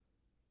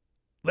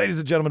Ladies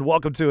and gentlemen,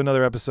 welcome to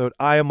another episode.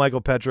 I am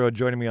Michael Petro.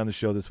 Joining me on the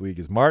show this week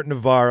is Martin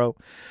Navarro,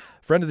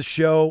 friend of the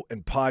show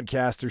and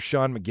podcaster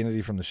Sean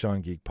McGinnity from the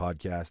Sean Geek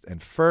Podcast,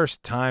 and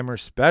first-timer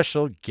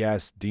special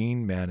guest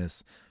Dean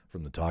Manis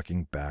from the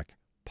Talking Back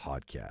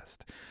Podcast.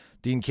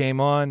 Dean came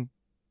on.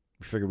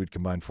 We figured we'd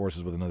combine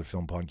forces with another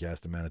film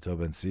podcast in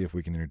Manitoba and see if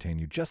we can entertain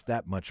you just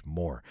that much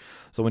more.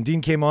 So when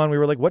Dean came on, we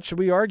were like, what should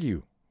we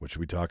argue? What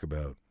should we talk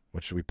about?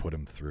 What should we put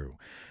him through?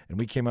 And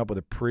we came up with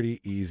a pretty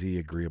easy,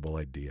 agreeable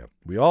idea.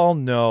 We all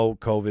know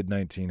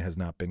COVID-19 has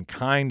not been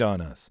kind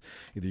on us.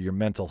 Either your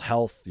mental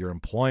health, your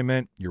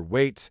employment, your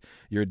weight,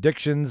 your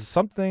addictions,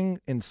 something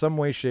in some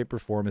way, shape, or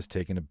form has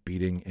taken a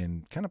beating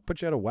and kind of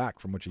put you out of whack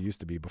from what you used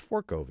to be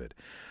before COVID.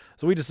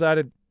 So we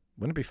decided,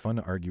 wouldn't it be fun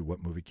to argue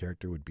what movie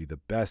character would be the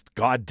best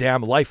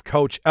goddamn life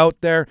coach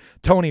out there?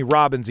 Tony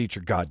Robbins, eat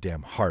your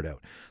goddamn heart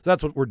out. So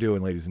that's what we're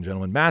doing, ladies and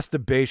gentlemen.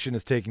 Masturbation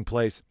is taking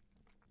place.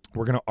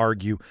 We're going to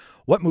argue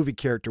what movie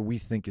character we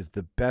think is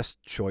the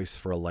best choice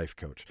for a life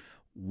coach,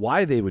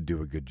 why they would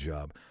do a good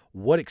job,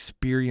 what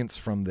experience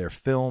from their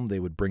film they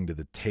would bring to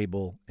the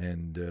table,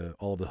 and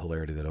all of the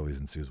hilarity that always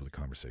ensues with a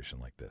conversation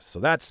like this.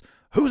 So that's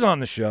who's on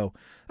the show.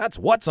 That's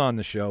what's on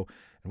the show.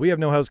 We have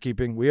no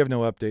housekeeping. We have no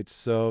updates.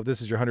 So if this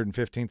is your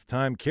 115th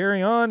time,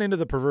 carry on into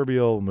the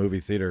proverbial movie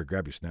theater.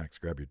 Grab your snacks,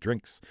 grab your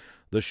drinks.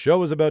 The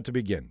show is about to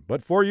begin.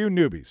 But for you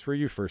newbies, for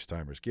you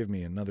first-timers, give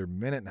me another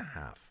minute and a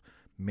half.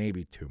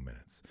 Maybe 2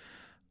 minutes.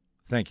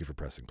 Thank you for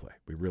pressing play.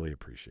 We really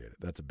appreciate it.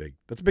 That's a big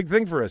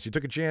thing for us. You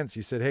took a chance.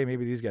 You said, hey,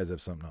 maybe these guys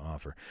have something to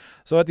offer.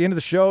 So at the end of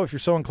the show, if you're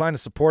so inclined to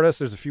support us,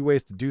 there's a few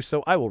ways to do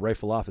so. I will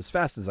rifle off as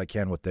fast as I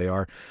can what they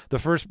are. The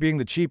first being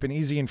the cheap and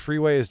easy and free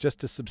way is just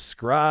to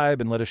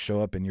subscribe and let us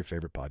show up in your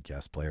favorite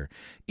podcast player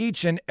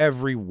each and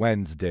every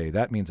Wednesday.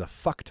 That means a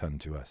fuck ton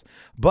to us.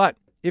 But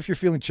if you're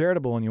feeling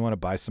charitable and you want to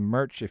buy some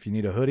merch, if you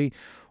need a hoodie,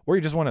 or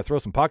you just want to throw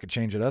some pocket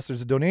change at us,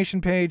 there's a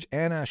donation page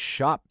and a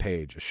shop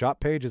page. A shop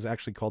page is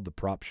actually called the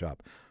Prop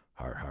Shop.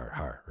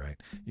 Har,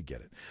 right? You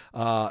get it.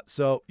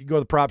 So you go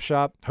to the Prop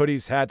Shop,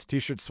 hoodies, hats,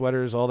 t-shirts,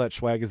 sweaters, all that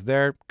swag is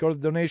there. Go to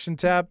the donation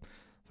tab,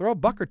 throw a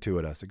buck or two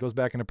at us. It goes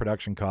back into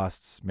production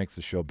costs, makes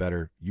the show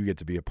better. You get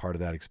to be a part of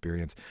that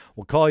experience.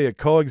 We'll call you a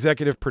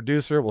co-executive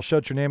producer. We'll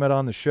shout your name out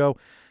on the show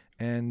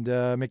and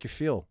make you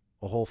feel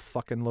a whole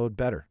fucking load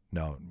better.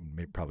 No,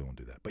 probably won't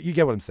do that. But you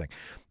get what I'm saying.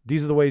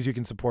 These are the ways you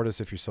can support us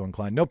if you're so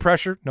inclined. No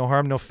pressure, no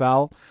harm, no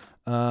foul.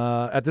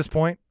 At this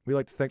point, we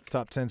like to thank the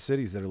top 10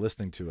 cities that are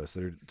listening to us,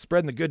 that are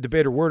spreading the good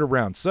debater word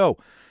around. So,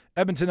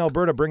 Edmonton,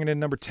 Alberta, bringing in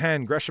number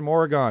 10. Gresham,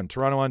 Oregon.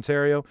 Toronto,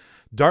 Ontario.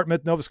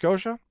 Dartmouth, Nova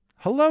Scotia.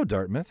 Hello,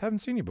 Dartmouth. Haven't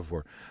seen you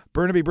before.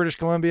 Burnaby, British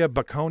Columbia.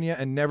 Buckonia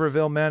and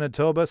Neverville,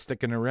 Manitoba.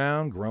 Sticking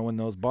around, growing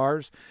those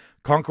bars.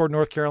 Concord,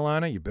 North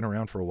Carolina. You've been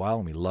around for a while,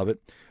 and we love it.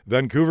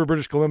 Vancouver,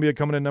 British Columbia,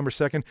 coming in number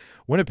 2.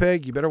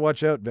 Winnipeg, you better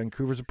watch out.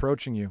 Vancouver's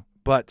approaching you.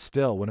 But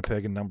still,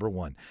 Winnipeg in number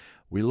 1.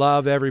 We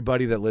love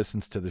everybody that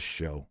listens to the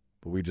show,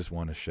 but we just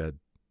want to shed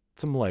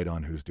some light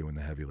on who's doing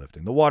the heavy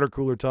lifting. The water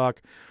cooler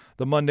talk,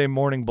 the Monday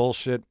morning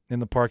bullshit in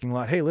the parking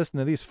lot. Hey, listen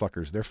to these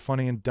fuckers. They're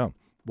funny and dumb.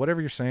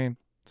 Whatever you're saying,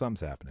 something's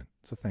happening.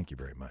 So thank you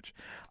very much.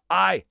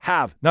 I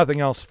have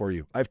nothing else for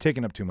you. I've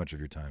taken up too much of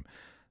your time.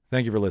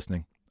 Thank you for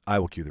listening. I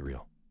will cue the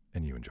reel,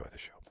 and you enjoy the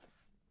show.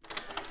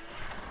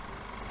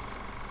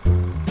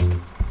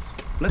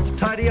 Let's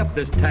tidy up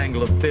this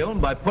tangle of film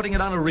by putting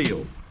it on a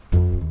reel.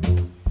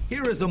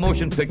 Here is a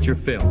motion picture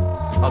film,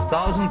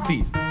 1,000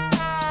 feet,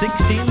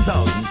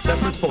 16,000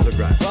 separate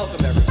photographs.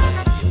 Welcome, everybody,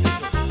 to the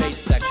official space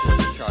section of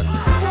the chart.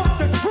 What's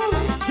the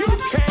truth? You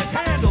can't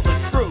handle the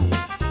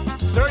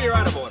truth. Sir, you're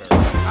out of order.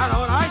 Out of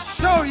order. I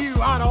show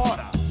you out of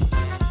order.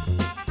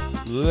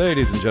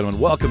 Ladies and gentlemen,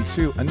 welcome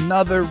to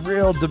another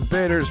Real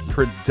Debaters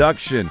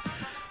production.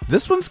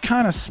 This one's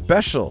kind of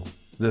special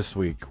this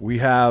week. We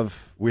have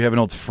an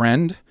old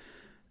friend,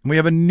 and we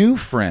have a new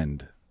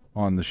friend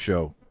on the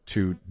show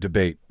to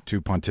debate,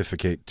 to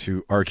pontificate,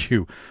 to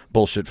argue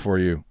bullshit for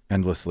you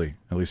endlessly,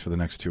 at least for the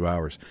next 2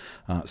 hours.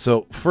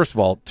 So first of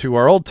all, to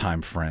our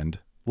old-time friend,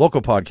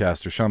 local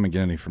podcaster Sean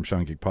McGinnity from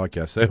Sean Geek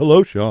Podcast. Say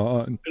hello,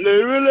 Sean.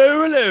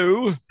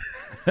 Hello.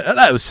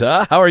 Hello,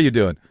 sir. How are you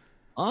doing?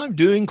 I'm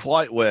doing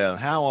quite well.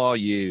 How are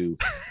you?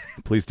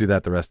 Please do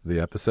that the rest of the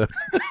episode.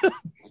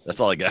 That's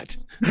all I got.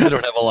 I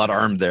don't have a lot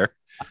armed there.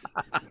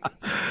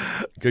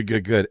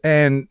 Good.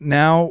 And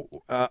now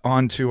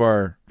on to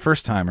our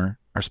first-timer,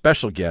 our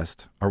special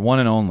guest, our one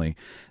and only,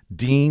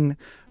 Dean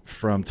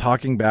from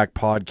Talking Back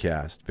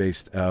Podcast,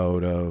 based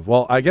out of,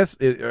 well, I guess,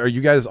 are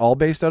you guys all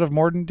based out of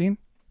Morden, Dean?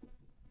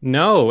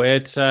 No,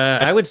 it's,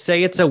 I would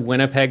say it's a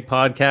Winnipeg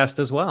podcast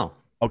as well.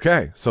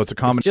 Okay, so it's a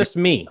common. It's just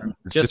me.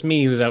 Just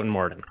me who's out in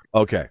Morden.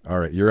 Okay, all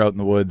right. You're out in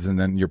the woods, and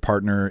then your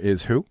partner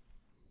is who?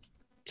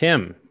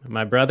 Tim.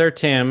 My brother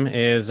Tim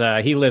is,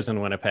 he lives in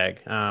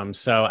Winnipeg.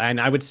 And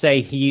I would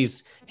say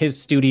his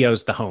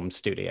studio's the home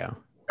studio.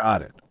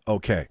 Got it.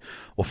 Okay.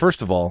 Well,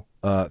 first of all,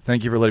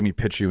 thank you for letting me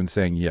pitch you and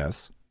saying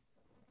yes.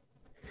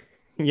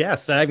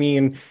 Yes, I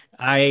mean,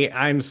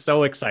 I'm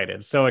so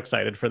excited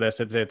for this.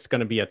 It's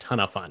going to be a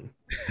ton of fun.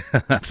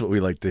 That's what we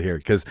like to hear,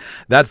 because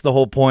that's the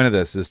whole point of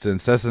this, is to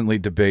incessantly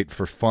debate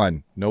for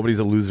fun. Nobody's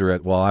a loser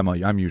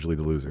I'm usually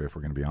the loser, if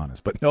we're going to be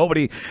honest, but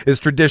nobody is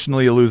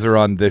traditionally a loser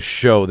on this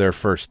show their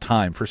first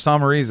time. For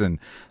some reason,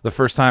 the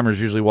first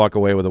timers usually walk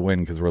away with a win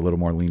because we're a little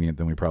more lenient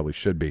than we probably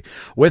should be.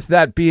 With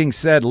that being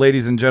said,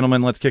 ladies and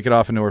gentlemen, let's kick it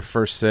off into our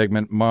first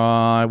segment.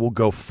 I will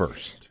go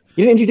first.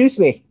 You didn't introduce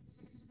me.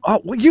 Oh,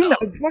 well, you know,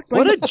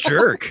 What a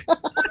jerk.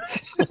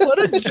 What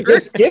a You jerk.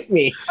 just skipped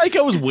me. Like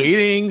I was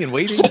waiting and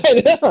waiting.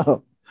 I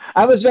know.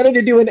 I was ready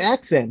to do an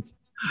accent.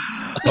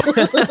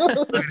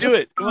 Let's do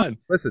it. Come on.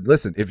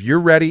 listen. If you're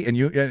ready,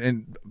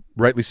 and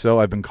rightly so,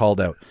 I've been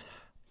called out.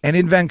 And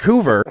in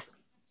Vancouver,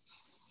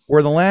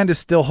 where the land is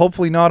still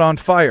hopefully not on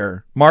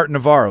fire, Martin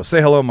Navarro.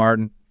 Say hello,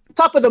 Martin.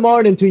 Top of the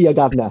morning to you,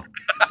 governor.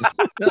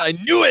 I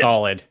knew it.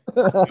 Solid.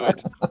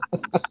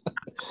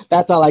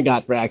 That's all I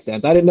got for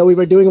accents. I didn't know we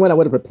were doing one. I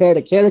would have prepared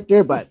a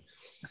character, but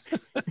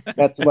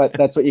that's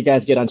what you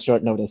guys get on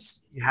short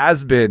notice. He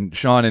has been,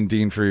 Sean and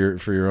Dean, for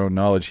your own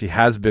knowledge, he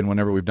has been,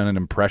 whenever we've done an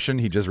impression,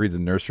 he just reads a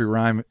nursery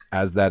rhyme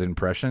as that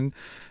impression,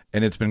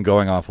 and it's been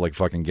going off like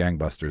fucking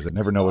gangbusters. I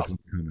never know what's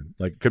coming.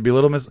 Like, could be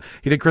Little Miss.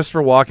 He did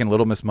Christopher Walken,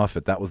 Little Miss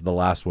Muffet. That was the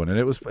last one,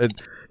 and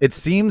it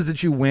seems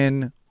that you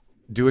win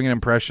doing an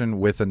impression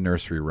with a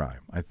nursery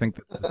rhyme. I think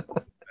that's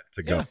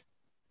to go.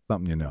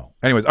 Something you know.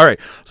 Anyways, all right.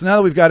 So now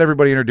that we've got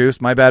everybody introduced,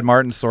 my bad,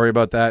 Martin. Sorry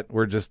about that.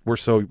 We're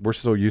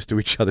so used to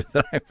each other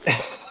that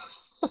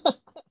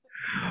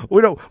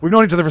we've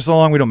known each other for so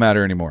long we don't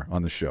matter anymore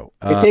on the show.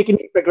 You're taking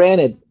me for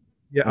granted.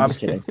 Yeah, I'm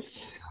just kidding.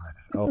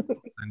 I'll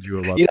send you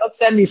a love. You don't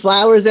send me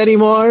flowers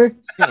anymore.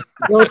 You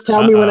don't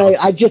tell me when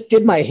I just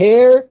did my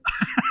hair.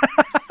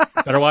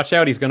 Better watch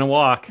out. He's going to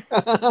walk.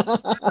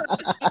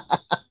 Gotta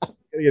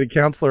get a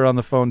counselor on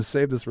the phone to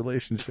save this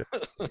relationship.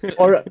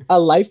 Or a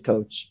life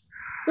coach.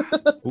 Nice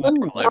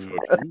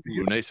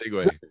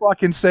segue.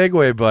 Fucking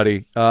segue,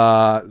 buddy.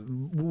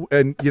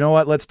 And you know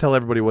what? Let's tell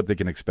everybody what they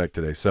can expect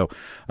today. So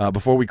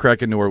before we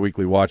crack into our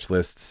weekly watch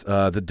lists,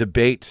 the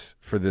debate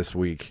for this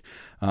week.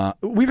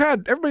 We've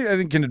had, everybody I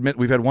think can admit,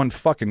 we've had one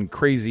fucking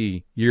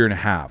crazy year and a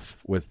half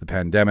with the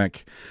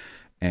pandemic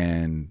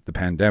and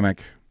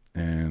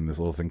this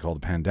little thing called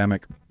the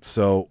pandemic.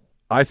 So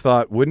I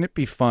thought, wouldn't it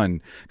be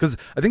fun? Because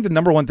I think the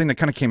number one thing that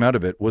kind of came out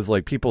of it was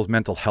like people's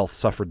mental health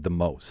suffered the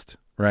most.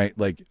 Right?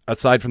 Like,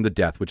 aside from the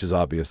death, which is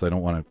obvious, I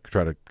don't want to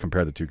try to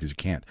compare the two because you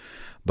can't.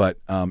 But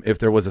if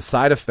there was a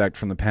side effect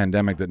from the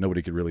pandemic that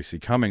nobody could really see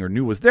coming or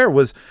knew was there,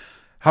 was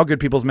how good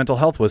people's mental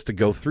health was to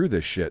go through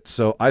this shit.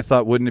 So I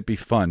thought, wouldn't it be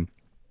fun,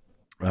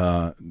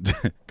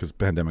 because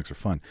pandemics are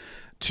fun,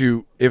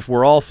 to, if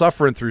we're all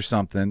suffering through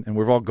something and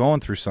we're all going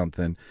through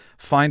something,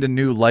 find a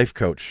new life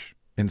coach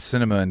in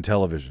cinema and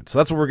television. So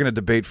that's what we're going to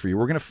debate for you.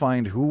 We're going to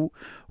find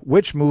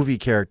which movie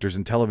characters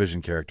and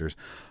television characters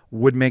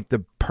would make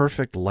the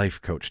perfect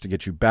life coach to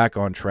get you back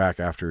on track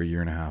after a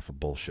year and a half of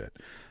bullshit.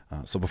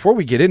 So before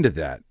we get into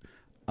that,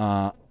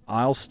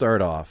 I'll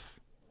start off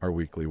our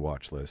weekly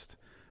watch list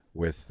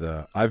with,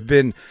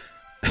 this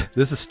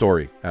is a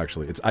story,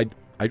 actually. It's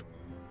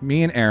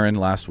me and Aaron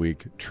last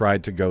week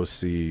tried to go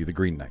see The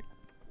Green Knight,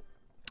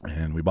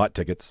 and we bought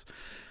tickets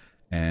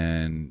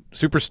and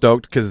super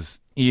stoked because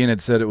Ian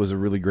had said it was a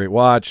really great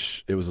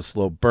watch. It was a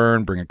slow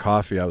burn, bring a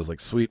coffee. I was like,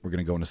 sweet, we're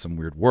going to go into some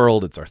weird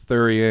world. It's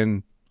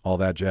Arthurian, all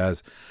that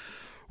jazz.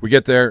 We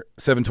get there,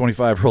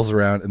 7:25 rolls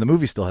around, and the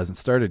movie still hasn't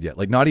started yet.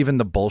 Like, not even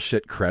the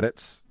bullshit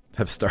credits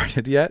have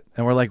started yet.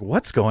 And we're like,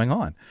 what's going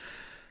on?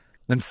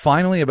 Then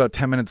finally, about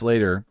 10 minutes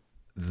later,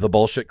 the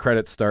bullshit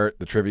credits start,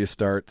 the trivia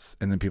starts,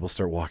 and then people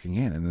start walking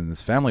in. And then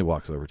this family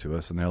walks over to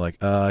us, and they're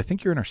like, I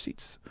think you're in our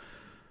seats.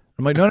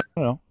 I'm like,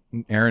 no.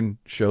 And Aaron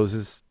shows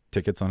his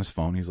tickets on his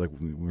phone. He's like,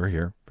 we're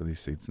here for these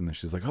seats. And then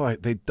she's like, oh,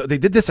 they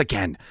did this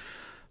again.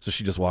 So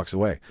she just walks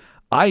away.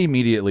 I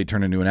immediately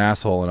turn into an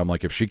asshole, and I'm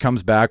like, if she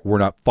comes back, we're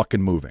not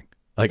fucking moving.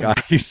 Like, I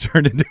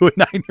turned into a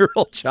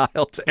 9-year-old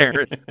child to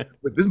Aaron. Like,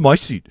 this is my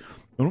seat.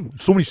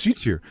 So many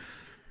seats here.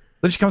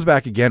 Then she comes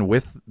back again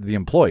with the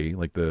employee,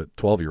 like the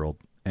 12-year-old,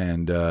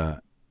 and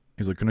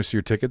he's like, can I see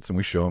your tickets? And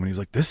we show him, and he's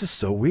like, this is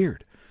so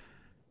weird.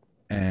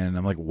 And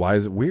I'm like, why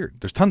is it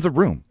weird? There's tons of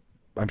room.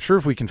 I'm sure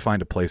if we can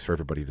find a place for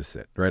everybody to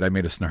sit, right? I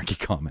made a snarky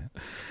comment.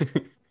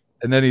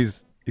 And then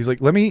he's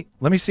like, let me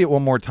see it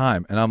one more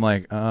time. And I'm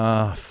like,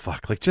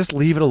 fuck, like, just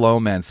leave it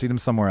alone, man. Seat him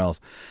somewhere else.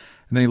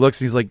 And then he looks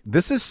and he's like,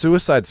 this is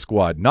Suicide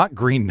Squad, not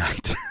Green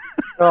Knight.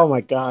 Oh my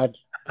God.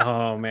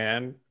 Oh,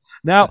 man.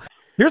 Now,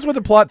 here's where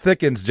the plot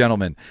thickens,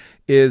 gentlemen,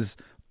 is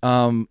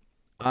I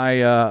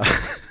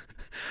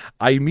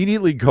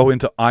immediately go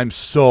into, I'm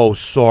so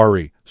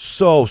sorry.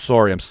 So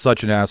sorry. I'm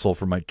such an asshole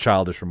for my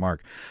childish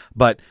remark.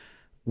 But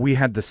we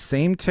had the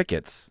same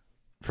tickets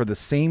for the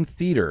same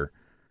theater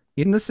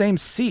in the same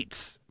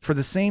seats for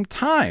the same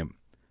time,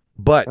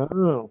 but it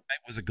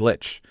was a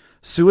glitch.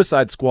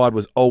 Suicide Squad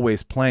was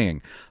always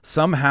playing.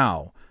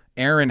 Somehow,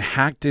 Aaron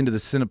hacked into the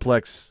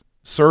Cineplex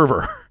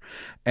server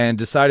and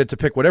decided to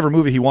pick whatever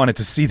movie he wanted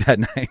to see that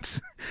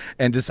night,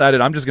 and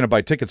decided I'm just going to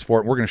buy tickets for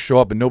it. And we're going to show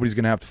up, and nobody's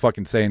going to have to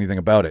fucking say anything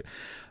about it.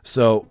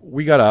 So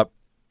we got up,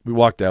 we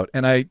walked out,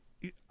 and I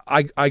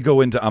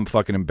go into I'm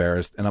fucking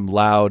embarrassed, and I'm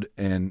loud,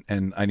 and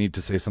I need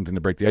to say something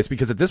to break the ice,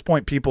 because at this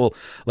point people,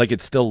 like,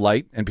 it's still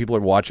light and people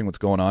are watching what's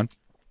going on.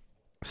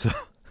 So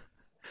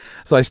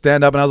I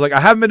stand up and I was like, I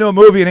haven't been to a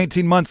movie in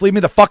 18 months. Leave me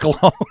the fuck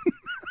alone.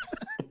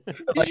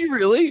 Did you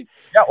really?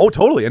 Yeah, oh,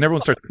 totally. And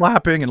everyone starts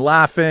clapping and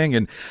laughing,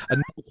 and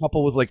another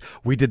couple was like,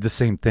 we did the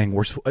same thing.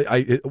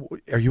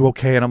 Are you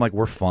okay? And I'm like,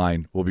 we're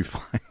fine. We'll be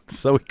fine.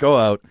 So we go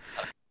out.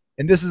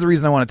 And this is the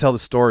reason I want to tell the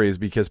story, is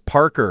because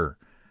Parker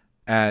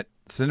at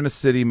Cinema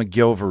City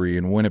McGilvery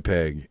in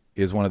Winnipeg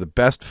is one of the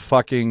best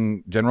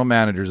fucking general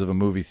managers of a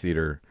movie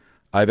theater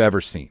I've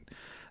ever seen.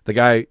 The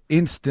guy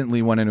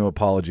instantly went into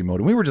apology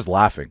mode, and we were just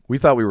laughing. We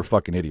thought we were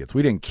fucking idiots.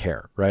 We didn't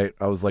care, right?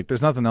 I was like,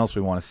 there's nothing else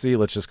we want to see.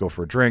 Let's just go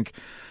for a drink.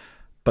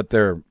 But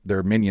their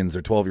minions,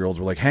 their 12-year-olds,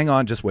 were like, hang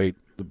on, just wait.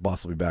 The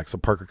boss will be back. So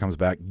Parker comes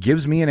back,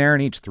 gives me and Aaron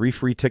each 3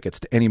 free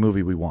tickets to any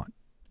movie we want.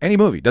 Any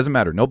movie, doesn't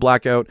matter. No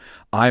blackout,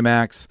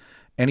 IMAX,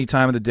 any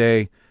time of the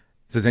day. He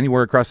says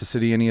anywhere across the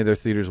city, any of their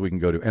theaters we can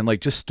go to. And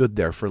like just stood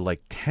there for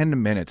like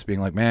 10 minutes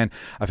being like, man,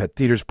 I've had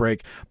theaters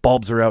break.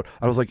 Bulbs are out.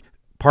 I was like,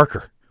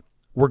 Parker,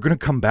 we're going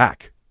to come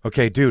back.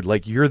 Okay, dude,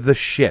 like, you're the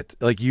shit.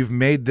 Like, you've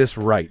made this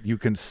right. You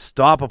can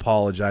stop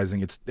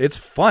apologizing. It's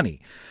funny.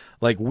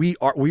 Like, we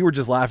were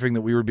just laughing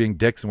that we were being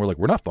dicks, and we're like,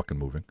 we're not fucking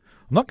moving.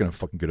 I'm not gonna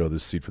fucking get out of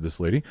this seat for this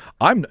lady.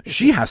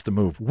 She has to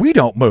move. We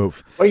don't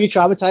move. Were you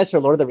traumatized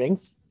for Lord of the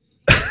Rings?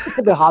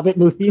 The Hobbit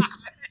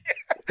movies?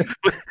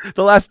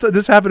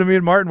 This happened to me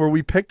and Martin, where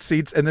we picked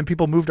seats and then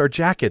people moved our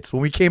jackets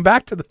when we came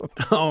back to them.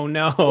 Oh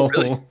no.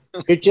 Really?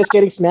 You're just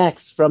getting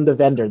snacks from the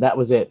vendor. That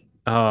was it.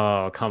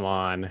 Oh, come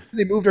on.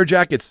 They moved our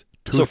jackets.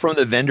 So from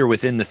the vendor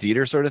within the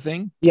theater sort of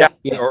thing? Yeah.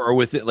 Or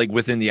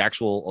within the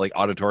actual like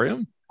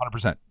auditorium?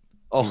 100%.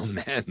 Oh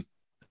man.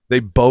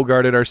 They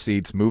bogarted our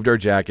seats, moved our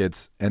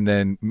jackets, and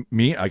then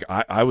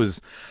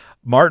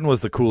Martin was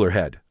the cooler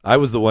head. I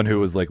was the one who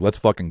was like, let's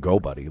fucking go,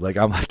 buddy. Like,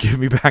 I'm like, give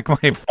me back my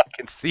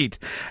fucking seat.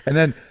 And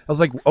then I was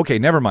like, okay,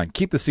 never mind.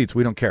 Keep the seats.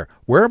 We don't care.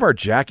 Where are our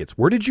jackets?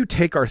 Where did you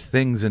take our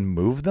things and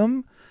move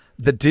them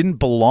that didn't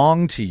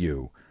belong to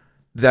you,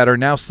 that are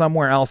now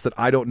somewhere else that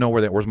I don't know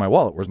where where's my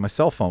wallet? Where's my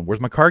cell phone? Where's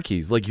my car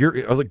keys? Like,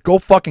 I was like, go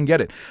fucking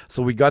get it.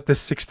 So we got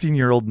this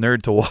 16-year-old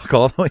nerd to walk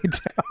all the way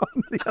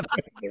down the other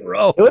end of the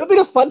row. It would have been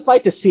a fun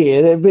fight to see.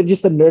 It would have been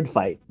just a nerd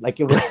fight. Like,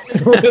 it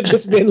would have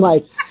just been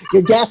like,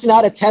 you're gassing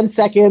out at 10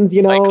 seconds,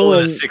 you know. Michael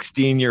and a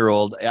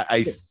 16-year-old.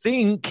 I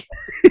think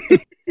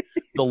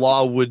the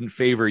law wouldn't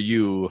favor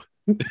you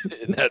in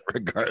that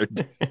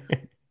regard.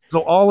 So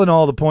all in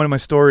all, the point of my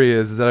story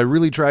is that I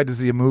really tried to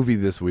see a movie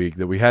this week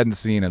that we hadn't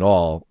seen at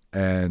all.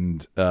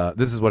 And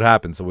this is what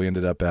happened. So we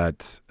ended up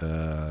at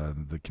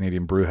the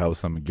Canadian Brew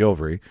House on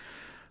McGilvery,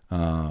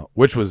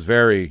 which was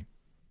very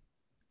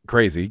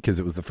crazy because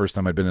it was the first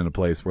time I'd been in a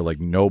place where like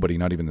nobody,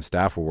 not even the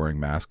staff, were wearing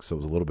masks. So it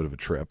was a little bit of a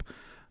trip.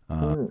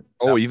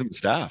 Oh, even the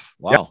staff.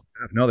 Wow.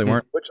 Yeah, no, they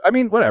weren't. Which, I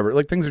mean, whatever.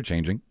 Like, things are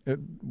changing.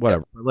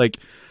 Whatever. Like,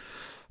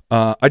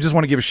 I just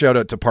want to give a shout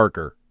out to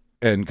Parker.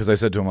 And because I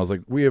said to him, I was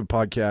like, we have a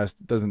podcast.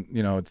 It doesn't,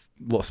 it's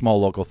a small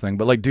local thing.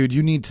 But like, dude,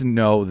 you need to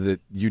know that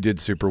you did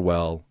super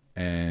well.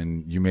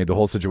 And you made the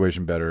whole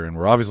situation better, and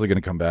we're obviously going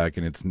to come back,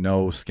 and it's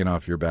no skin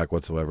off your back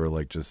whatsoever.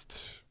 Like,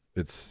 just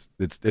it's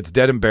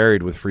dead and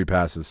buried with free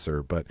passes,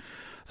 sir. But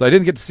so I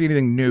didn't get to see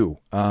anything new.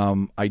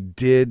 I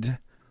did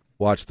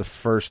watch the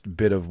first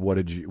bit of What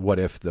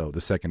If, though,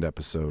 the second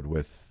episode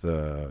with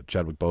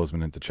Chadwick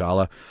Boseman and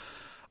T'Challa.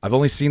 I've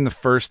only seen the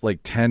first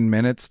like 12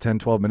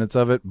 minutes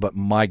of it, but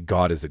my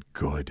God, is it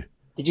good.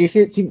 Did you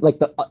hear it? Seem like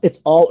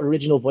it's all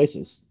original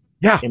voices.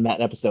 Yeah. In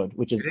that episode,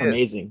 which is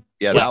amazing.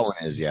 Yeah, that one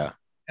is, yeah.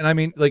 And I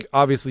mean, like,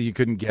 obviously you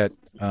couldn't get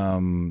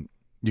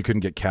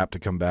Cap to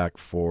come back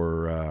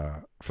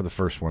for the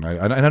first one.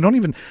 I don't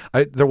even.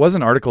 There was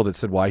an article that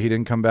said why he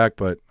didn't come back,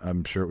 but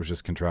I'm sure it was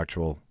just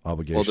contractual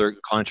obligation. Well, their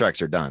contracts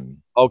are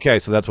done. Okay,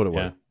 so that's what it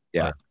was.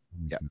 Yeah. Right.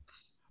 Yeah.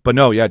 But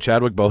no, yeah,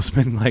 Chadwick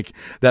Boseman, like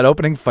that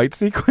opening fight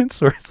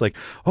sequence where it's like,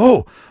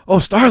 oh,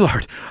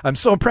 Star-Lord, I'm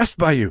so impressed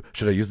by you.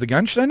 Should I use the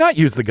gun? Should I not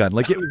use the gun?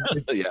 Like, it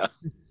was Yeah.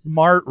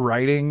 smart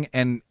writing,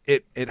 and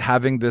it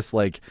having this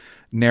like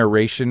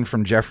narration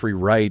from Jeffrey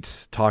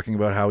Wright talking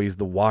about how he's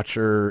the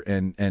Watcher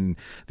and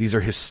these are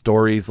his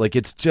stories. Like,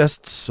 it's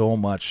just so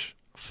much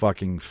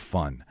fucking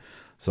fun.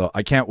 So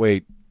I can't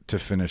wait to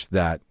finish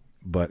that.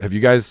 But have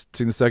you guys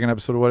seen the second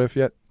episode of What If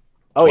yet?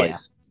 Oh,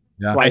 Twice.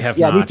 Yeah. Twice. I have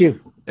yeah, not. me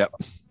too. Yep.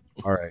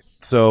 All right.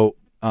 So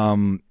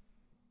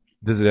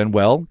does it end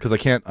well? Because I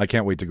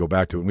can't wait to go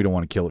back to it, and we don't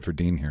want to kill it for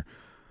Dean here.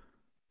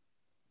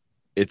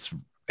 It's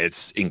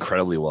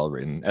incredibly well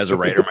written. As a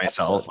writer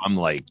myself, I'm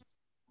like,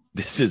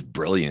 this is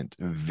brilliant.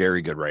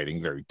 Very good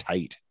writing, very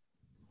tight,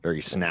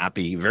 very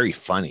snappy, very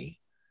funny.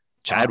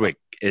 Chadwick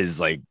is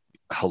like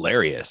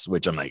hilarious,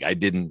 which I'm like, I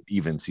didn't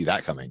even see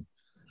that coming.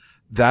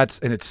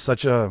 It's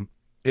such a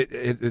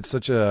it's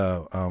such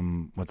a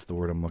what's the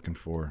word I'm looking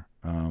for?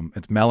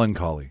 It's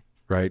melancholy,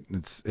 right?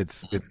 It's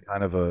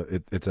kind of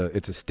it's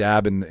a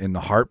stab in the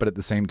heart, but at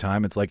the same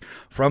time, it's like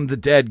from the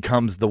dead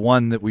comes the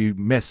one that we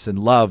miss and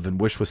love and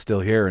wish was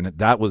still here, and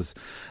that was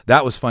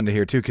fun to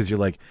hear too, because you're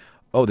like,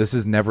 oh, this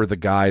is never the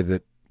guy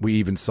that we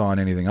even saw in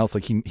anything else.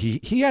 Like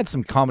he had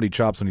some comedy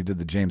chops when he did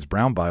the James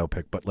Brown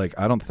biopic, but like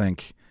I don't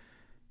think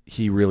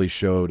he really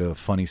showed a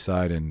funny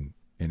side in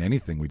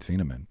anything we'd seen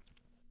him in.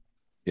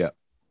 Yeah.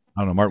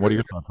 I don't know, Martin, what are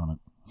your thoughts on it?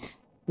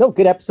 No,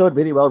 good episode,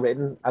 really well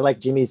written. I like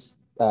Jimmy's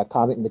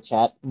comment in the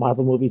chat.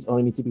 Marvel movies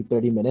only need to be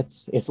 30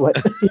 minutes. Is what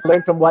you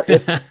learned from What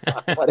If.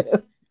 What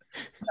If.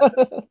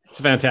 It's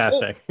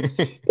fantastic.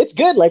 It's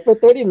good. Like for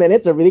 30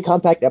 minutes, a really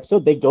compact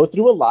episode. They go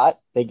through a lot.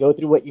 They go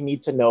through what you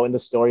need to know in the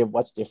story of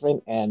what's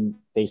different, and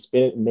they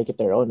spin it and make it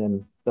their own.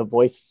 And the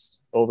voice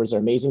overs are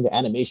amazing. The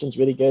animation's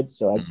really good.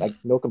 So I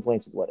no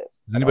complaints with What If.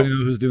 Does anybody know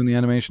who's doing the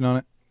animation on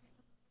it?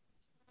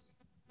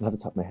 Off the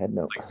top of my head,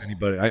 no. Like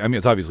anybody? I mean,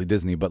 it's obviously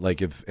Disney, but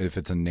like if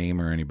it's a name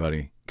or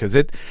anybody, because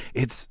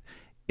it's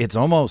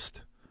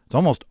almost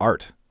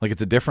art. Like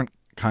it's a different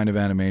kind of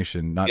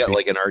animation, not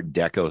like an Art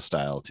Deco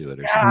style to it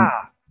or something.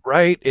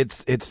 Right.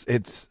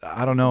 It's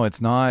I don't know.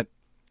 It's not.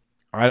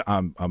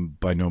 I'm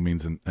by no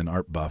means an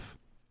art buff.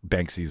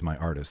 Banksy's my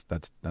artist.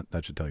 That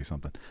should tell you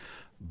something.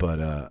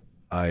 But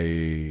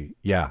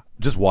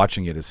just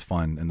watching it is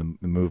fun, and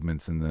the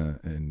movements and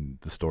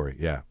the story.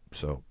 Yeah.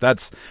 So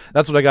that's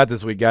what I got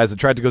this week, guys. I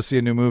tried to go see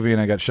a new movie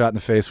and I got shot in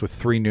the face with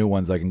 3 new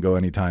ones. I can go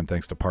anytime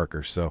thanks to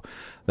Parker. So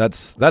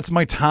that's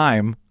my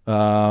time.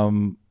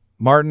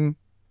 Martin,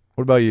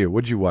 what about you?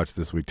 What'd you watch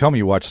this week? Tell me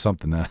you watched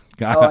something that.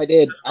 I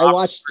did. I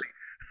watched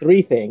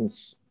 4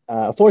 things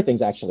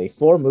actually,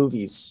 4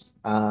 movies.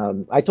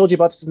 I told you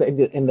about this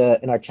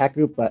in our chat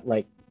group, but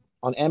like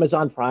on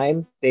Amazon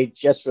Prime, they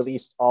just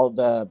released all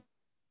the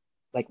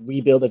like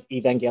rebuild of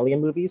Evangelion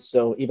movies.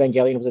 So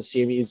Evangelion was a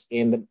series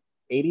in the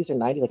 80s or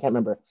 90s. I can't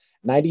remember.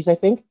 90s, I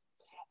think.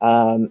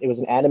 It was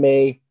an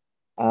anime.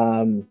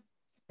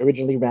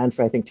 Originally ran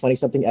for I think 20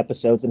 something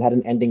episodes and had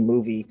an ending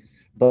movie.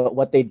 But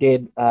what they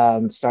did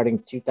starting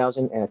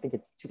 2000, and I think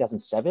it's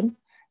 2007,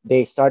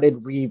 they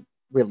started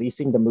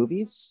releasing the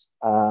movies.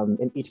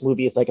 And each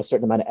movie is like a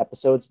certain amount of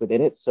episodes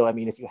within it. So, I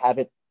mean, if you have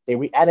it, they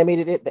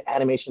reanimated it. The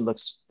animation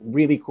looks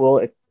really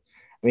cool.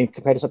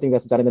 Compared to something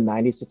that's done in the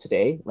 90s to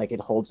today, like it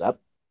holds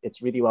up.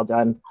 It's really well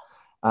done.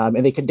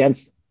 And they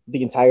condensed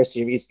the entire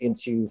series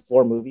into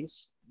 4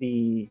 movies.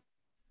 The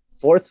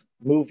 4th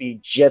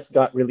movie just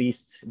got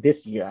released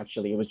this year,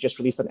 actually. It was just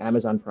released on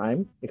Amazon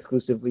Prime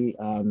exclusively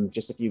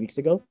just a few weeks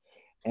ago.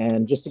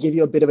 And just to give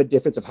you a bit of a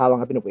difference of how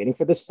long I've been waiting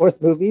for this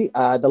 4th movie,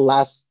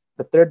 the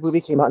 3rd movie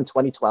came out in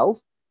 2012,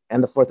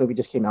 and the 4th movie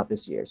just came out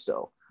this year.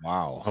 So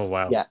Wow. Oh,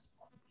 wow. yeah.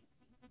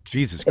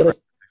 Jesus Christ, it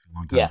takes a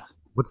long time. Yeah.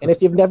 And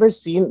if you've never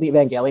seen the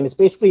Evangelion, it's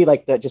basically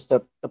like the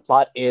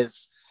plot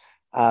is,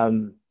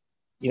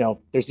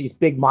 there's these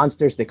big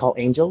monsters they call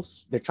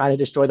angels. They're trying to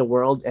destroy the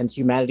world, and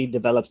humanity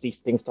develops these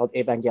things called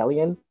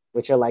Evangelion,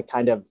 which are like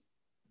kind of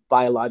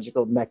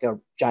biological mecha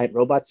giant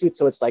robot suits.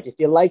 So it's like if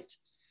you liked,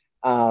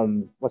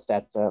 what's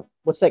that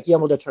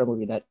Guillermo del Toro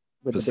movie that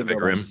with Pacific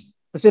Rim.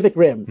 Pacific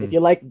Rim. If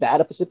you like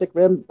that, a Pacific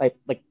Rim, like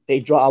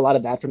they draw a lot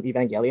of that from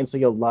Evangelion, so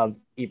you'll love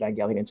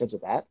Evangelion in terms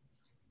of that.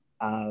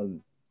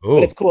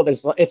 But it's cool.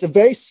 It's a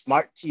very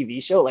smart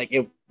TV show. Like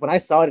when I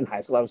saw it in high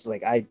school, I was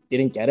like, I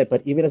didn't get it.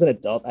 But even as an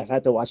adult, I've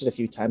had to watch it a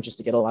few times just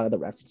to get a lot of the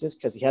references,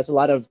 because he has a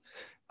lot of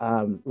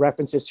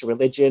references to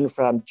religion,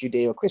 from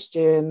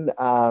Judeo-Christian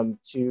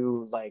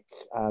to like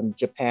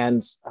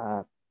Japan's.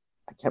 I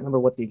can't remember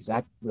what the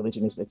exact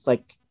religion is. It's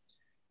like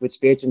with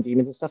spirits and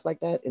demons and stuff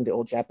like that in the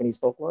old Japanese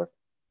folklore.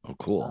 Oh,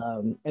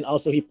 cool. And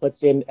also he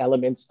puts in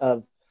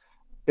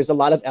there's a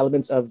lot of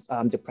elements of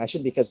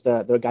depression, because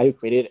the guy who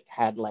created it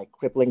had like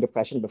crippling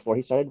depression before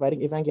he started writing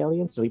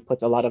Evangelion. So he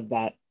puts a lot of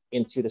that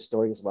into the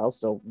story as well.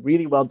 So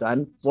really well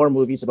done. 4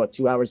 movies, about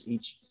 2 hours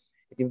each.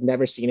 If you've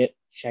never seen it,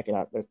 check it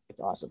out. It's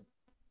awesome.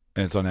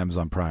 And it's on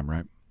Amazon Prime,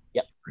 right?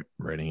 Yep.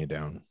 Writing it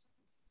down.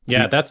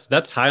 Yeah,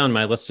 that's high on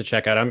my list to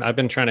check out. I've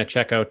been trying to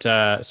check out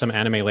some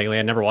anime lately.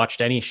 I never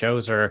watched any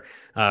shows or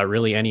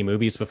really any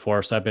movies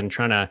before, so I've been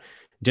trying to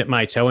dip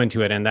my toe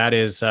into it, and that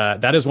is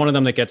one of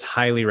them that gets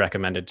highly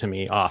recommended to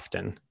me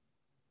often.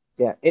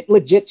 Yeah, it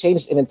legit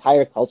changed an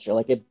entire culture.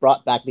 Like it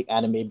brought back the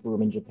anime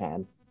boom in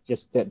Japan.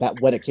 Just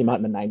that when it came out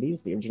in the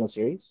 90s, the original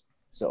series.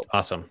 So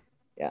awesome.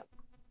 Yeah.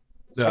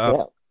 Check it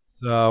out.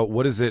 So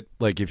what is it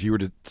like if you were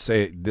to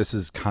say this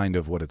is kind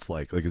of what it's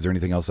like? Like, is there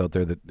anything else out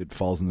there that it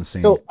falls in the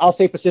same? So I'll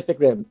say Pacific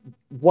Rim.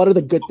 What are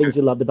the good things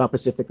you loved about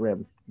Pacific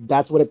Rim?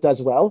 That's what it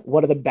does well.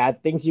 What are the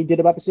bad things you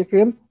did about Pacific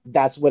Rim?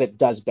 That's what it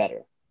does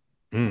better.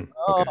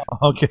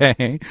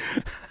 Okay.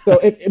 So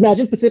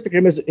imagine Pacific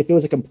Rim if it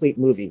was a complete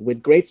movie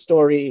with great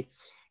story,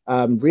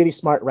 really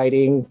smart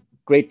writing,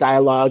 great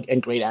dialogue,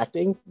 and great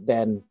acting.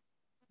 Then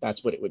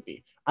that's what it would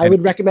be. I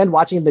would recommend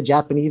watching the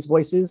Japanese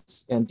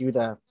voices and do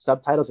the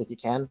subtitles if you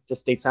can.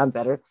 Just they sound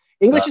better.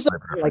 English is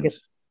like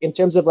in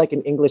terms of like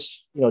an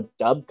English,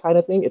 dub kind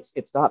of thing.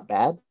 It's not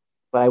bad,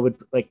 but I would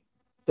like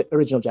the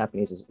original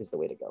Japanese is the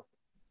way to go.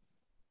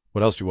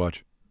 What else do you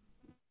watch?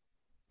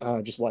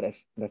 Just What If.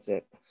 That's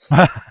it.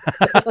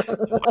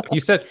 You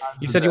said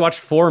you watched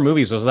 4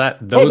 movies. Was that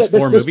Hey, those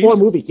there's 4 movies? 4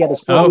 movies. Yeah,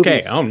 there's 4 Oh, okay.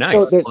 movies. Oh, nice.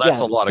 So there's Well, that's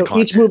a lot of so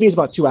each content. movie is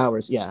about 2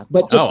 hours. Yeah,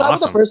 but just Oh, start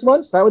with awesome. the first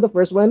one. Start with the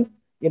first one.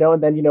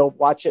 And then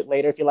watch it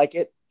later if you like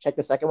it. Check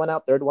the second one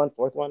out, third one,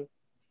 fourth one.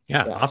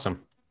 Yeah, Yeah.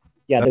 awesome.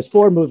 Yeah, there's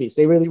 4 movies.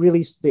 They really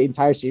released the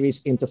entire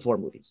series into 4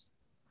 movies.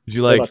 Did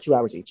you They're like? about 2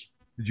 hours each.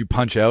 Did you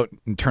punch out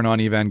and turn on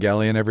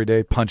Evangelion every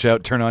day? Punch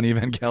out, turn on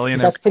Evangelion.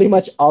 That's pretty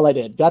much all I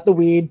did. Got the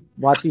weed,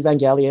 watched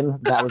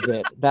Evangelion. That was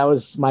it. That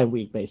was my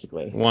week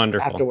basically.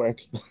 Wonderful. After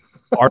work.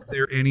 Are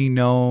there any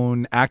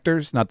known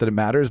actors? Not that it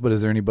matters, but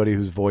is there anybody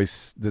whose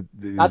voice that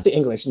is... Not the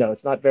English. No,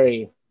 it's not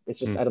very. It's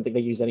just I don't think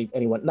they use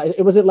anyone.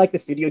 It wasn't like the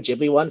Studio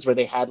Ghibli ones where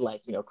they had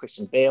like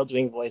Christian Bale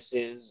doing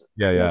voices.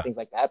 Yeah. Things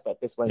like that. But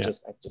this one Yeah.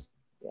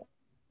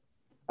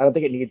 I don't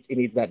think it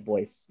needs that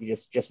voice. You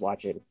just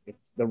watch it.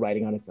 It's the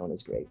writing on its own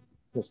is great.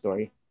 The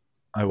story.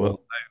 I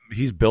will.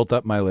 He's built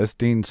up my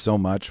listing so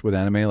much with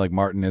anime. Like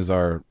Martin is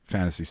our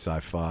fantasy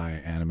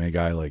sci-fi anime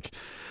guy, like,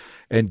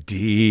 and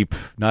deep,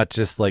 not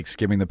just like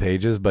skimming the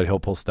pages, but he'll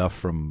pull stuff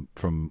from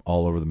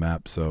all over the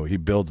map. So he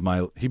builds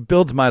my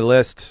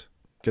list,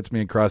 gets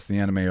me across the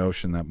anime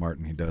ocean. That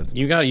Martin, he does.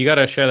 You got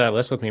to share that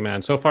list with me,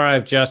 man. So far,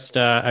 I've just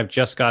got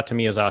to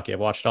Miyazaki.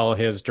 I've watched all of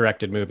his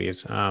directed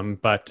movies,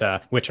 but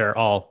which are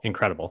all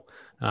incredible.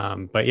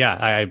 But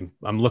yeah,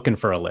 I'm looking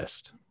for a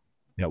list.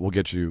 Yeah, we'll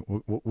get you.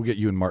 We'll get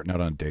you and Martin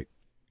out on a date.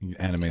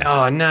 Anime.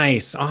 Oh,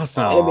 nice,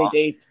 awesome. Anime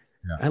date.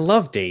 I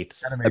love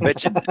dates.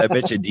 I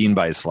bet you Dean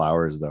buys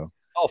flowers though.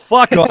 Oh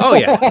fuck! Oh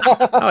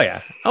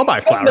yeah. I'll buy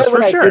flowers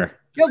for sure.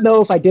 He'll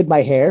know if I did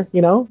my hair.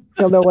 He'll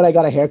know when I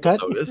got a haircut.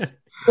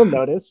 He'll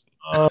notice.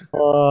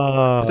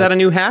 Is that a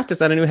new hat? Is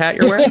that a new hat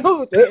you're wearing?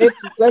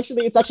 it's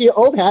actually an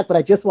old hat, but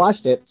I just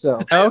washed it.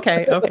 So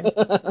Okay.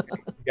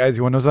 Guys,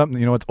 you want to know something?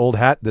 You know what's old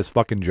hat? This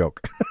fucking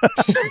joke.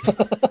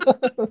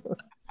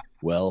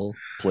 Well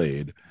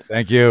played.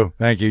 Thank you.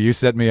 You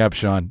set me up,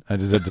 Sean. I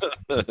just had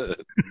to...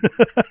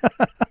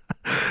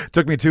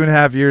 Took me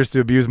 2.5 years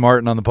to abuse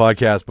Martin on the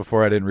podcast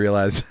before I didn't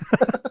realize.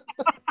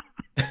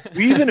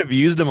 We even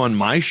abused him on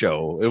my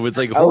show. It was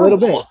like a little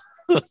bit.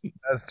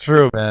 That's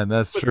true, man.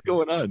 That's What's true.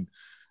 going on?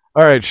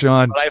 All right,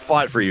 Sean. But I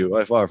fought for you.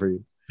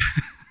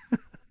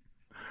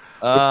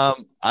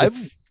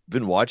 I've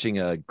been watching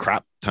a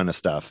crap ton of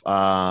stuff.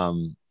 I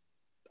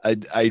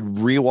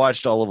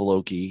rewatched all of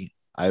Loki.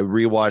 I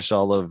rewatched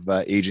all of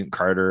Agent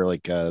Carter,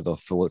 like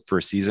the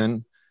first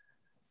season.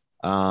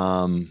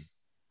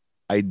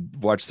 I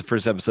watched the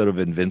first episode of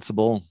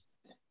Invincible.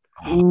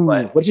 Ooh,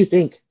 what did you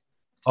think?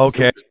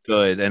 Okay. It's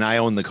good. And I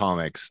own the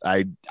comics.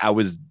 I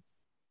was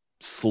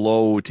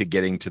slow to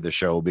getting to the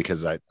show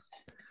because I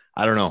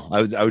don't know.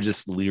 I was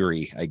just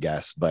leery, I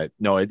guess. But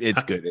no,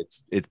 it's good.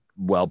 It's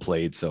well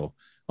played. So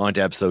on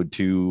to episode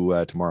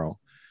 2 tomorrow.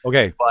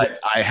 Okay. But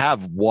I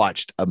have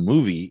watched a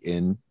movie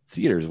in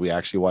theaters. We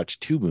actually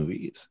watched 2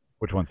 movies.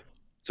 Which one?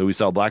 So we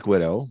saw Black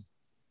Widow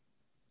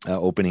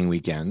opening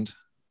weekend.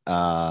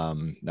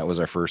 That was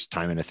our first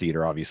time in a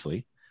theater,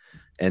 obviously.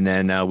 And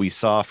then we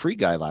saw Free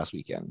Guy last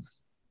weekend.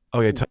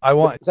 Okay.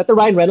 Is that the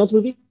Ryan Reynolds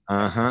movie?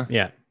 Uh-huh.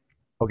 Yeah.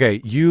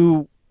 Okay.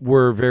 You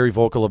were very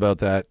vocal about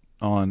that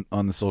on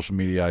the social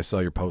media. I saw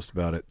your post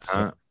about it.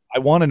 So I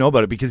want to know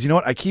about it because you know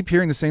what? I keep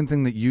hearing the same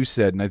thing that you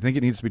said, and I think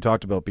it needs to be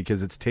talked about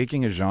because it's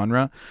taking a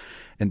genre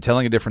and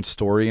telling a different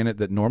story in it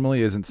that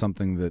normally isn't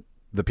something that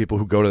the people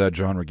who go to that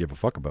genre give a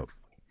fuck about.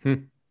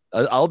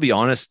 I'll be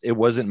honest, it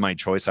wasn't my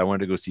choice. I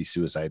wanted to go see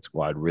Suicide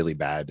Squad really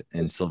bad.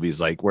 And Sylvie's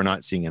like, we're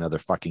not seeing another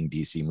fucking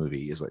DC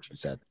movie, is what she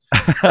said.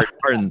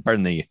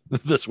 Pardon the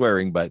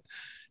swearing, but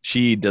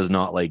she does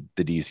not like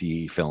the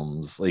DC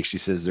films. Like she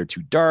says, they're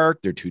too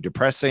dark, they're too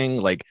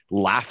depressing. Like,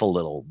 laugh a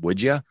little, would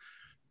you?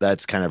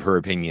 That's kind of her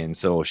opinion.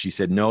 So she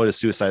said no to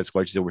Suicide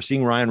Squad. She said, we're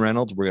seeing Ryan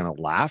Reynolds. We're going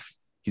to laugh.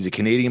 He's a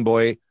Canadian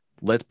boy.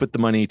 Let's put the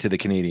money to the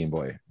Canadian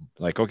boy.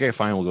 Like, okay,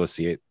 fine. We'll go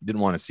see it.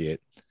 Didn't want to see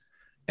it.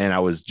 And I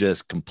was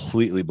just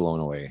completely blown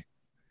away.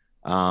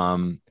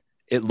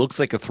 It looks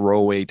like a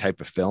throwaway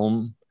type of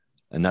film.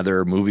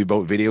 Another movie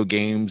about video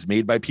games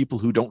made by people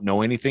who don't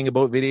know anything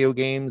about video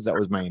games. That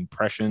was my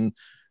impression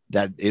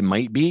that it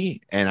might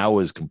be. And I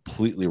was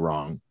completely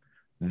wrong.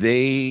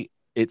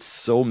 It's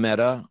so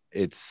meta.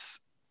 It's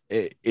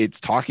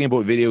talking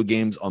about video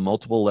games on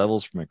multiple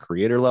levels, from a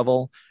creator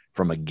level,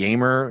 from a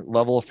gamer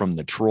level, from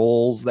the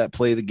trolls that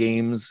play the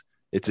games.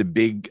 It's a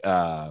big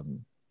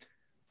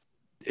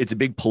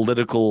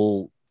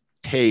political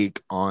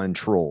take on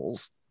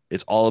trolls.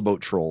 It's all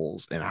about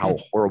trolls and how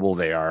horrible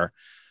they are,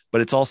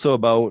 but it's also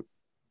about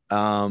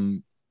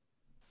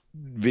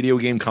video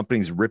game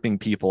companies ripping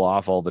people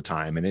off all the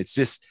time. And it's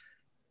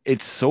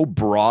so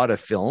broad a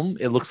film.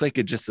 It looks like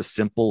it's just a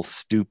simple,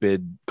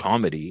 stupid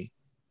comedy.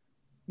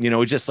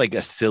 Just like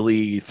a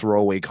silly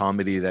throwaway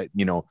comedy that,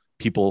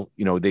 people,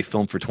 they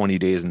film for 20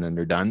 days and then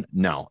they're done.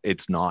 No,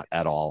 it's not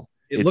at all.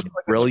 It's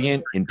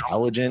brilliant,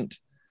 intelligent,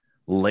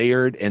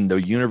 layered, and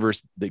the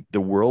universe,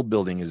 the world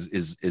building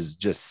is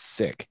just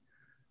sick.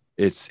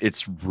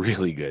 It's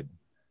really good.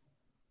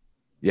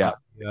 Yeah.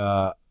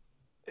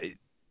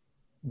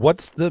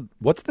 what's the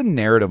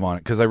narrative on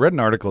it? Because I read an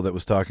article that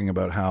was talking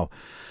about how,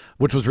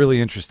 which was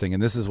really interesting,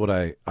 and this is what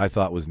I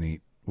thought was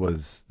neat,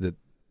 was that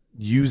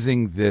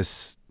using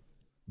this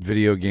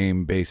video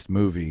game based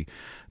movie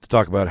to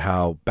talk about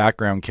how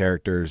background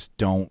characters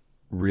don't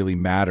really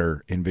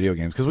matter in video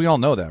games, because we all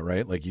know that,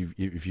 right? Like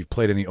if you've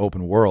played any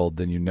open world,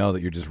 then you know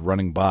that you're just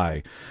running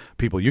by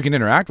people. You can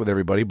interact with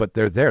everybody, but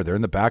they're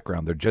in the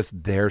background. They're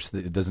just there so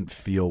that it doesn't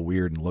feel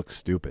weird and look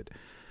stupid.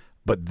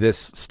 But this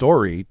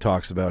story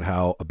talks about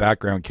how a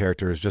background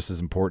character is just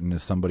as important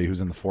as somebody who's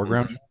in the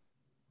foreground.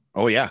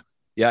 Oh yeah,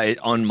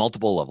 on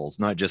multiple levels,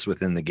 not just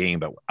within the game,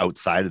 but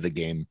outside of the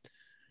game.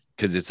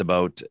 Because it's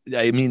about,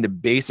 I mean, the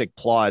basic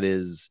plot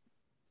is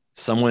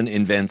someone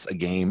invents a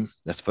game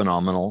that's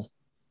phenomenal.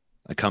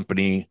 A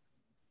company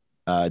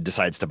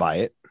decides to buy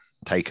it,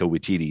 Taika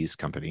Waititi's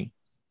company.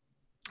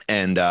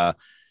 And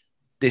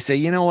they say,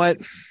 you know what?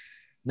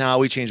 No,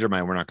 we changed our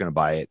mind. We're not going to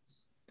buy it.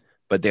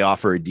 But they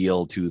offer a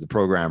deal to the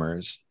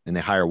programmers and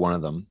they hire one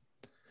of them.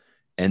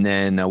 And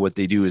then what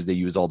they do is they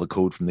use all the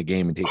code from the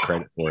game and take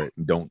credit for it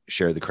and don't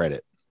share the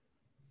credit.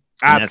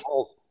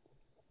 Asshole.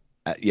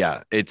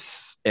 Yeah,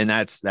 that's it.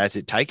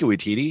 Taika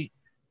Waititi,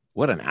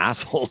 what an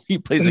asshole. He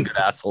plays a good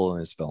asshole in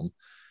this film.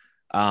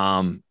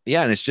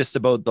 Yeah, and it's just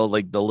about the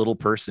little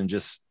person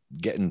just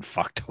getting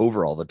fucked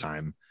over all the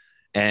time.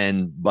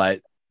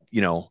 But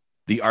you know,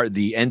 the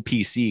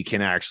NPC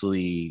can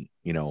actually,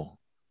 you know,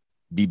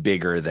 be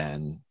bigger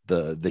than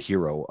the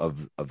hero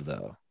of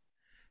the.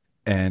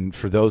 And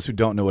for those who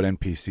don't know what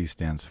NPC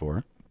stands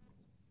for,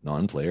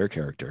 non-player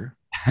character.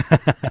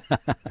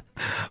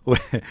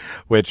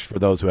 Which for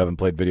those who haven't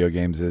played video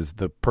games is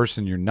the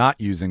person you're not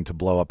using to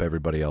blow up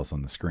everybody else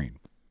on the screen.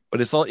 But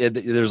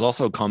there's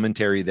also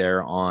commentary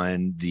there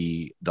on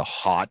the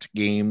hot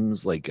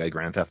games like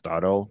Grand Theft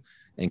Auto,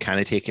 and kind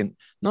of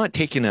not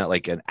taking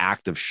an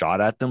active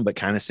shot at them, but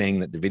kind of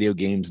saying that the video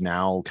games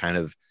now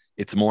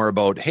it's more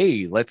about,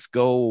 hey, let's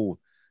go,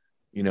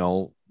 you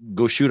know,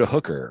 go shoot a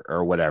hooker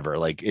or whatever.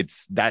 Like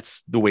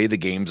that's the way the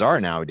games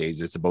are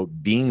nowadays. It's about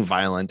being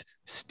violent,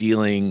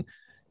 stealing.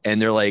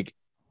 And they're like,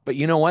 but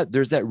you know what?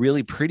 There's that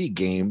really pretty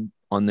game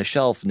on the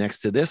shelf next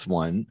to this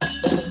one.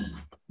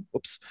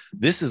 Oops.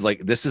 This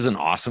is an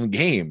awesome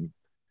game.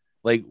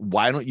 Like,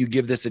 why don't you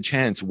give this a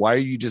chance? Why are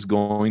you just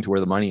going to where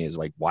the money is?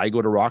 Like, why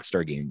go to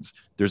Rockstar Games?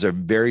 There's a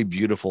very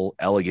beautiful,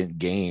 elegant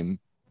game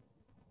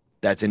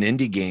that's an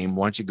indie game.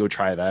 Why don't you go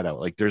try that out?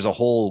 Like, there's a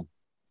whole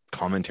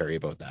commentary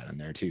about that in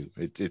there too.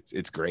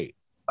 It's great.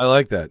 I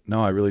like that.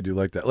 No, I really do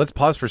like that. Let's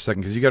pause for a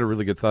second because you got a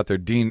really good thought there.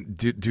 Dean,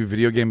 do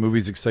video game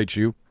movies excite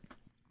you?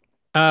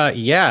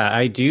 Yeah,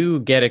 I do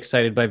get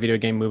excited by video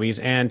game movies.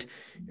 And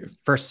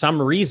for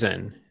some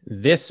reason,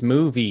 this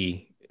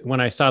movie, when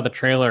I saw the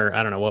trailer,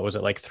 I don't know, what was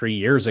it, like 3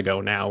 years ago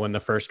now when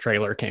the first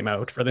trailer came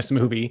out for this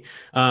movie,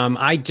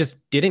 I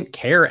just didn't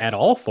care at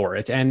all for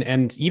it.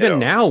 And even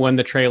now when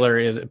the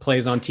trailer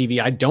plays on TV,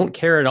 I don't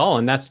care at all.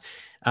 And that's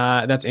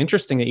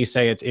interesting that you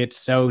say it's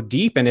so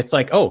deep, and it's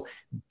like, oh,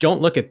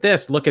 don't look at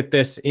this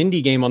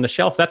indie game on the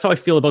shelf. That's how I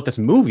feel about this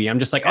movie. I'm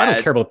just like, I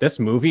don't care about this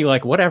movie.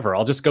 Like, whatever.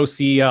 I'll just go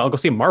see. I'll go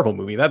see a Marvel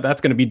movie.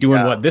 That's going to be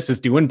doing what this is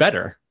doing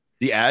better.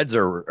 The ads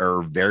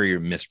are very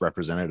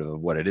misrepresentative of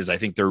what it is. I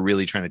think they're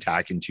really trying to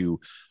tack into,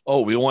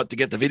 oh, we want to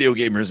get the video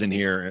gamers in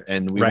here,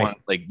 and we want,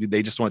 like,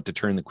 they just want to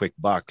turn the quick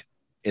buck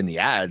in the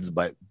ads,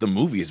 but the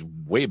movie is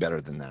way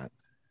better than that.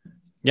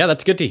 Yeah,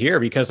 that's good to hear,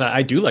 because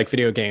I do like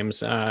video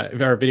games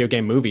or video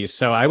game movies.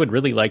 So I would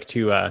really like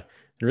to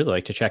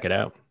check it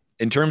out.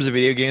 In terms of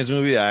video games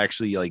movie, I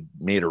actually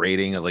made a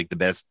rating of the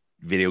best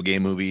video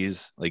game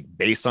movies,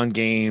 based on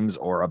games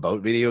or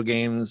about video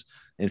games.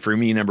 And for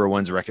me, number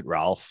one's Wreck-It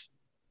Ralph.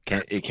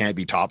 It can't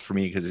be top for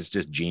me because it's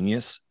just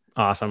genius.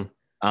 Awesome.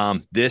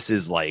 This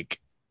is right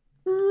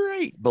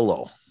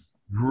below.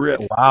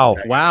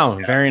 Wow.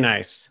 Very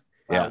nice.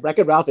 Yeah.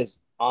 Wreck-It Ralph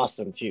is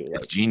awesome too.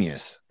 It's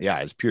genius. Yeah,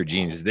 it's pure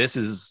genius. This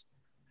is,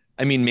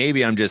 I mean,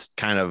 maybe I'm just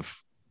kind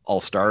of all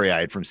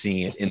starry-eyed from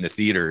seeing it in the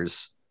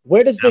theaters.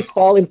 Where does this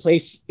fall in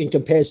place in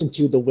comparison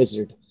to The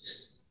Wizard?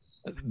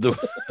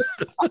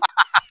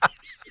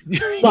 You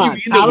Fun.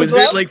 mean The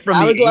Wizard, from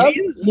the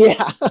 80s?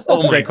 Yeah.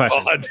 Oh my Great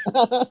question. God.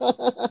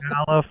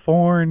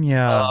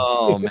 California.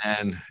 Oh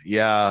man.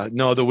 Yeah.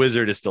 No, The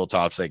Wizard is still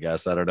tops, I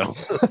guess. I don't know.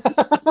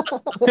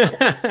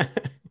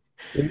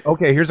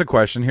 Okay, here's a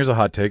question. Here's a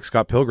hot take.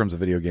 Scott Pilgrim's a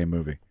video game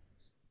movie.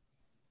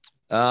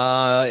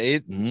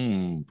 Boy.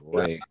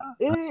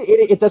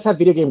 It does have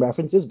video game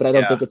references, but I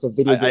don't think it's a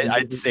video game.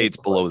 I'd say it's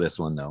below this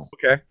one though.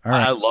 Okay. All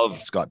right. I love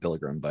Scott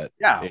Pilgrim, but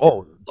yeah.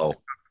 Low.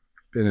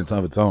 In its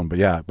of its own, but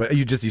yeah, but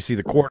you see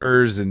the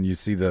quarters and you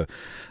see the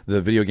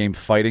video game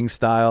fighting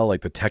style,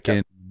 like the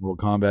Tekken World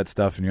Combat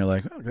stuff, and you're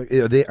like,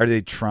 okay, are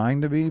they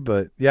trying to be?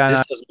 But yeah,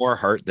 this has more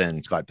heart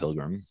than Scott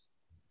Pilgrim.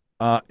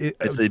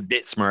 It's a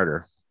bit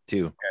smarter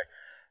too. Okay.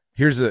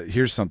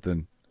 Here's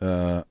something.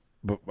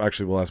 But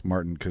actually, we'll ask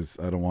Martin because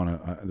I don't want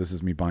to. This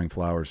is me buying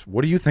flowers.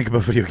 What do you think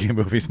about video game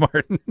movies,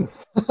 Martin?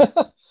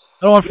 I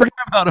don't want to forget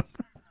about them.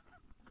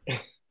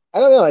 I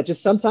don't know. I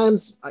just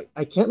sometimes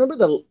I can't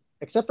remember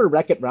except for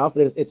Wreck-It Ralph.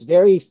 It's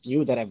very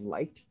few that I've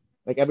liked.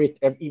 Like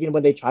even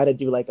when they try to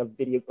do like a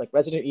video like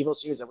Resident Evil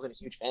series, I wasn't a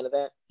huge fan of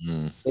that.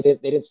 Mm.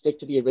 They didn't stick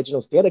to the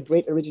originals. They had a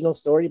great original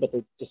story, but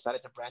they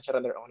decided to branch out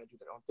on their own and do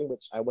their own thing,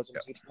 which I wasn't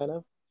a huge fan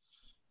of.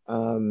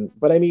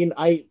 But I mean,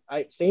 I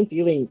same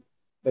feeling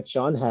that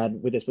Sean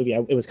had with this movie.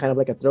 It was kind of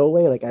like a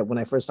throwaway. Like when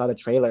I first saw the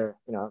trailer,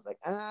 I was like,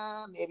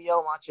 maybe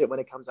I'll watch it when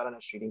it comes out on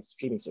a streaming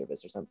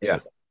service or something. Yeah.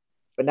 Like that.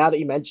 But now that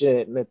you mention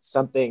it, and it's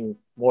something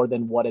more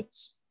than what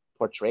it's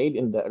portrayed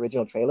in the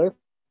original trailer,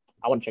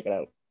 I want to check it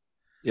out.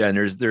 Yeah, and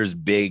there's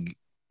big,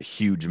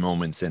 huge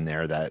moments in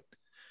there that,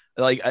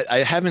 like, I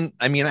haven't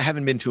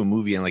been to a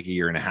movie in like a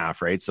year and a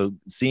half, right? So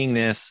seeing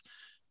this,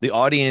 the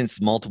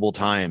audience multiple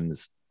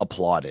times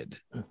applauded.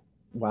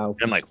 Wow.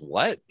 And I'm like,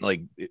 what?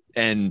 Like,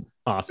 and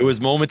Awesome. there was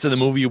moments in the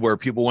movie where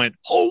people went,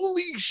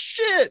 holy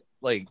shit.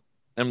 Like,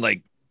 I'm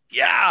like,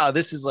 yeah,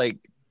 this is like,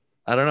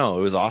 I don't know.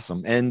 It was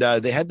awesome. And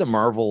they had the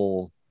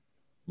Marvel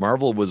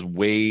was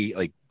way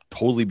like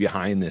totally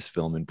behind this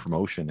film in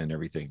promotion and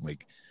everything.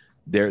 Like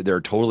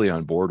they're totally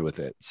on board with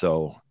it.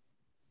 So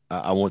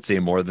I won't say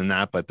more than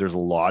that, but there's a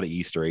lot of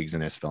Easter eggs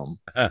in this film,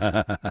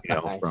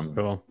 Nice.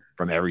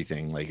 from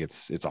everything. Like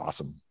it's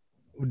awesome.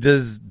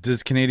 Does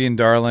Canadian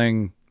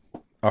Darling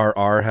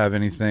RR have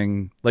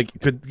anything like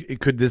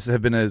could this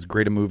have been as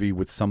great a movie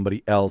with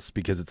somebody else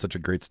because it's such a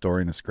great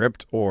story and a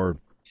script, or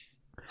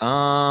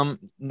no,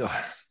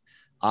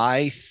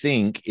 I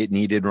think it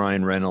needed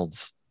Ryan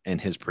Reynolds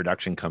and his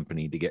production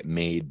company to get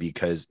made,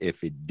 because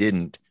if it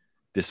didn't,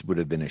 this would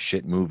have been a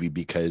shit movie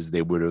because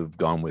they would have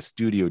gone with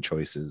studio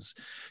choices.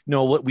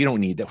 No, we don't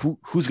need that.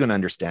 Who's going to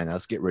understand that?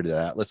 Let's get rid of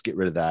that. Let's get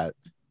rid of that.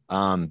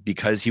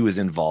 Because he was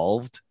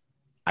involved,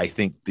 I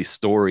think the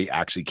story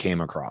actually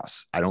came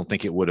across. I don't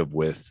think it would have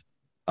with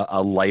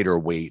a lighter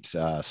weight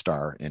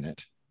star in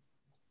it.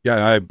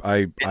 Yeah,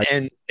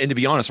 and to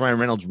be honest, Ryan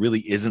Reynolds really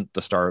isn't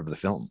the star of the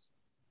film.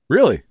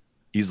 Really?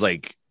 He's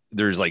like,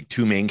 there's like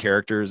two main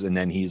characters, and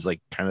then he's like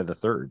kind of the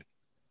third.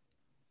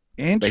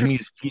 And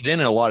he's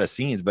in a lot of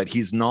scenes, but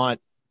he's not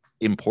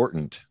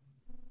important.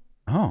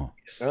 Oh.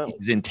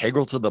 He's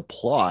integral to the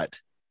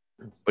plot,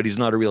 but he's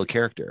not a real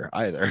character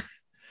either.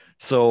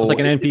 So it's like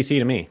an NPC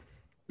to me.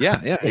 Yeah,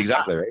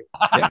 exactly, right.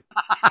 Yeah.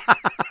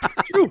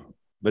 True,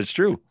 but it's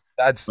true.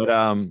 There's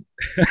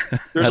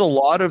a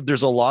lot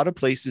of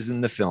places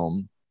in the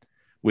film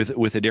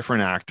with a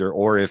different actor,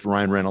 or if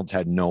Ryan Reynolds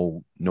had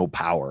no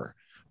power,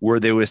 where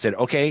they would have said,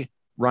 okay,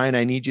 Ryan,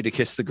 I need you to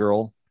kiss the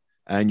girl,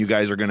 and you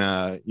guys are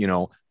gonna,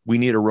 we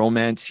need a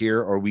romance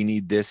here, or we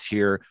need this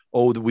here.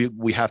 Oh,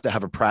 we have to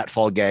have a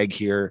pratfall gag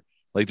here.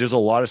 Like there's a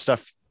lot of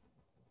stuff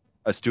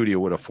a studio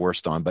would have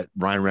forced on, but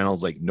Ryan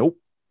Reynolds like, nope,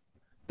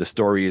 the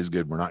story is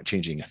good. We're not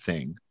changing a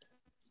thing.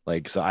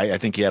 Like, so I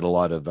think he had a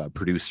lot of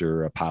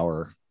producer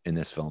power in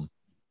this film,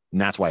 and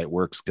that's why it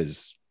works,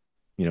 because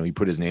he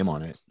put his name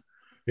on it.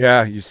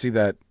 Yeah, you see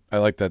that. I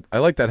like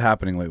that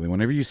happening lately.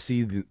 Whenever you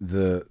see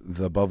the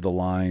above the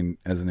line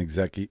as an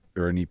exec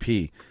or an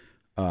EP,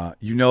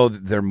 that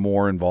they're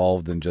more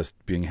involved than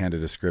just being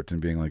handed a script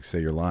and being like, say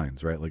your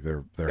lines, right? Like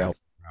they're helping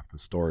craft the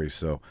story.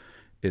 So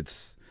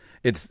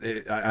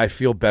I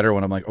feel better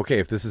when I'm like, okay,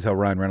 if this is how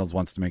Ryan Reynolds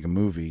wants to make a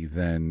movie,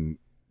 then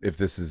if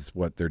this is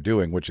what they're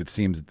doing, which it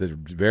seems that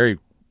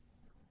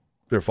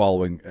they're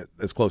following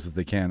as close as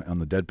they can on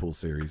the Deadpool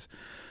series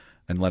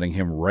and letting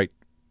him write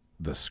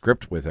the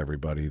script with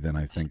everybody, then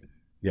I think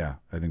that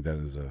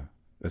is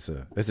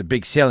it's a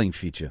big selling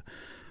feature.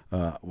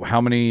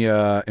 How many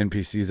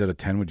NPCs out of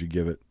 10 would you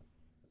give it?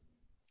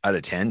 Out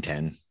of 10?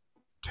 10?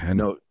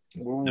 No,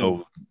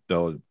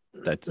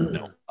 that's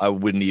no. I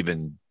wouldn't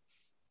even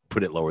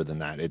put it lower than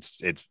that.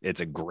 It's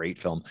a great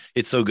film.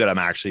 It's so good, I'm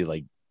actually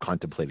like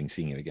contemplating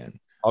seeing it again.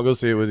 I'll go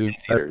see it with you.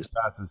 Yeah,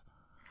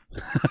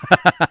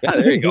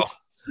 there you go.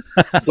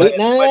 but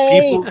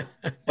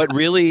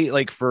really,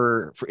 like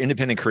for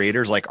independent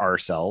creators like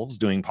ourselves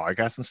doing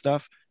podcasts and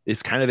stuff,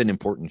 it's kind of an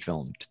important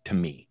film to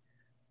me.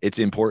 It's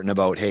important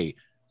about, hey,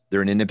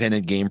 they're an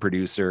independent game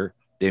producer.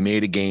 They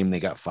made a game. They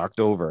got fucked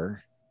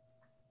over.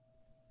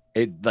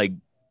 It like,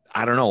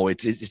 I don't know.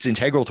 It's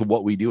integral to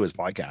what we do as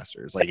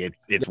podcasters. Like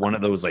it's one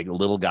of those like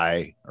little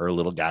guy or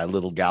little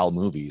gal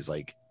movies.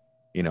 Like,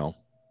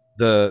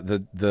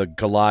 the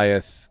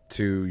Goliath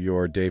to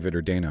your David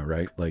or Dana,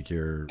 right? Like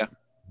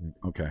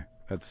okay.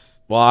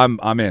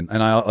 I'm in,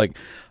 and I like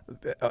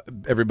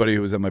everybody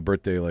who was at my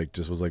birthday like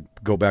just was like,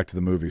 go back to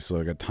the movie.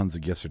 So I got tons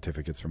of gift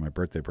certificates for my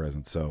birthday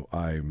present. So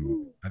I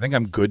think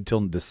I'm good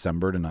till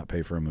December to not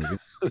pay for a movie.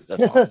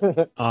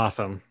 That's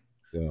awesome.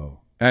 So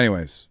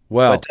anyways,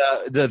 well,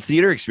 but the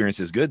theater experience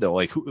is good though.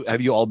 Like,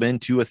 have you all been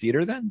to a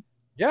theater then?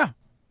 Yeah,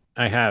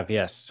 I have.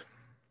 Yes.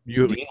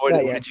 Dean, what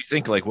did you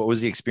think? Like, what was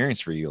the experience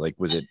for you? Like,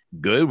 was it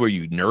good? Were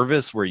you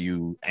nervous? Were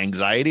you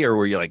anxiety, or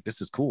were you like,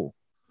 this is cool?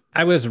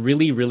 I was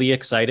really, really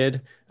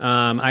excited.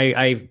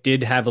 I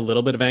did have a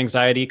little bit of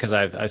anxiety because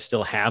I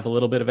still have a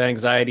little bit of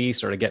anxiety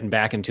sort of getting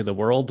back into the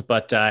world,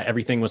 but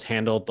everything was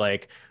handled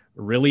like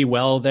really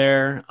well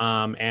there.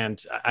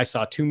 And I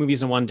saw 2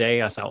 movies in one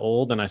day. I saw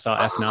Old and I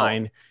saw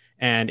F9,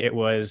 and it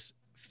was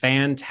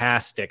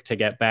fantastic to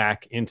get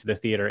back into the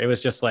theater. It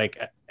was just like,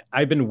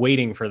 I've been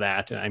waiting for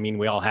that. I mean,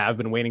 we all have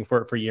been waiting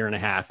for it for a year and a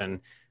half, and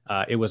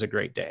it was a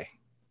great day.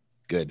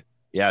 Good.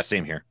 Yeah,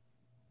 same here.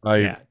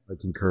 I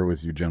concur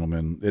with you,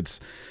 gentlemen. It's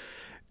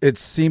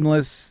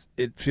seamless.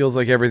 It feels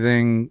like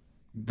everything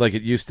like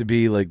it used to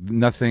be. Like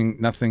nothing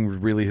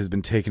really has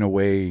been taken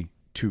away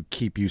to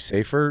keep you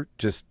safer.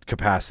 Just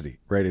capacity,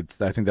 right?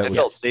 I think that I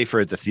felt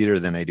safer at the theater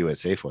than I do at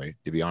Safeway,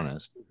 to be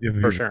honest.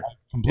 For sure.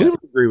 I completely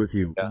agree with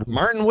you. Yeah.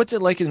 Martin, what's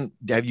it like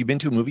have you been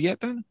to a movie yet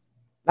then?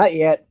 Not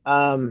yet.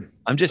 I'm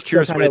just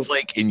curious what it's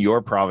like in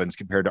your province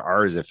compared to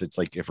ours,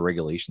 if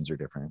regulations are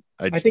different.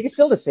 I think it's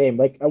still the same.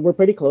 Like we're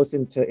pretty close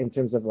in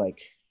terms of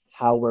like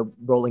how we're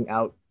rolling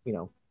out,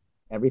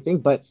 everything.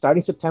 But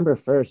starting September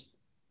 1st,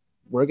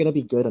 we're gonna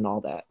be good on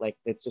all that. Like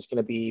it's just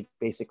gonna be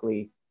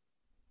basically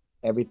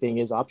everything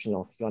is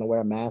optional. If you want to wear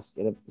a mask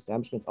at an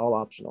establishment, it's all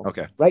optional.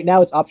 Okay. Right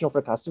now it's optional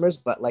for customers,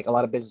 but like a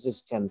lot of businesses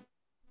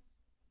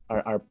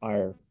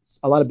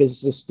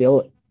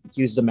still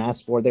use the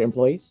mask for their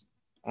employees.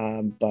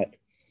 But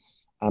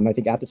I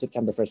think after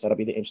September 1st, that'll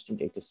be the interesting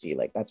date to see.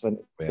 Like that's when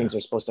things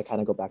are supposed to kind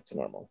of go back to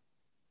normal.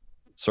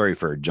 Sorry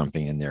for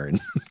jumping in there and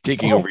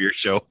taking over your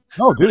show.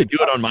 No, dude, I do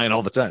it on mine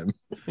all the time.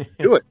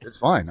 Do it. It's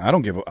fine. I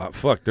don't give a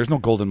fuck. There's no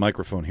golden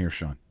microphone here,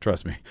 Sean.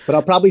 Trust me. But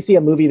I'll probably see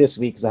a movie this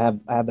week because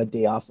I have a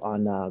day off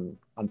on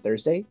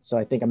Thursday, so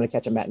I think I'm gonna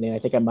catch a matinee. I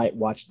think I might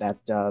watch that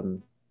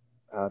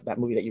that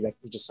movie that you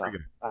just saw.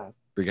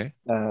 Okay.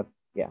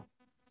 Yeah.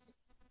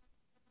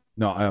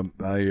 No,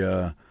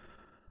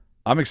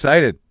 I'm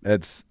excited.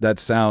 That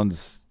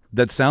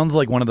sounds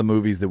like one of the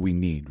movies that we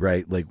need,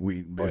 right? Like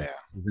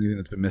anything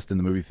that's been missed in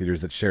the movie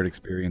theaters, that shared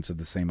experience of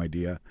the same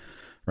idea,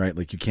 right?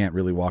 Like you can't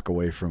really walk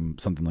away from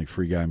something like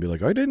Free Guy and be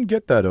like, I didn't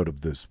get that out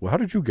of this. Well, how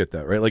did you get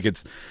that, right? Like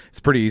it's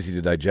pretty easy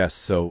to digest.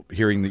 So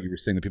hearing that you were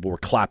saying that people were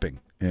clapping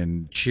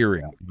and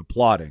cheering and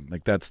applauding,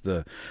 like that's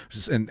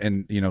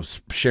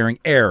sharing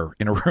air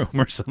in a room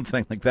or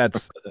something like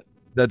that's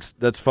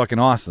fucking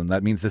awesome.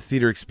 That means the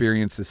theater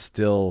experience is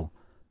still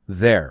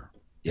there.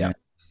 Yeah.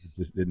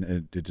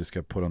 It just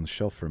got put on the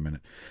shelf for a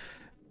minute.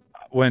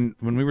 When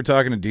we were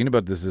talking to Dean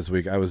about this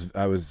week, I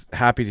was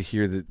happy to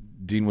hear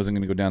that Dean wasn't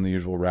going to go down the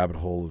usual rabbit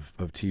hole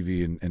of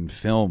TV and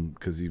film,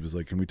 because he was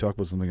like, can we talk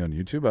about something on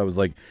YouTube? I was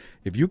like,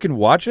 if you can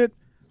watch it,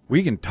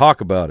 we can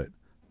talk about it.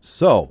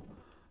 So,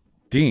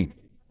 Dean,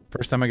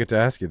 first time I get to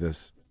ask you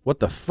this, what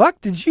the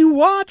fuck did you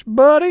watch,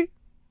 buddy?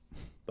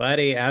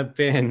 Buddy, I've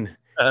been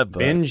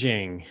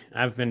binging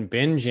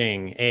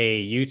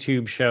a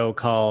YouTube show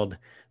called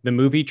The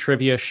Movie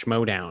Trivia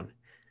Schmodown.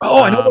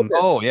 Oh, I know about this.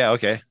 Oh, yeah,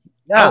 okay.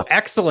 Yeah. Oh,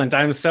 excellent.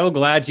 I'm so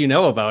glad you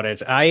know about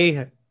it.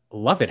 I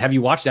love it. Have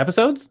you watched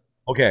episodes?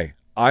 Okay.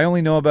 I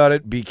only know about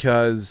it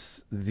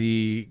because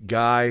the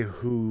guy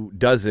who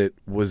does it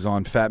was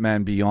on Fat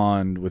Man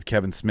Beyond with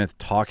Kevin Smith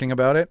talking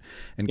about it,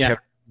 and Kevin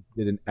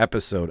did an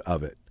episode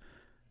of it.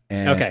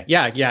 And okay.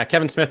 Yeah.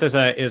 Kevin Smith is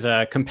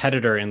a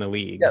competitor in the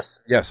league.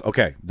 Yes.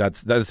 Okay.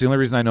 That's the only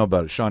reason I know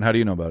about it. Sean, how do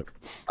you know about it?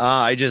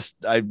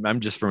 I'm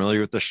just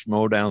familiar with the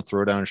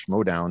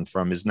Schmodown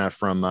from, isn't that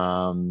from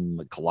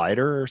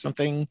Collider or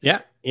something? Yeah.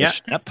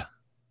 Schnepp?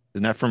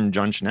 Isn't that from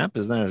John Schnepp?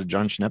 Isn't that a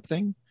John Schnepp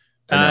thing?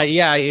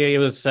 Yeah, it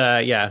was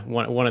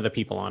one of the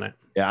people on it.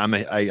 Yeah,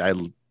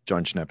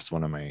 John Schnepp's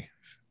one of my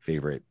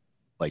favorite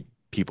like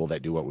people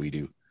that do what we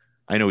do.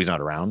 I know he's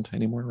not around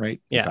anymore,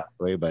 right? He passed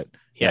away, but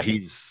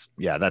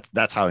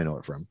that's how I know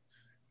it from.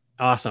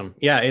 Awesome.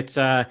 Yeah, it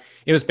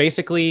was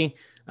basically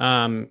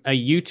a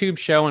YouTube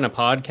show and a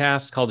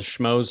podcast called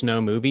Schmoes Know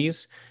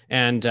Movies.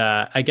 And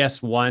I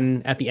guess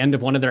at the end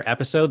of one of their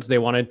episodes, they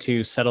wanted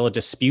to settle a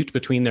dispute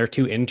between their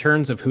two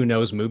interns of who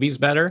knows movies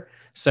better.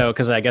 So,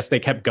 because I guess they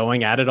kept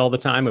going at it all the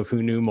time of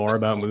who knew more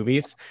about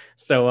movies.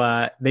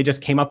 So they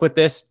just came up with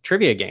this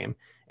trivia game,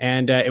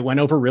 and it went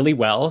over really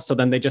well. So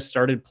then they just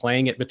started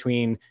playing it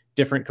between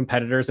different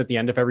competitors at the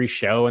end of every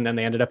show. And then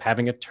they ended up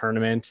having a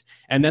tournament,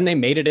 and then they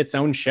made it its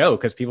own show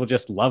because people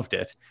just loved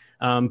it.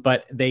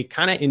 But they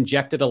kind of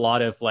injected a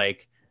lot of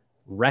like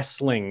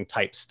wrestling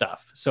type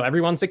stuff. So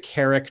everyone's a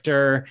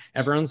character,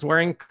 everyone's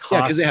wearing costumes.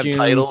 Yeah, because they have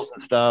titles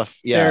and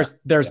stuff. Yeah.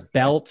 There's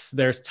belts,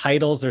 there's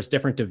titles, there's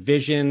different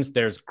divisions,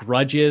 there's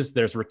grudges,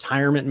 there's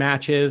retirement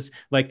matches.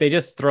 Like they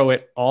just throw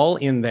it all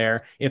in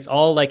there. It's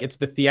all like, it's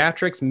the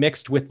theatrics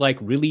mixed with like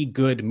really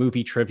good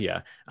movie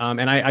trivia.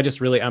 And I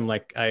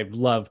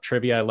love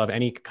trivia. I love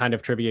any kind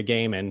of trivia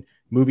game, and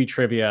movie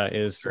trivia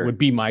would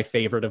be my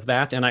favorite of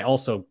that. And I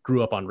also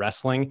grew up on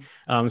wrestling.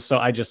 So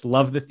I just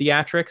love the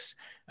theatrics.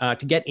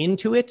 To get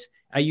into it,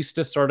 I used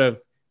to sort of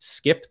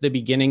skip the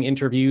beginning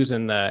interviews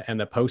and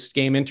the post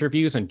game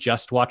interviews and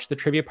just watch the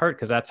trivia part,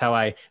 because that's how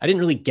I didn't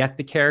really get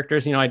the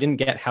characters. I didn't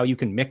get how you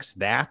can mix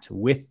that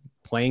with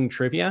playing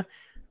trivia.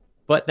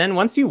 But then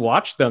once you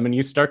watch them and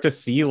you start to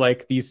see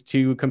like these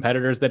two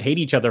competitors that hate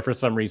each other for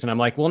some reason, I'm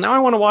like, well, now I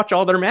want to watch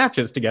all their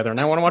matches together, and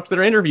I want to watch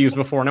their interviews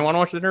before, and I want to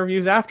watch their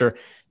interviews after.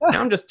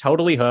 Now I'm just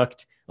totally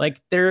hooked. Like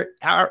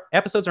our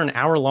episodes are an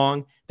hour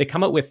long. They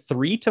come out with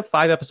 3 to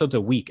 5 episodes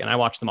a week, and I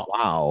watch them all.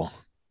 Wow.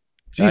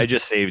 Jeez. I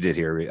just saved it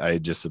here. I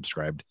just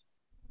subscribed.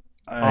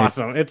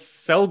 Awesome. It's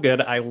so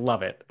good. I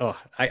love it. Oh,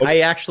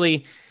 I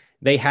actually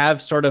they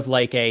have sort of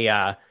like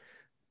a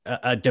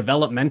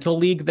developmental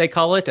league, they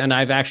call it, and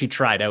I've actually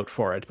tried out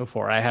for it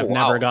before. I have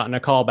never gotten a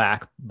call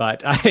back,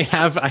 but I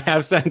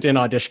have sent in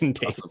audition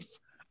tapes. Awesome.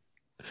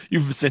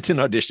 You've sent in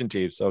audition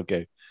tapes.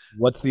 Okay.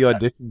 What's the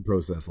audition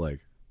process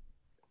like?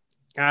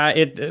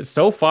 It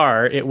so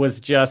far it was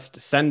just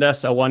send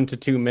us a 1 to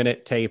 2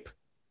 minute tape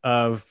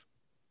of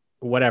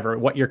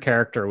what your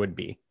character would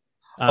be.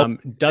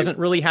 Doesn't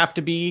really have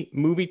to be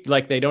movie,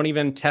 like they don't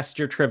even test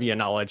your trivia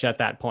knowledge at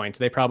that point.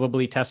 They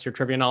probably test your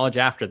trivia knowledge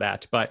after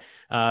that. But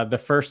the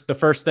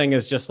first thing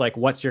is just like,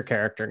 what's your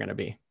character going to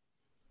be?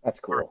 That's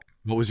cool.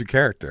 What was your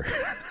character?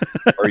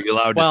 Are you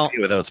allowed to say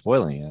without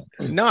spoiling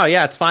it? No,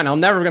 yeah, it's fine. I'm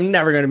never going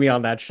to be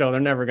on that show.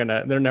 They're never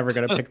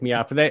gonna pick me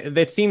up.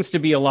 That seems to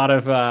be a lot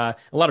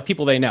of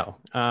people they know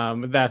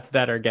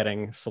that are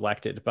getting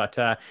selected. But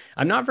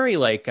I'm not very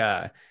like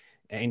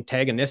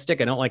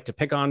antagonistic. I don't like to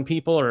pick on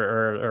people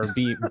or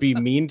be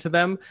mean to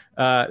them.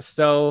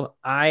 So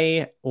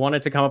I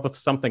wanted to come up with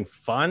something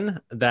fun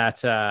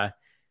that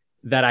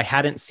I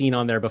hadn't seen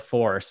on there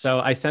before. So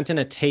I sent in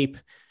a tape.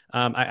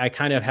 I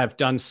kind of have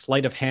done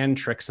sleight of hand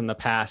tricks in the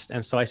past.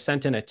 And so I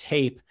sent in a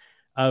tape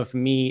of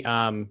me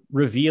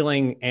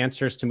revealing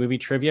answers to movie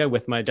trivia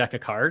with my deck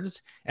of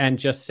cards and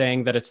just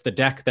saying that it's the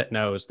deck that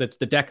knows, that's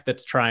the deck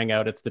that's trying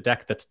out, it's the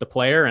deck that's the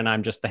player, and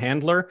I'm just the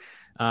handler.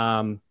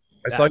 I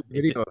saw a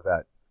video of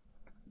that.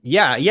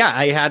 Yeah.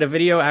 I had a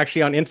video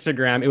actually on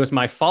Instagram. It was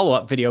my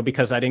follow-up video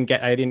because I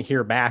didn't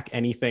hear back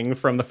anything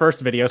from the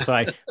first video. So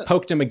I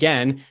poked him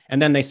again, and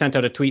then they sent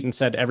out a tweet and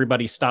said,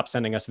 everybody stop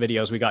sending us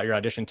videos. We got your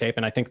audition tape.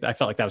 And I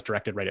felt like that was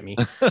directed right at me.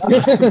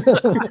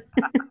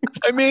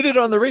 I made it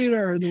on the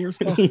radar in the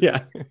worst possible.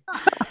 Yeah.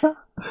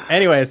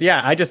 Anyways,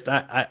 yeah,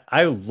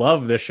 I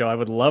love this show. I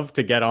would love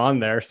to get on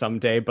there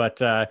someday,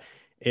 but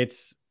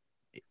it's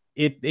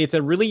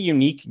a really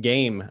unique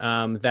game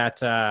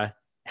that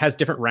has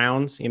different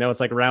rounds. It's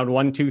like round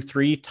 1, 2,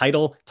 3.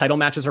 Title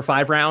matches are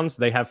 5 rounds.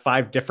 They have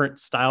 5 different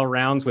style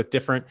rounds with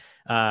different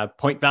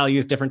point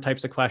values, different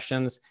types of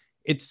questions.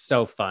 It's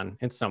so fun.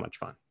 It's so much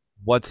fun.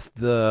 What's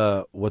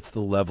the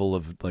level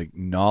of like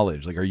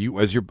knowledge? Like, are you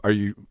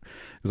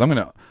because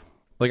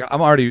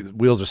I'm already,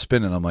 wheels are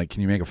spinning. I'm like,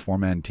 can you make a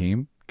 4-man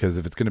team? Because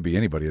if it's going to be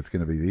anybody, it's going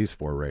to be these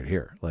 4 right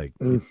here. Like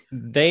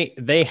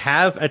they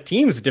have a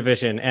teams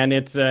division, and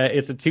it's a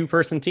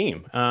 2-person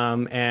team.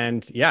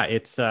 And yeah,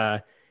 it's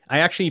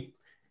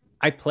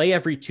I play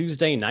every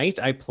Tuesday night.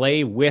 I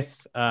play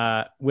with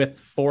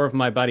 4 of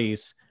my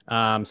buddies.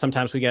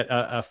 Sometimes we get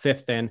a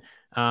 5th in,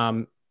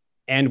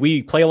 and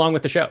we play along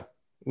with the show.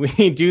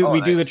 We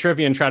do the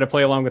trivia and try to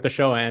play along with the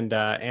show and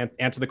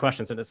answer the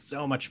questions, and it's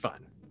so much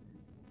fun.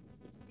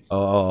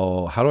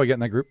 Oh, how do I get in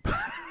that group?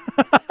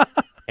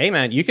 Hey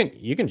man, you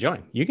can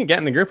join. You can get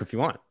in the group if you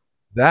want.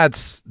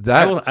 That's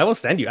I will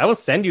send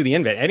you the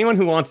invite. Anyone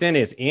who wants in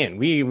is in.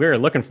 We're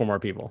looking for more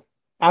people.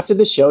 After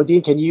the show,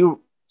 Dean, can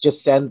you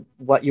just send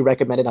what you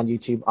recommended on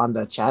YouTube on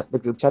the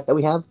group chat that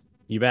we have?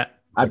 You bet.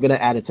 I'm gonna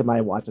add it to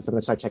my watch list. I'm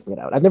gonna start checking it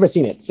out. I've never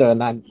seen it, so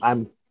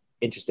I'm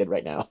interested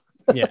right now.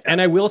 Yeah,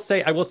 and I will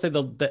say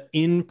the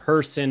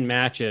in-person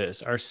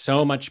matches are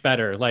so much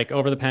better. Like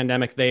over the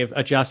pandemic, they've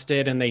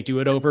adjusted and they do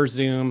it over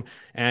Zoom,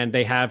 and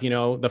they have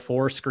the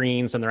 4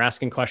 screens and they're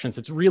asking questions.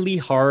 It's really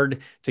hard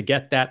to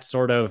get that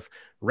sort of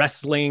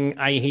wrestling,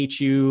 I hate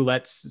you,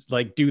 let's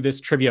like do this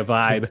trivia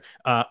vibe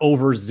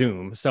over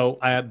Zoom. So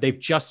they've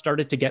just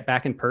started to get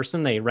back in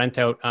person. They rent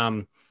out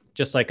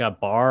just like a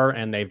bar,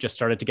 and they've just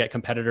started to get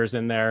competitors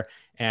in there,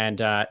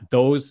 and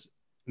those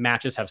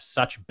matches have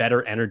such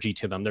better energy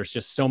to them. There's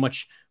just so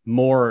much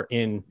more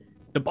in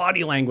the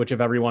body language of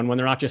everyone when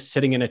they're not just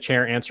sitting in a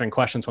chair answering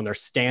questions, when they're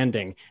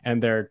standing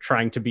and they're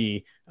trying to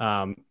be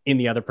in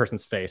the other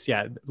person's face.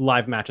 Yeah,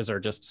 live matches are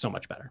just so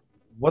much better.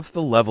 What's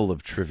the level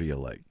of trivia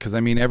like? Because I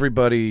mean,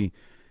 everybody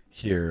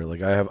here,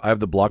 like I have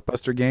the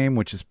Blockbuster game,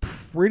 which is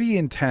pretty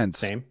intense.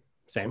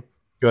 Same.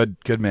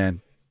 Good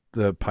man.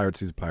 The pirate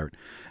sees a pirate,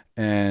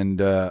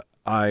 and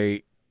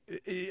I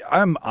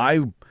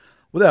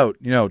without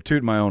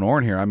tooting my own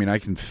horn here, I mean, I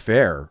can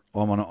fare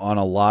on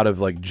a lot of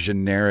like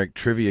generic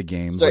trivia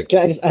games. Sorry,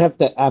 like, I have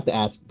to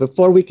ask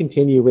before we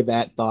continue with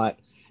that thought.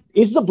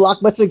 Is the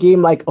Blockbuster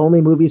game like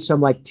only movies from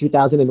like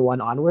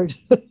 2001 onward?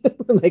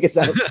 Like, is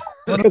that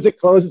because it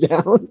closed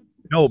down?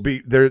 No,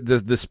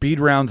 the speed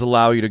rounds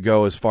allow you to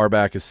go as far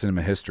back as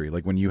cinema history.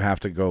 Like when you have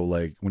to go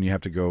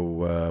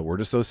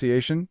word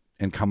association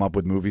and come up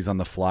with movies on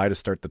the fly to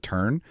start the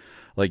turn.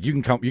 Like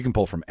you can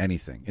pull from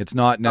anything. It's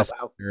not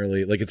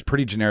necessarily like, it's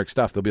pretty generic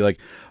stuff. They'll be like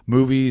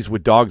movies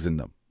with dogs in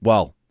them.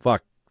 Well,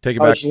 fuck, take it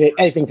back.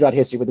 Anything throughout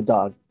history with a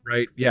dog.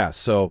 Right. Yeah.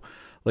 So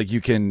like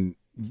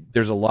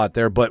there's a lot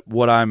there, but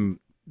and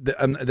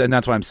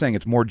that's why I'm saying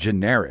it's more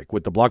generic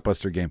with the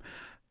Blockbuster game.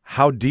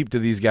 How deep do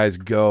these guys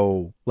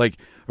go? Like,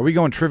 are we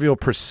going Trivial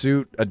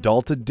Pursuit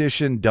Adult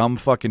Edition, dumb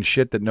fucking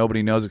shit that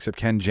nobody knows except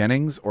Ken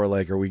Jennings? Or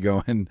like, are we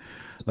going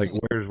like,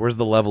 where's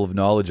the level of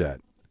knowledge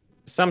at?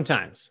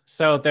 Sometimes.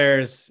 So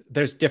there's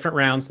different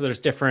rounds. So there's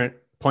different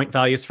point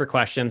values for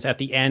questions. At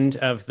the end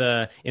of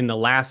in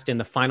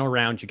the final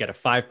round, you get a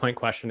 5-point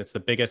question. It's the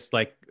biggest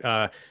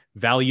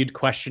valued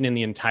question in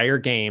the entire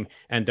game.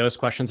 And those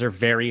questions are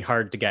very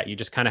hard to get. You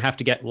just kind of have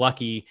to get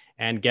lucky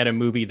and get a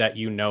movie that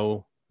you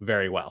know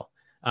very well.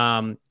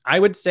 I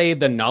would say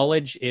the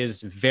knowledge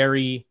is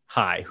very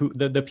high.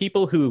 The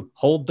people who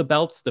hold the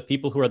belts, the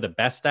people who are the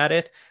best at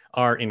it,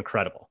 are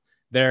incredible.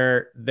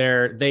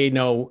 They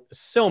know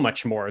so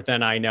much more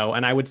than I know,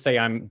 and I would say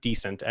I'm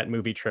decent at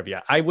movie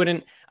trivia. I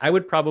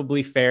would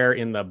probably fare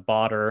in the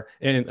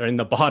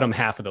bottom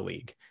half of the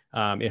league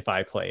if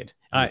I played.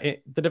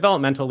 The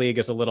developmental league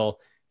is a little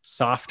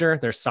softer.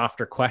 There's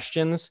softer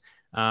questions.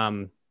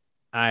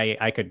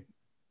 I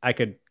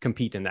could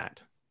compete in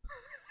that.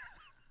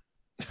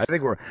 I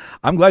think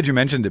I'm glad you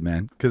mentioned it,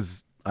 man,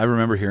 because I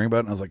remember hearing about it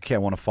and I was like, okay, I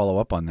want to follow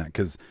up on that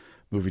because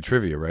movie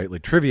trivia, right?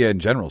 Like trivia in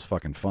general is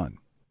fucking fun.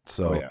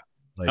 So,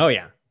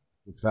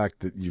 the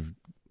fact that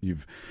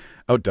you've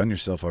outdone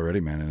yourself already,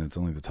 man, and it's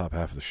only the top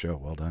half of the show.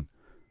 Well done.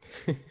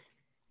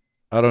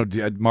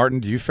 Martin,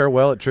 do you fare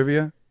well at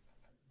trivia?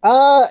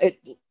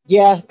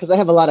 Yeah, because I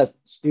have a lot of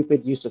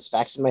stupid, useless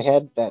facts in my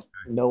head that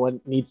no one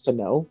needs to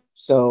know.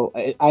 So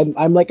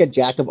I'm like a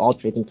jack of all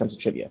trades when it comes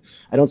to trivia.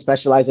 I don't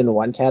specialize in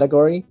one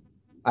category.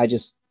 I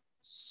just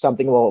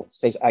I'll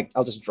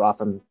just draw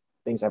from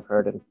things I've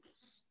heard, and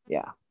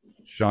yeah.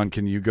 Sean,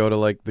 can you go to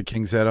like the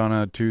King's Head on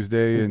a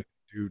Tuesday and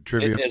do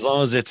trivia? As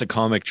long as it's a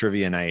comic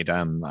trivia night,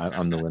 I'm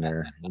the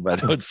winner.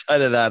 But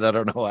outside of that, I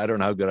don't know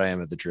how good I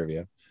am at the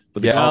trivia.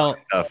 But the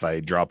comic stuff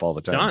I drop all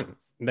the time. John,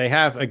 they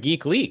have a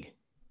geek league.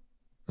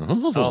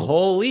 Oh. A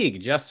whole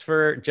league just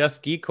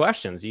geek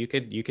questions. You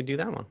could do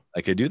that one.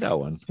 I could do that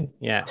one.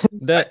 Yeah.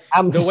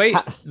 The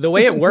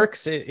way it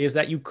works is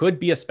that you could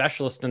be a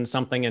specialist in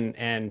something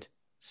and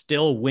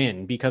still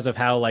win because of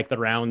how like the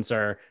rounds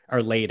are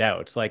laid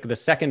out. Like the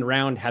second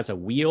round has a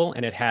wheel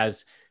and it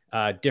has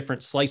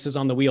different slices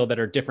on the wheel that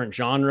are different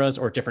genres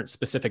or different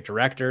specific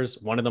directors.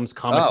 One of them's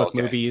comic book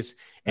movies.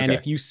 And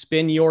if you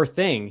spin your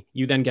thing,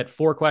 you then get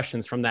 4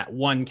 questions from that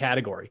one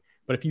category.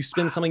 But if you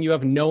spin something you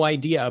have no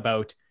idea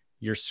about,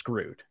 you're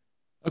screwed.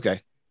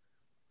 Okay.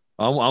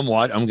 I'm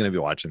going to be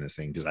watching this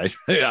thing because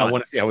I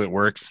want to see how it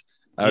works.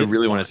 I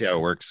really want to see how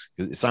it works.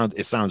 It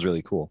sounds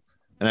really cool.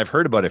 And I've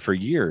heard about it for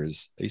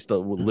years. I used to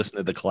listen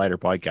to the Collider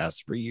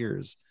podcast for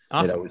years.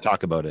 Awesome. We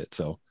talk about it.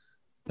 So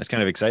that's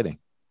kind of exciting.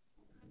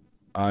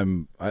 I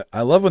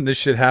love when this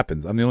shit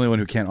happens. I'm the only one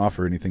who can't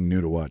offer anything new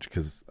to watch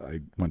because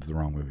I went to the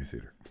wrong movie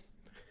theater.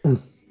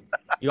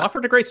 You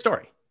offered a great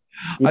story.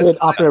 You did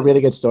offer a really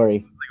good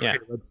story. Yeah.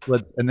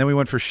 Let's and then we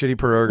went for shitty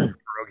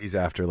pierogies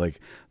after. Like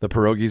the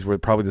pierogies were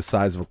probably the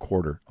size of a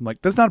quarter. I'm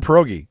like, that's not a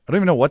pierogi. I don't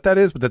even know what that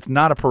is, but that's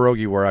not a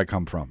pierogi where I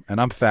come from.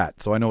 And I'm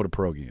fat, so I know what a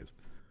pierogi is.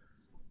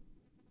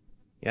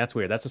 Yeah, that's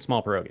weird. That's a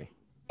small pierogi.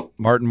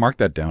 Martin, mark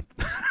that down.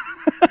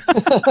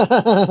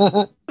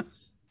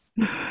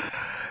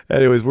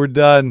 Anyways, we're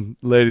done,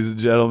 ladies and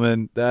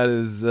gentlemen.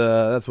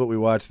 That's what we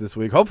watched this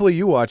week. Hopefully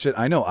you watch it.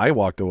 I know I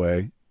walked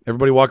away.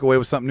 Everybody walk away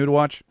with something new to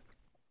watch?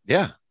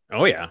 Yeah.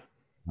 Oh yeah.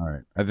 All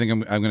right. I think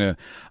I'm gonna.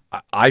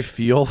 I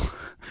feel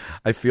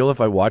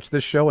if I watch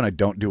this show and I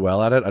don't do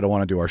well at it, I don't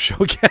want to do our show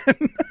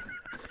again.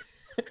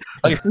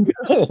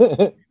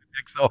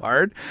 So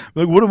hard.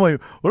 Like, what am I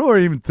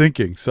even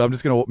thinking? So I'm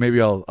just gonna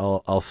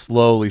I'll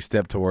slowly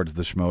step towards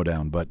the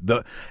schmo-down. But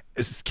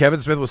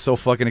Kevin Smith was so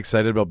fucking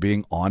excited about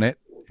being on it,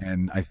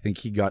 and I think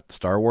he got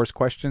Star Wars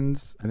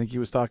questions. I think he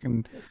was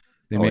talking.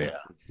 They made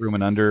room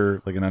and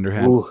under like an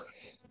underhand. Ooh.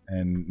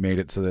 And made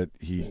it so that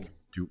he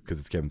do because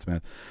it's Kevin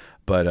Smith.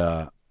 But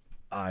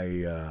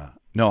I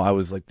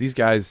was like, these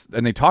guys,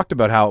 and they talked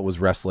about how it was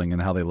wrestling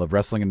and how they love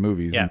wrestling and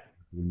movies. Yeah.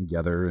 And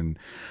together and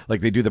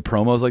like they do the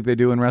promos like they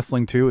do in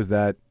wrestling too. Is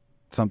that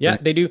something? Yeah,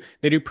 they do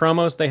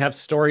promos. They have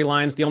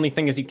storylines. The only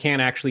thing is you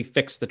can't actually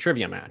fix the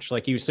trivia match. So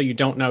you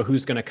don't know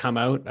who's going to come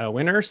out a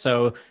winner.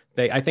 So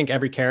I think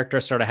every character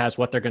sort of has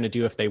what they're going to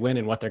do if they win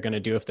and what they're going to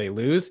do if they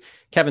lose.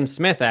 Kevin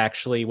Smith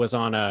actually was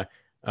on a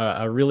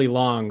really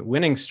long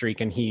winning streak,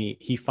 and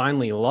he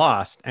finally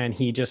lost, and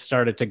he just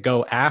started to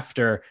go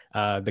after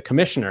the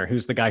commissioner,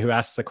 who's the guy who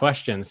asks the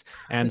questions.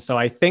 And so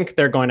I think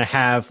they're going to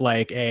have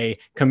like a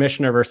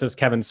commissioner versus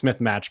Kevin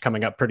Smith match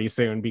coming up pretty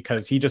soon,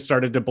 because he just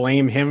started to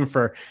blame him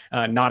for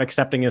not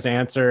accepting his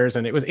answers,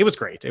 and it was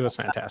great. It was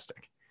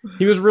fantastic.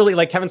 He was really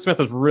like Kevin Smith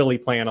was really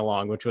playing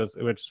along, which was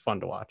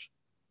fun to watch.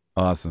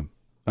 Awesome.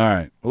 All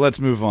right, well, let's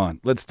move on.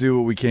 Let's do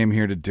what we came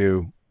here to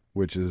do,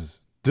 which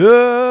is debate.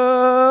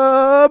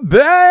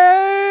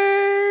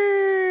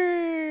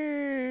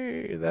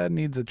 That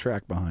needs a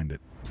track behind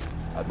it.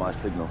 At my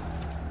signal,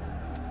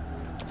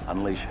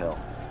 unleash hell.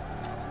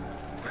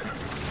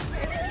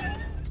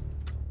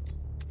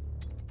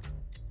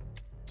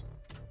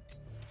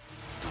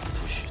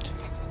 Push it.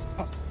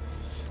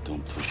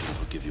 Don't push it.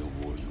 I'll give you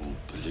a war you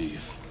won't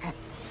believe.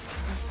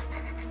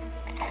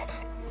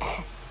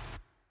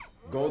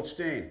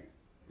 Goldstein,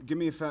 give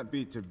me a fat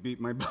beat to beat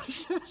my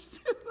buddy's ass.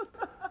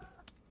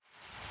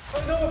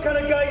 I know what kind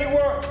of guy you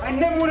are. I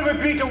never would have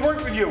agreed to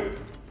work with you.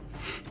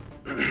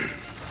 Are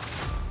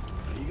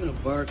you gonna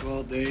bark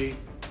all day,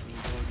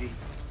 little doggy?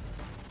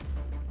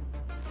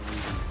 Or are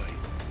you gonna bite?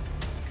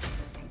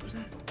 What was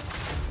that?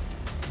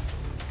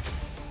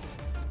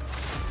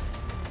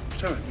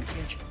 Sorry, I didn't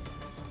catch you.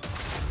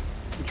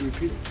 Would you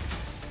repeat it?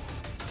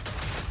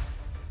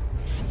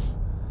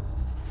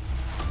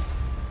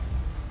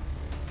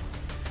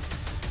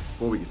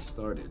 Before we get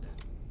started,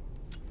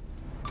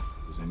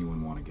 does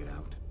anyone want to get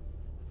out?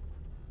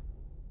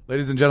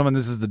 Ladies and gentlemen,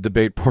 this is the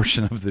debate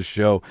portion of the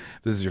show.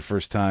 If this is your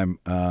first time,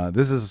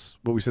 this is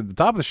what we said at the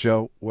top of the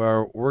show,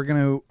 where we're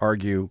going to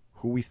argue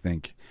who we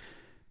think,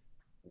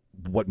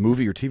 what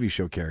movie or TV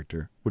show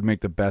character would make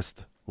the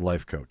best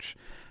life coach.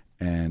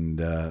 And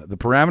the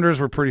parameters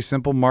were pretty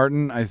simple.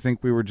 Martin, I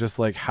think we were just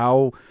like,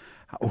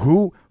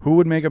 who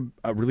would make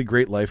a really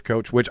great life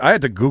coach, which I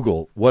had to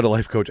Google what a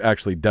life coach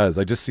actually does.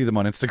 I just see them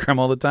on Instagram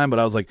all the time, but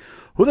I was like,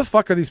 who the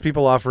fuck are these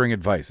people offering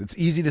advice? It's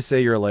easy to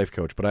say you're a life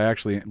coach, but I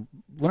actually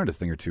learned a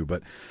thing or two.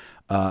 But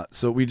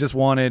so we just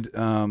wanted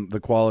the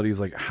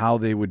qualities, like how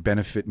they would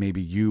benefit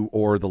maybe you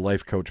or the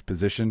life coach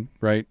position,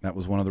 right? That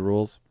was one of the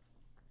rules.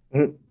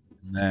 Mm-hmm.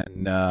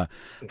 And I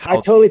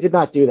totally did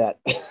not do that.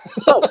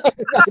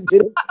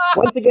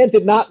 Once again,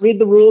 did not read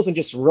the rules and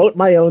just wrote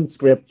my own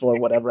script for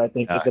whatever I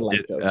think is a life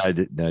coach. I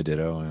did.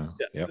 Oh,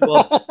 yeah. Yep.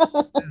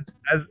 Well,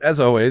 as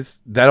always,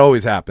 that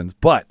always happens.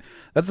 But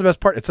that's the best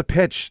part. It's a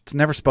pitch. It's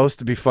never supposed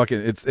to be fucking.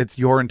 It's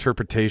your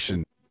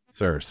interpretation,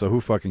 sir. So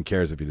who fucking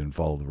cares if you didn't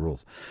follow the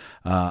rules?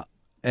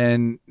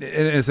 And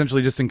it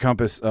essentially just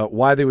encompass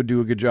why they would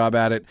do a good job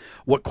at it,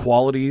 what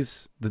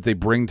qualities that they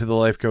bring to the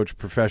life coach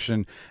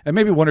profession, and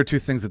maybe one or two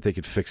things that they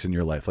could fix in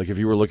your life. Like if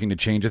you were looking to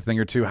change a thing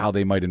or two, how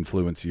they might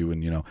influence you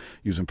and,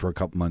 use them for a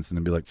couple months and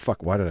then be like,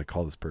 fuck, why did I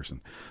call this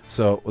person?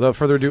 So without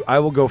further ado, I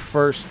will go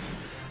first.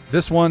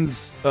 This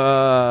one's this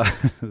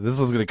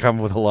one's going to come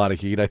with a lot of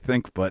heat, I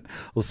think, but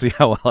we'll see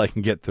how well I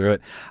can get through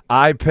it.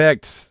 I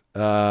picked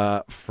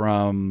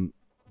from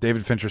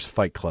David Fincher's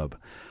Fight Club.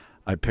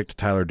 I picked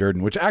Tyler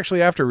Durden, which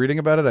actually, after reading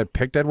about it, I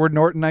picked Edward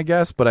Norton, I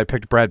guess, but I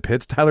picked Brad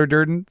Pitt's Tyler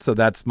Durden, so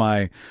that's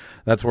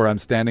where I'm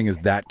standing, is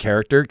that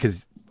character.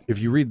 Because if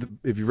you've read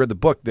the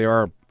book, they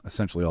are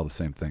essentially all the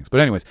same things. But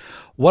anyways,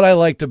 what I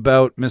liked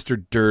about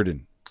Mr.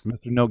 Durden,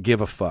 Mr. No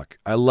Give a Fuck,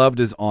 I loved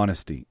his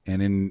honesty,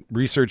 and in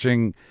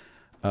researching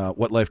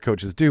what life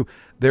coaches do,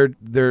 their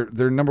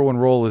number one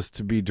role is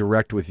to be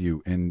direct with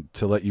you and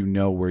to let you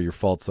know where your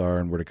faults are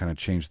and where to kind of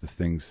change the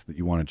things that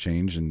you want to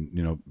change, and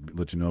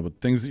let you know about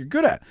things that you're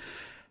good at.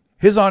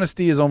 His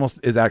honesty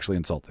is actually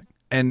insulting,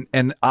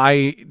 and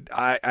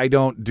I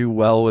don't do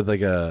well with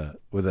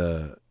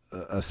a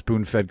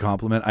spoon-fed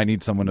compliment. I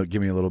need someone to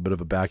give me a little bit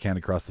of a backhand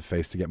across the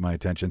face to get my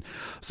attention.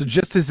 So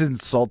just his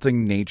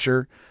insulting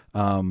nature,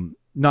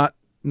 not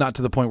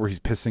to the point where he's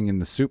pissing in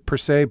the soup per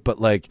se,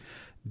 but like,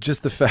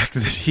 just the fact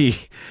that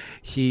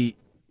he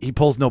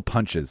pulls no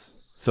punches,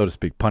 so to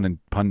speak, pun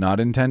not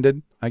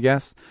intended, I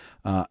guess.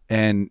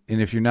 And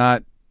if you're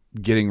not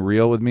getting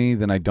real with me,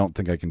 then I don't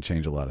think I can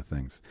change a lot of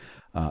things.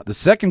 The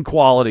second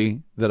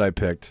quality that I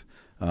picked,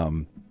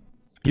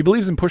 he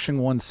believes in pushing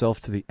oneself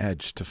to the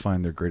edge to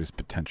find their greatest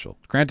potential.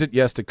 Granted,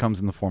 yes, it comes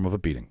in the form of a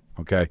beating.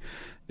 Okay,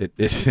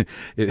 it's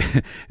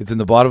in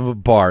the bottom of a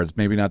bar. It's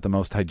maybe not the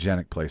most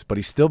hygienic place, but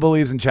he still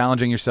believes in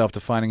challenging yourself to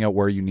finding out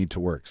where you need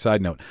to work.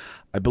 Side note,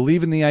 I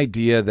believe in the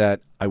idea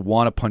that I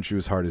want to punch you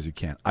as hard as you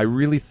can. I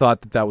really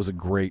thought that was a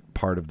great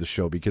part of the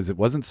show, because it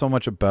wasn't so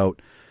much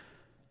about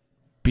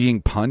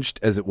being punched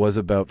as it was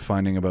about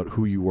finding about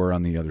who you were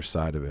on the other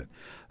side of it.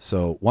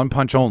 So one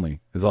punch only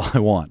is all I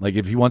want. Like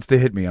if he wants to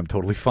hit me, I'm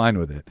totally fine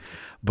with it.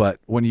 But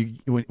when you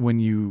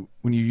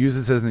use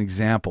this as an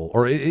example,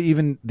 or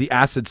even the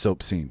acid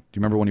soap scene, do you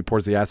remember when he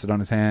pours the acid on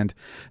his hand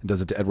and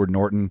does it to Edward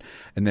Norton,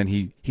 and then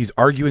he's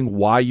arguing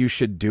why you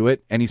should do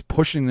it, and he's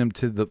pushing him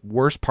to the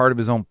worst part of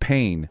his own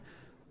pain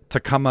to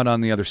come out on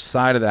the other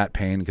side of that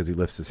pain, because he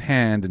lifts his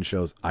hand and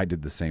shows I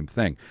did the same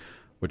thing.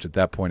 Which at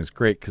that point is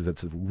great, because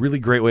that's a really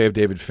great way of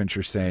David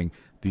Fincher saying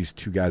these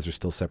two guys are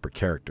still separate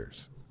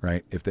characters,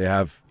 right? If they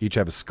each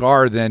have a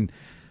scar, then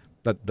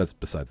that's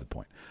besides the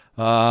point.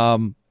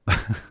 My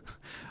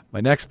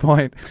next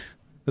point,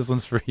 this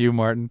one's for you,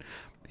 Martin.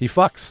 He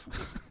fucks.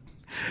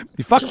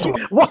 He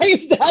fucks. Why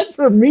is that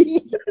for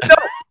me?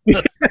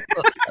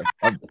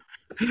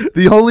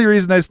 The only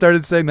reason I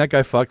started saying that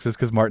guy fucks is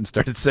because Martin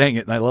started saying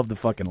it, and I love the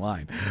fucking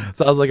line.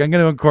 So I was like, I'm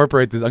going to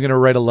incorporate this. I'm going to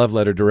write a love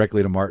letter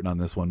directly to Martin on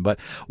this one. But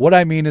what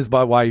I mean is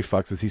by why he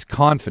fucks is he's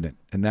confident,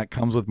 and that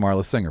comes with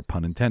Marla Singer,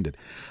 pun intended.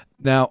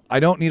 Now, I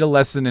don't need a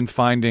lesson in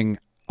finding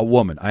a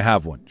woman. I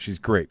have one. She's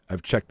great.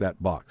 I've checked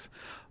that box.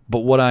 But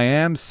what I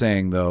am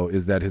saying, though,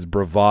 is that his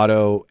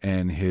bravado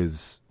and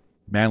his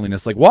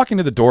manliness, like walking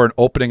to the door and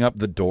opening up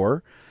the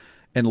door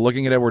and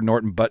looking at Edward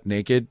Norton butt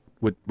naked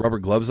with rubber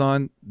gloves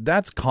on,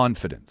 that's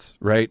confidence,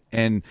 right?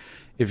 And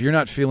if you're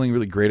not feeling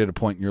really great at a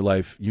point in your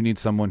life, you need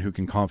someone who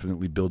can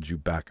confidently build you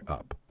back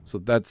up. So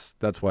that's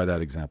why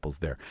that example's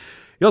there.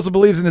 He also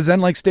believes in a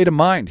Zen-like state of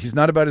mind. He's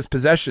not about his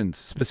possessions.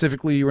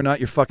 Specifically, you are not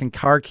your fucking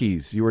car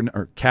keys. You are,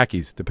 or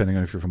khakis, depending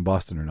on if you're from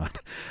Boston or not.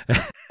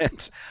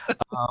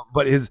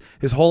 But his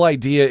whole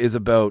idea is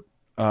about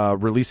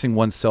releasing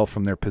oneself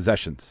from their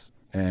possessions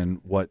and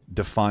what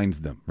defines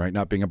them, right?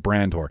 Not being a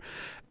brand whore.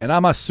 And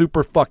I'm a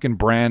super fucking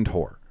brand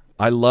whore.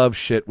 I love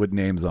shit with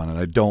names on it.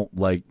 I don't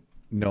like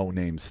no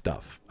name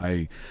stuff.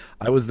 I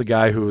was the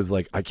guy who was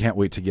like, I can't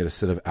wait to get a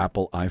set of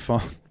Apple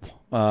iPhone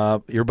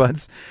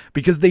earbuds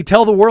because they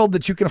tell the world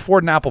that you can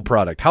afford an Apple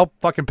product. How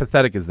fucking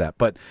pathetic is that?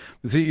 But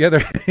see, the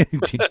other,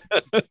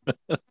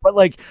 but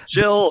like,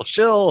 chill.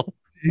 So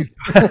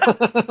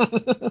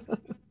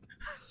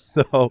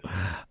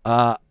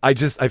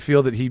I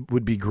feel that he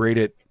would be great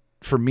at,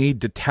 for me,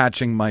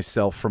 detaching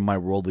myself from my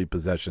worldly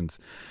possessions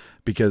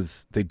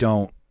because they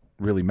don't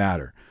really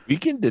matter. We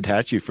can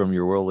detach you from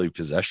your worldly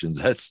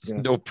possessions. That's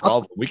no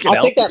problem.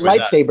 I'll take that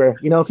lightsaber.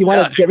 You know, if you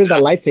want to get rid of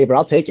that lightsaber,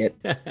 I'll take it.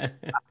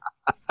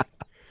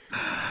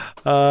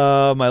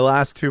 My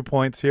last 2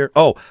 points here.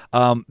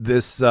 Our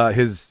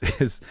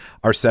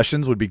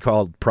sessions would be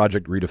called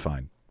Project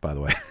Redefine, by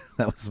the way.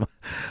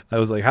 I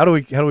was like, how do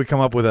we come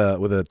up with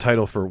a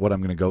title for what I'm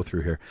going to go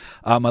through here?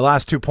 My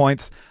last 2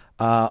 points,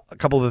 a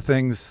couple of the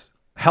things,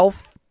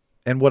 health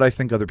and what I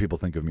think other people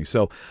think of me.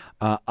 So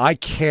I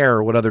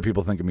care what other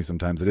people think of me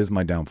sometimes. It is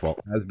my downfall.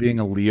 As being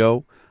a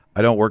Leo,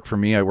 I don't work for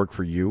me. I work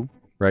for you,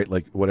 right?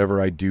 Like whatever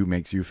I do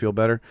makes you feel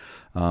better.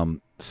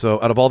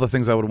 So out of all the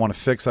things I would want to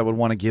fix, I would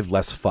want to give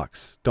less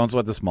fucks. Don't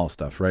sweat the small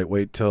stuff, right?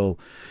 Wait till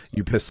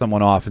you piss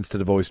someone off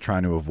instead of always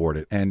trying to avoid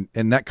it. And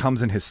that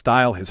comes in his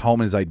style, his home,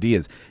 and his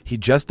ideas. He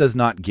just does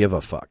not give a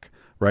fuck,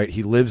 right?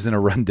 He lives in a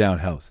rundown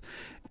house.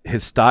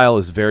 His style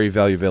is very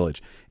Value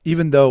Village.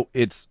 Even though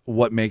it's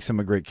what makes him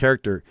a great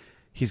character,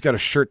 he's got a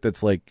shirt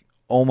that's like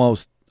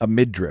almost a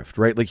midriff,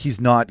 right? Like he's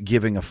not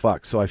giving a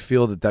fuck. So I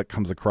feel that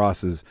comes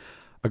across as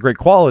a great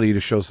quality to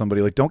show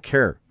somebody like, don't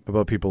care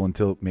about people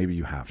until maybe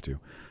you have to.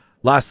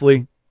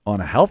 Lastly,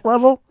 on a health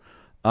level,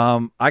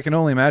 I can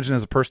only imagine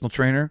as a personal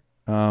trainer,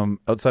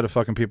 outside of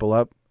fucking people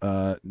up,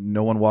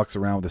 no one walks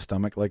around with a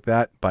stomach like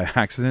that by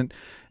accident.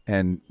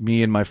 And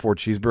me and my 4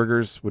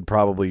 cheeseburgers would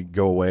probably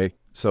go away.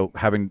 So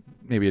having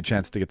maybe a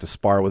chance to get to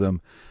spar with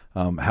him,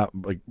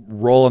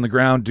 roll on the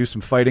ground, do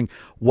some fighting,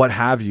 what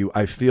have you.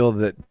 I feel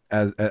that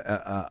as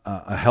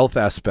a health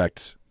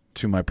aspect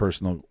to my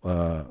personal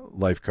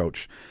life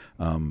coach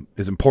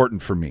is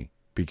important for me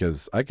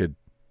because I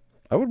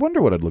would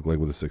wonder what I'd look like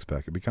with a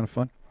 6-pack. It'd be kind of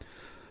fun.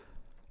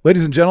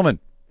 Ladies and gentlemen,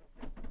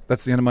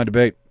 that's the end of my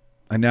debate.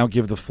 I now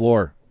give the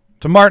floor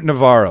to Martin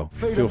Navarro.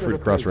 Feel free to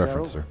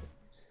cross-reference, sir.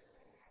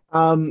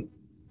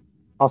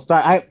 I'll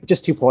start.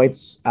 Just 2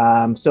 points.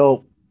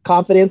 So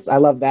confidence, I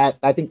love that.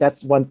 I think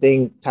that's one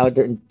thing Tyler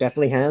Durden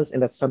definitely has,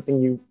 and that's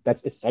something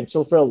that's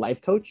essential for a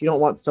life coach. You don't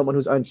want someone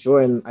who's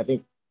unsure, and I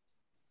think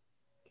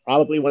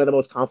probably one of the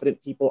most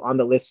confident people on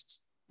the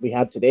list we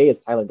have today is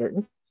Tyler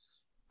Durden.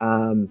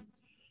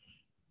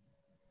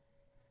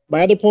 My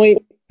other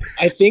point,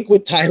 I think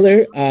with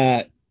Tyler,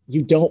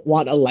 you don't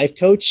want a life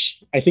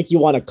coach. I think you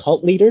want a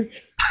cult leader.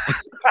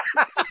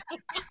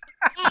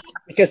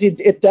 Because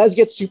it does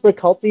get super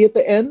culty at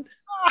the end,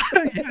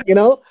 you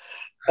know?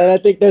 And I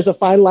think there's a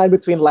fine line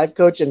between life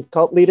coach and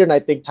cult leader, and I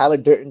think Tyler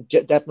Durden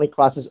definitely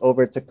crosses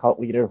over to cult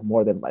leader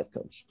more than life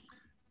coach.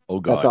 Oh,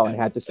 God. That's all I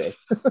had to say.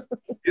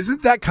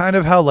 Isn't that kind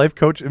of how life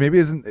coach,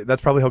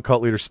 that's probably how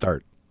cult leaders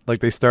start. Like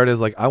they start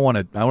as like, I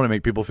want to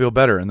make people feel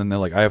better. And then they're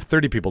like, I have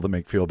 30 people to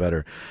make feel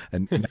better.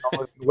 And now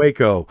I'm in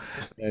Waco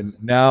and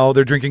now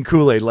they're drinking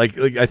Kool-Aid. Like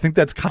I think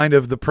that's kind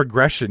of the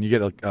progression. You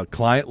get a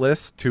client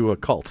list to a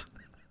cult.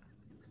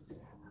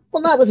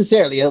 Well, not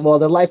necessarily. Well,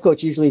 the life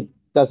coach usually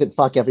doesn't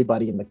fuck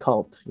everybody in the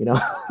cult, you know?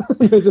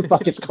 He doesn't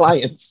fuck its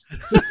clients.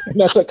 And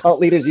that's what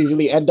cult leaders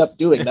usually end up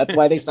doing. That's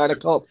why they start a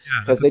cult,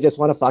 because they just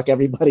want to fuck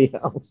everybody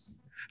else.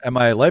 Am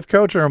I a life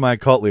coach or am I a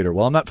cult leader?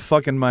 Well, I'm not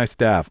fucking my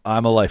staff.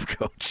 I'm a life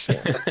coach.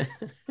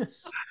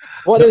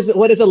 What is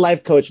a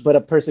life coach but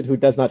a person who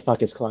does not fuck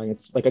his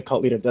clients? Like a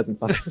cult leader doesn't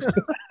fuck his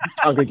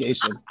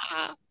congregation.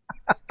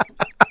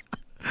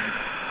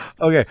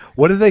 Okay,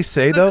 what do they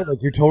say though?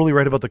 Like you're totally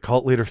right about the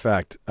cult leader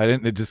fact.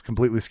 It just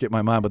completely skipped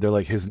my mind, but they're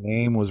like, his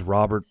name was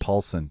Robert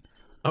Paulson.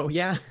 Oh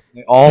yeah.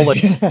 They all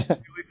like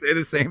really say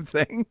the same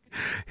thing.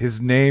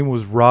 His name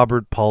was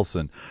Robert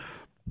Paulson.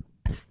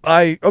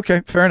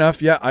 Okay, fair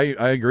enough. Yeah, I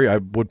agree. I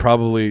would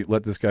probably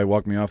let this guy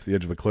walk me off the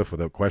edge of a cliff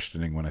without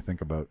questioning when I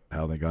think about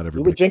how they got everybody.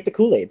 You would drink the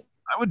Kool-Aid.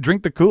 I would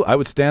drink the Kool-Aid. I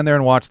would stand there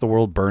and watch the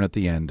world burn at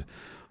the end,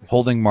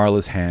 holding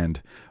Marla's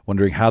hand,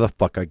 wondering how the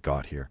fuck I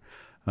got here.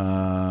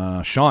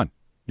 Sean,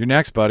 you're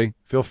next, buddy.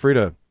 Feel free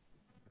to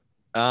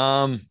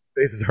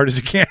face as hard as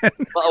you can.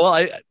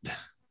 Well,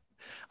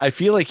 I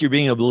feel like you're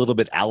being a little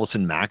bit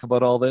Allison Mack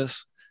about all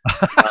this.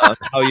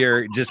 How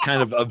you're just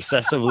kind of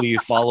obsessively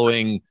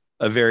following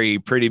a very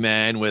pretty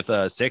man with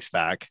a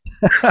 6-pack,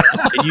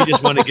 and you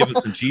just want to give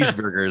us some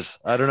cheeseburgers.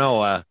 I don't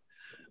know.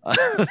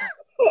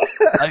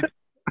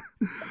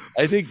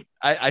 I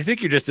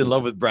think you're just in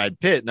love with Brad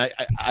Pitt, and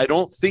I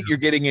don't think you're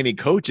getting any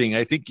coaching.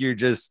 I think you're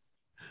just,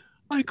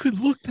 I could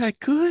look that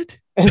good.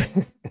 I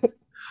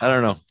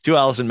don't know. 2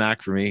 Allison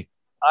Mack for me.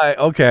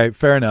 Okay,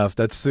 fair enough.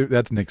 That's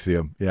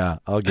Nixium. Yeah,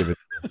 I'll give it.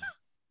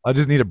 I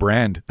just need a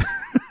brand.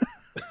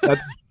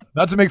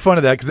 Not to make fun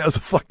of that, because that was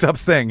a fucked up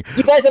thing.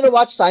 You guys ever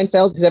watch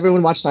Seinfeld? Has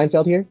everyone watched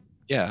Seinfeld here?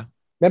 Yeah.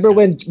 Remember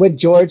when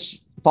George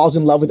falls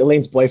in love with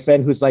Elaine's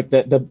boyfriend, who's like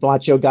the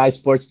macho guy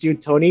sports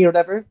dude, Tony or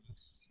whatever?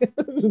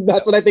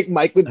 That's what I think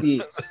Mike would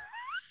be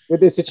with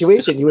this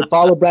situation. He would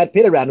follow Brad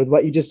Pitt around with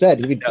what you just said.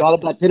 He would follow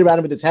Brad Pitt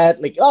around with his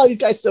hat, like, oh, this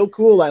guy's so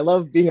cool. I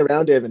love being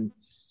around him. And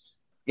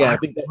yeah, I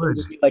think that would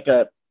just be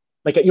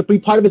you'll be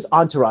part of his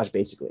entourage,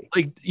 basically.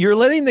 Like, you're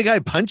letting the guy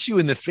punch you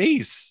in the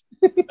face.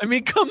 I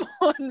mean, come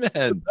on,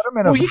 man.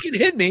 Oh, he can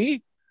hit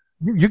me.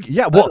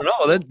 Yeah, well,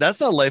 no,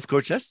 that's not life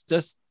coach. That's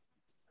just.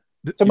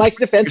 To Mike's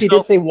defense, he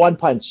did say one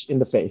punch in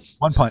the face.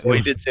 One punch. Oh,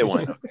 he did say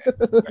one.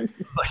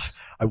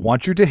 I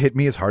want you to hit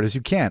me as hard as you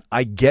can.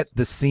 I get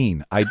the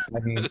scene. I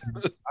mean,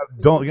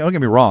 don't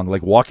get me wrong.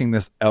 Like, walking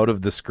this out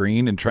of the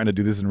screen and trying to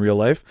do this in real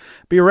life,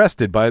 be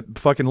arrested by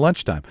fucking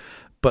lunchtime.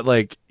 But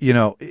like,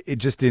 it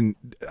just in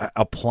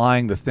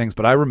applying the things.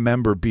 But I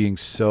remember being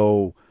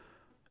so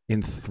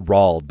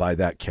enthralled by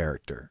that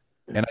character,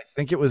 and I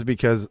think it was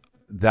because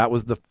that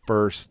was the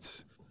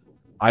first.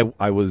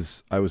 I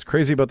was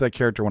crazy about that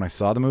character when I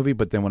saw the movie,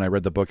 but then when I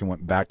read the book and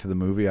went back to the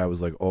movie, I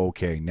was like,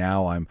 okay,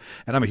 now I'm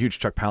a huge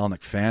Chuck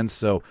Palahniuk fan,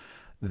 so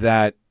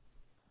that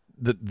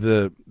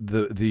the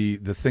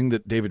thing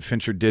that David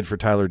Fincher did for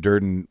Tyler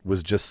Durden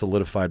was just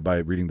solidified by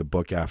reading the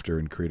book after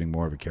and creating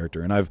more of a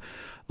character. And I've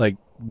like,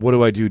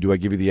 what do? Do I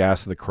give you the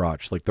ass or the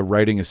crotch? Like, the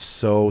writing is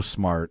so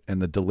smart and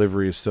the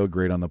delivery is so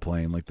great on the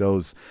plane. Like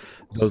those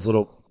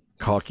little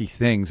cocky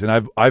things, and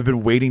I've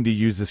been waiting to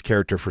use this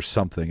character for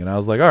something, and I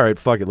was like, all right,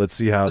 fuck it, let's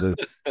see how this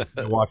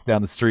walks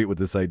down the street with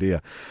this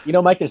idea.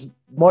 Mike, there's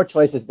more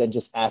choices than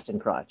just ass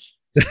and crotch.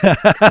 You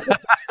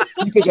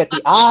can get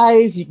the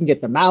eyes, you can get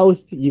the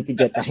mouth, you can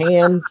get the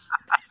hands,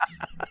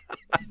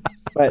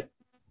 but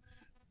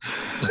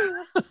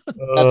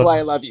that's why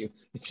I love you,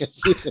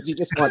 because you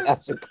just want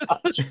ass and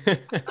crotch.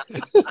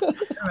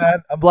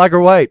 Man, I'm black or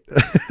white.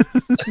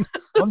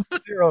 One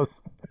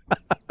zeros.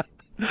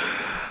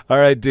 All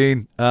right,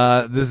 Dean.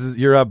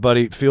 You're up,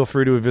 buddy. Feel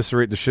free to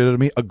eviscerate the shit out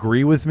of me.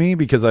 Agree with me,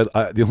 because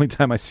I the only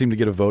time I seem to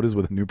get a vote is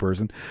with a new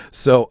person.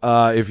 So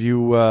if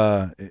you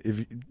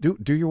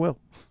do your will.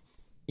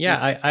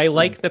 Yeah, I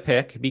like the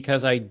pick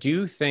because I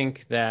do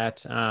think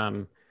that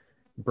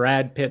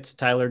Brad Pitt's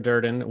Tyler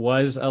Durden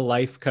was a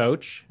life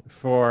coach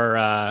for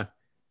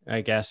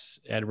I guess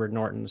Edward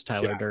Norton's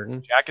Tyler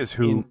Durden. Jack is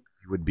who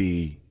he would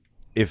be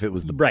if it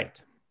was the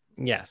right.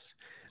 Yes.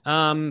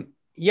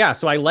 Yeah,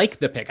 so I like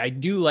the pick. I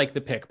do like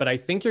the pick, but I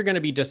think you're going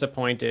to be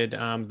disappointed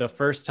the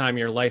first time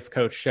your life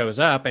coach shows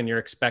up and you're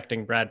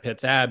expecting Brad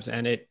Pitt's abs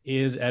and it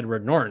is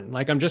Edward Norton.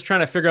 Like, I'm just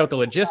trying to figure out the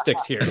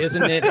logistics here.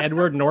 Isn't it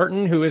Edward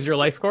Norton who is your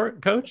life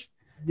coach?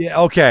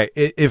 Yeah, okay.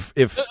 If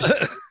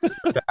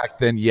back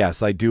then,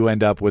 yes, I do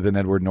end up with an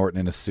Edward Norton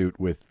in a suit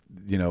with,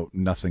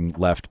 nothing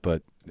left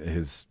but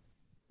with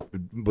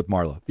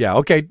Marla. Yeah,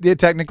 okay. Yeah,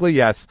 technically,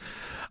 yes.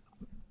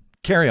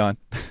 Carry on.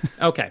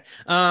 Okay.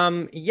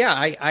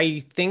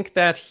 I think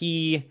that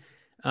he,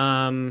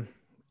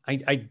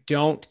 I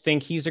don't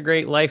think he's a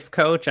great life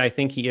coach. I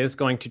think he is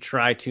going to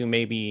try to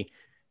maybe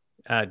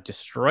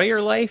destroy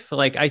your life.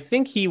 Like, I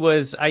think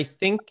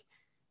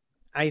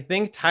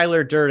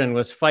Tyler Durden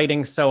was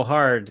fighting so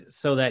hard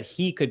so that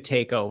he could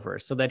take over,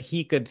 so that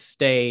he could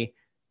stay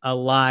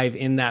alive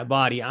in that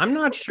body. I'm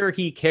not sure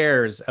he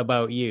cares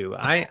about you.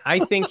 I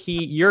think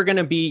you're going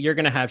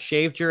to have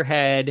shaved your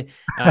head.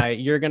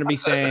 You're going to be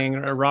saying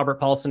Robert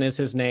Paulson is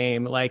his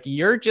name. Like,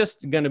 you're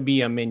just going to be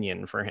a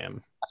minion for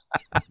him.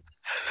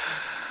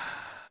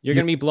 You're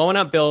going to be blowing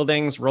up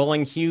buildings,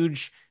 rolling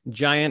huge,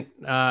 giant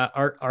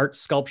art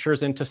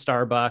sculptures into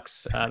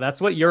Starbucks.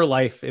 That's what your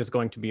life is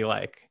going to be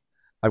like.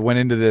 I went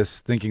into this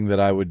thinking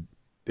that I would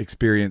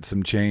experience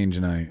some change,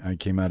 and I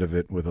came out of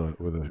it with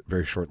a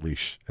very short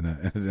leash and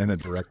a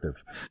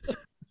directive.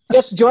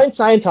 Just join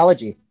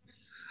Scientology.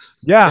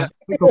 Yeah,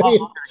 it's a lot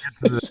longer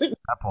to get to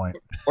that point.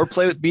 Or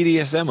play with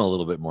BDSM a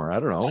little bit more. I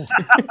don't know.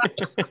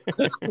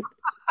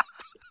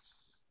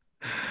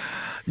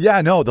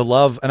 Yeah, no, the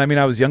love, and I mean,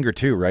 I was younger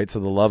too, right? So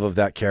the love of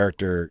that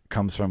character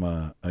comes from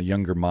a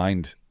younger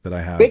mind that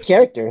I have. Great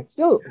character,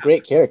 still a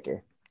great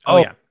character. Oh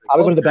yeah,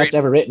 probably one of the best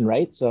ever written,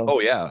 right? So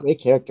great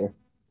character.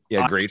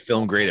 Yeah, great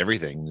film, great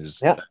everything.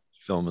 That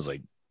film is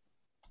like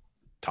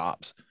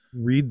tops.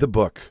 Read the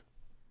book.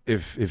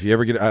 If you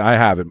ever get, I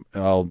have it.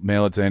 I'll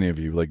mail it to any of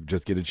you. Like,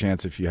 just get a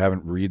chance if you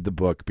haven't, read the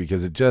book,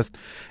 because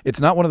it's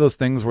not one of those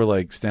things where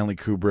like Stanley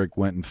Kubrick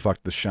went and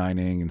fucked The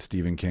Shining and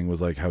Stephen King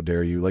was like, how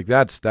dare you? Like,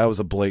 that was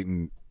a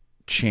blatant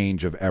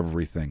change of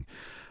everything.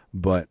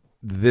 But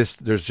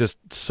there's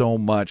just so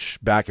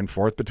much back and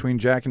forth between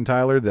Jack and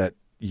Tyler that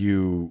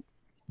you're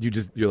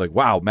like,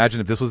 wow,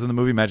 imagine if this was in the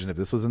movie, imagine if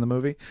this was in the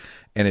movie.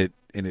 And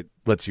it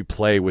lets you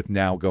play with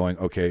now going,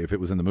 okay, if it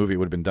was in the movie, it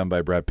would have been done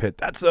by Brad Pitt.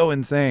 That's so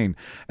insane.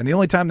 And the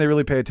only time they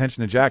really pay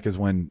attention to Jack is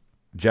when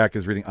Jack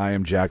is reading I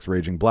Am Jack's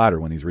Raging Bladder,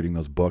 when he's reading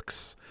those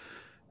books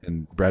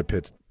and Brad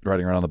Pitt's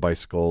riding around on the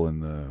bicycle in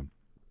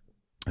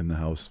the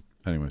house.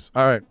 Anyways.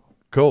 All right,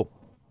 cool.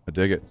 I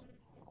dig it.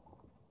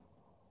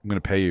 I'm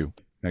going to pay you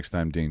next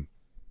time, Dean.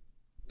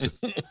 These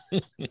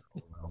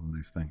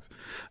things.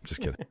 I'm just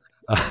kidding.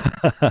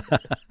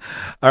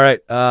 All right.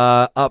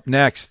 Up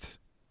next,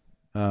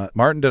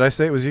 Martin. Did I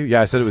say it was you?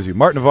 Yeah, I said it was you.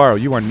 Martin Navarro,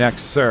 you are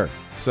next, sir.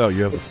 So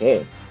you have.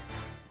 Okay.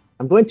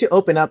 I'm going to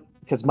open up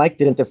because Mike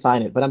didn't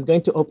define it, but I'm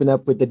going to open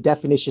up with the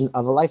definition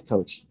of a life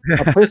coach: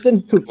 a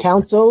person who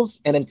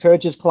counsels and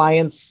encourages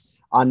clients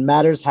on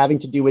matters having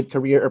to do with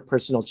career or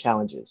personal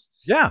challenges.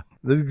 Yeah,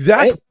 that's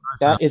exactly. Right?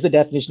 That is the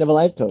definition of a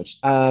life coach.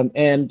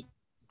 And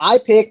I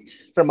picked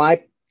for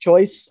my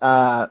choice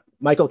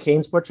Michael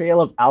Caine's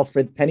portrayal of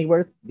Alfred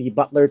Pennyworth, the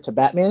butler to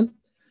Batman.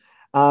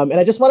 And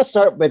I just want to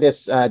start with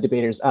this,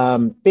 debaters.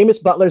 Famous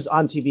butlers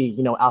on TV,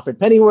 you know, Alfred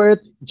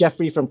Pennyworth,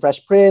 Jeffrey from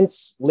Fresh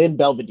Prince, Lynn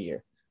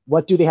Belvedere.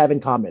 What do they have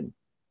in common?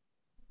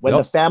 When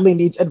the family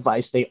needs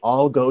advice, they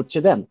all go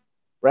to them,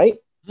 right?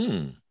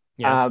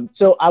 Yeah.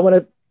 So I want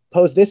to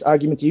pose this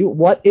argument to you.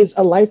 What is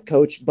a life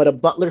coach but a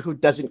butler who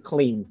doesn't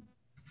clean?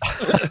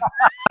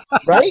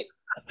 Right?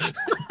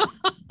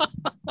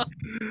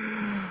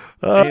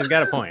 He's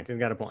got a point. He's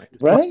got a point.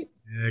 Right?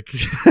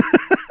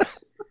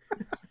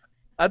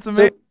 That's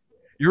amazing. So,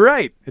 you're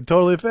right. It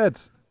totally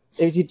fits.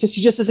 He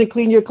just doesn't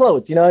clean your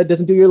clothes. You know, it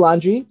doesn't do your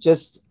laundry.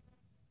 Just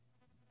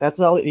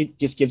that's all. It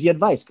just gives you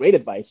advice. Great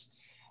advice.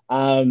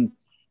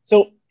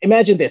 So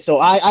imagine this. So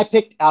I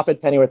picked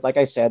Alfred Pennyworth, like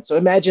I said. So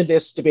imagine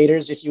this,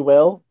 debaters, if you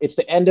will. It's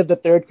the end of the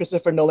third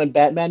Christopher Nolan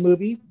Batman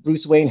movie.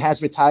 Bruce Wayne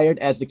has retired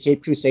as the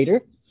Cape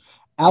Crusader.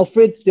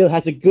 Alfred still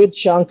has a good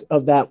chunk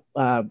of that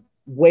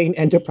Wayne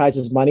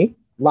Enterprises money.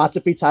 Lots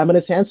of free time on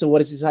his hands. So what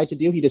does he decide to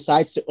do? He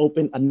decides to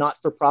open a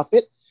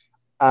not-for-profit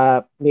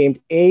named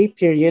A.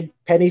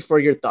 Penny for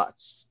Your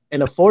Thoughts,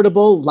 an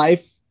affordable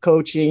life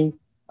coaching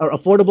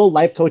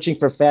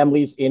for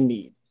families in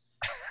need.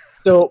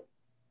 So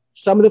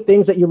some of the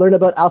things that you learn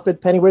about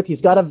Alfred Pennyworth,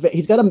 he's got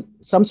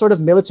some sort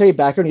of military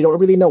background. You don't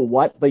really know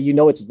what, but you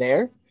know it's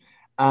there.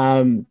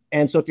 And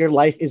so if your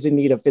life is in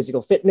need of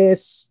physical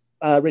fitness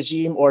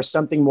regime or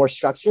something more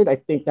structured, I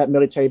think that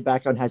military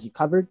background has you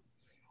covered.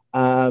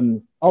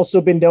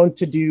 Also been known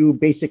to do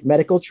basic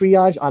medical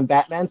triage on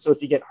Batman. So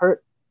if you get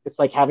hurt, it's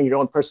like having your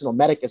own personal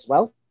medic as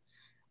well.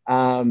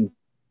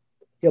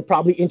 He'll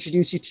probably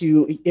introduce you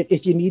to,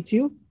 if you need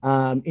to,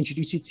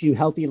 introduce you to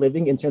healthy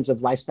living in terms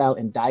of lifestyle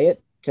and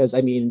diet. Because,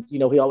 I mean, you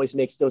know, he always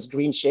makes those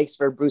green shakes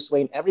for Bruce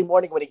Wayne every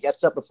morning when he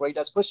gets up before he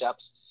does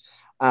push-ups.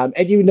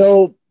 And, you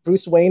know,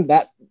 Bruce Wayne,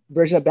 that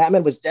version of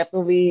Batman was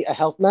definitely a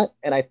health nut.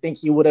 And I think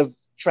he would have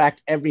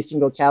tracked every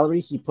single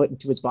calorie he put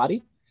into his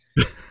body.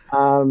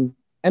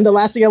 And the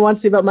last thing I want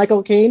to say about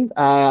Michael Caine,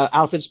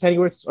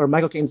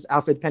 Michael Caine's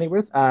Alfred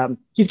Pennyworth,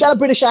 he's got a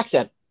British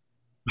accent.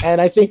 And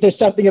I think there's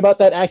something about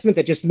that accent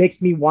that just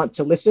makes me want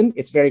to listen.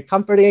 It's very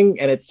comforting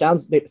and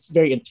it's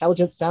very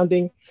intelligent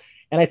sounding.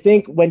 And I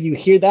think when you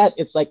hear that,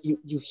 it's like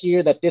you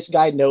hear that this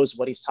guy knows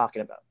what he's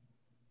talking about.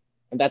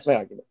 And that's my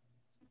argument.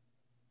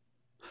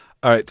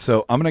 All right,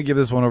 so I'm going to give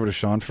this one over to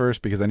Sean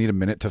first because I need a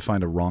minute to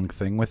find a wrong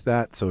thing with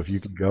that. So if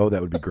you could go,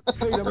 that would be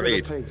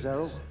great. Great.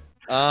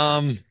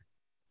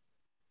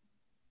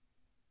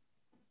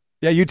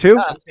 Yeah, you too?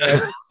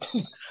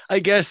 I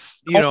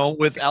guess, you know,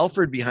 with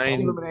Alfred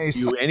behind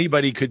you,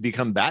 anybody could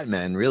become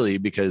Batman, really,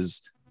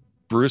 because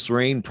Bruce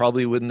Wayne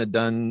probably wouldn't have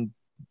done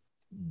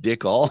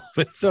dick all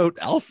without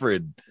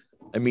Alfred.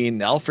 I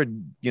mean,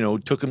 Alfred, you know,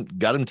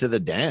 got him to the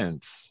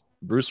dance.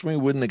 Bruce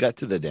Wayne wouldn't have got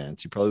to the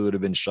dance. He probably would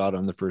have been shot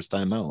on the first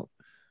time out.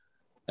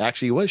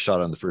 Actually, he was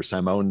shot on the first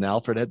time out, and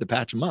Alfred had to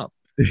patch him up.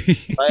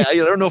 I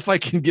don't know if I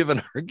can give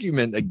an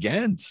argument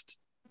against.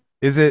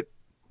 Is it,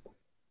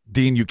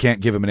 Dean, you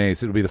can't give him an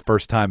ace. It'll be the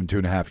first time in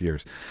 2.5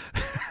 years.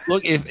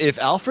 Look, if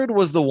Alfred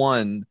was the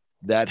one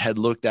that had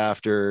looked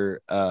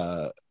after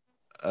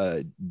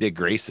Dick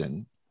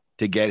Grayson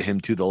to get him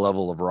to the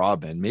level of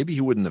Robin, maybe he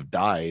wouldn't have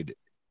died.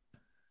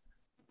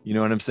 You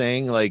know what I'm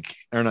saying? Like,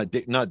 or not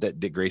that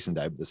Dick Grayson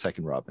died, but the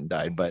second Robin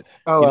died. But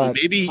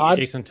maybe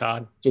Jason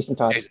Todd.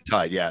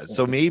 Yeah.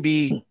 So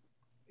maybe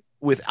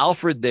with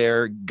Alfred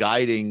there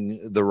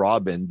guiding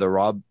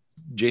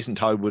Jason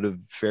Todd would have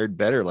fared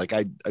better. Like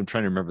I'm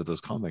trying to remember those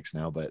comics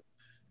now, but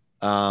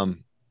I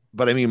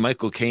mean,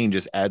 Michael Caine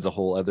just adds a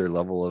whole other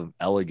level of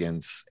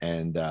elegance,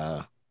 and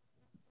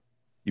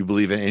you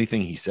believe in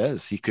anything he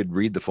says. He could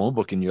read the phone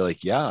book and you're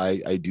like, yeah,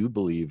 I do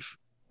believe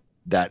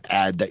that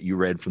ad that you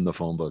read from the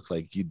phone book.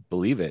 Like, you'd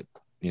believe it,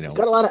 you know. He's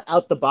got a lot of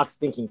out the box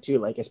thinking too,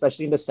 like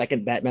especially in the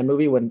second Batman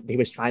movie when he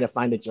was trying to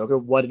find the Joker.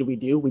 What did we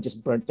do? We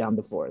just burnt down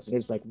the forest. And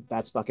it's like,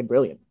 that's fucking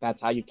brilliant.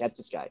 That's how you catch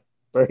this guy.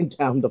 Burn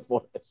down the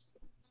forest.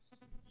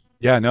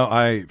 Yeah, no,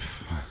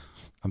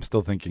 I'm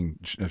still thinking,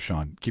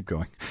 Sean, keep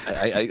going.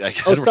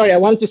 Sorry, I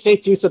wanted to say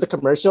too, so the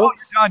commercial. Oh,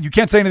 John, you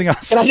can't say anything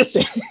else. Can I just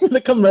say the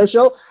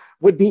commercial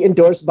would be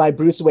endorsed by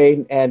Bruce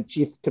Wayne and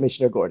Chief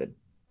Commissioner Gordon,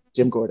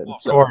 Jim Gordon.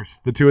 Of course.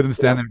 The two of them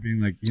stand there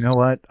being like, you know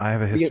what? I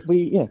have a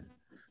history.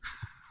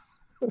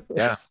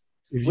 Yeah.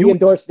 We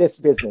endorse this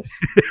business.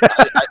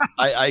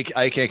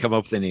 I can't come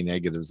up with any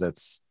negatives.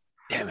 That's,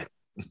 damn it.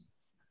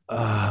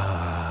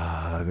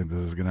 I think this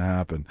is going to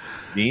happen.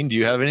 Dean, do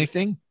you have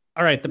anything?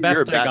 All right, the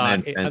best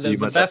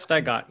I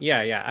got.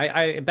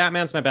 Yeah.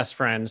 Batman's my best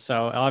friend,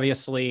 so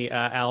obviously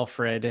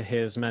Alfred,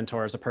 his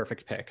mentor, is a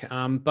perfect pick.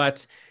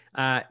 But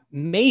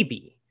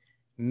maybe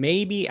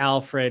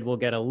Alfred will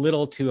get a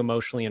little too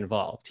emotionally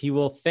involved. He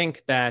will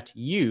think that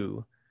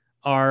you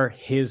are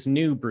his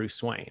new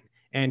Bruce Wayne,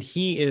 and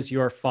he is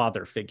your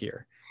father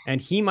figure. And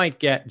he might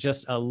get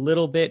just a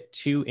little bit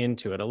too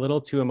into it, a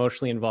little too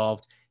emotionally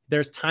involved.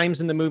 There's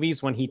times in the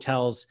movies when he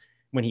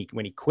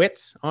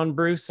quits on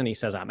Bruce and he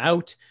says, I'm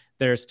out.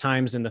 There's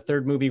times in the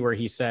third movie where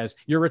he says,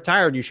 you're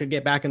retired, you should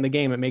get back in the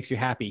game, it makes you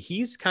happy.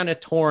 He's kind of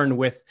torn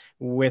with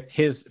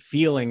his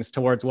feelings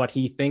towards what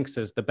he thinks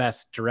is the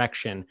best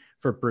direction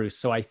for Bruce.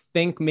 So I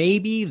think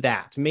maybe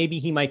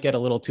he might get a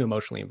little too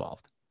emotionally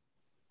involved.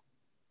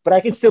 But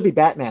I can still be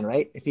Batman,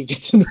 right? If he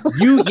gets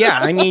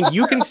I mean,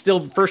 you can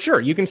still, for sure,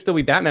 you can still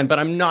be Batman, but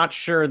I'm not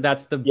sure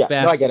that's the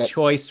best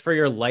choice for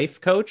your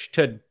life coach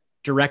to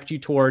direct you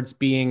towards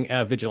being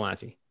a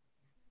vigilante.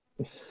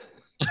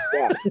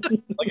 Yeah.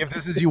 Like, if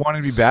this is you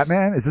wanting to be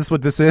Batman, is this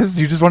what this is?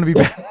 You just want to be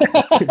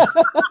Batman?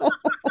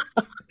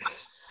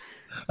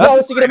 I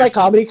was thinking of my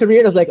comedy career,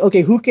 and I was like,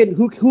 okay,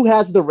 who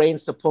has the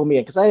reins to pull me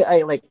in? Because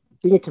I like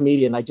being a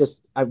comedian.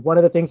 One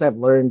of the things I've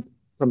learned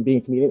from being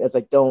a comedian is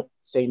like, don't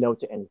say no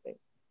to anything.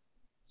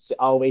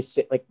 Always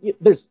say, like,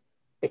 there's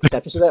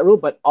exceptions to that rule,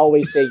 but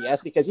always say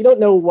yes, because you don't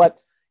know what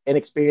an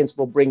experience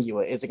will bring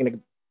you. Is it going to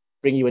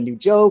bring you a new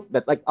joke?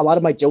 That, like, a lot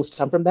of my jokes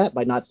come from that,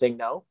 by not saying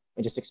no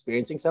and just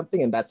experiencing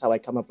something, and that's how I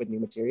come up with new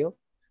material.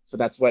 So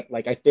that's what,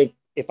 like, I think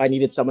if I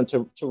needed someone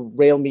to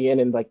rail me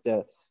in like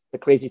the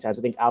crazy times,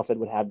 I think Alfred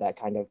would have that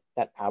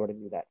power to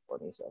do that for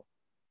me. So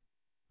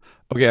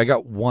okay, I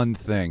got one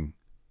thing,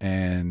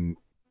 and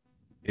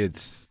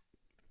it's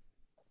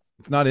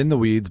not in the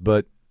weeds,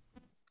 but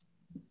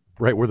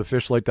right where the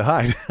fish like to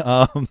hide.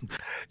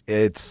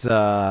 It's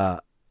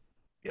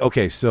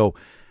okay, so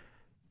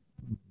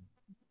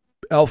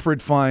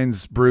Alfred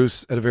finds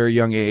Bruce at a very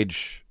young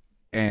age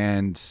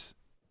and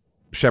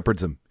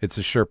shepherds him. It's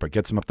a Sherpa,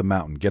 gets him up the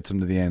mountain, gets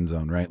him to the end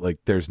zone, right? Like,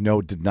 there's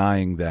no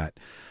denying that.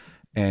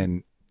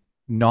 And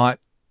not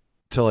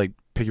to, like,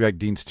 piggyback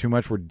Dean's too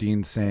much, where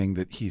Dean's saying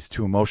that he's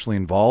too emotionally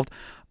involved.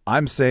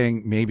 I'm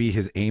saying maybe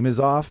his aim is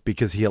off,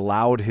 because he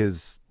allowed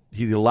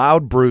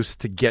Bruce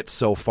to get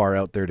so far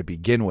out there to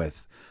begin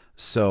with.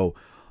 So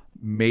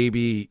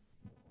maybe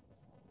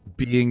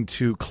being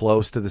too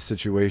close to the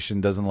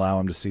situation doesn't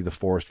allow him to see the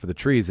forest for the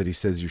trees that he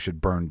says you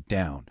should burn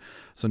down.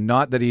 So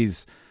not that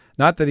he's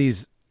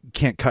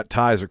can't cut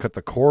ties or cut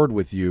the cord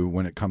with you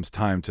when it comes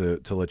time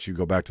to let you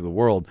go back to the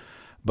world,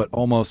 but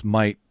almost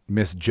might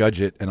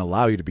misjudge it and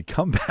allow you to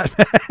become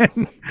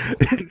Batman.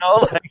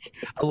 Like,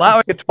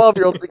 allowing a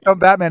 12-year-old to become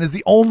Batman is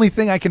the only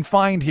thing I can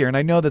find here. And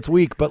I know that's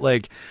weak, but,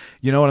 like,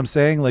 you know what I'm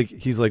saying? Like,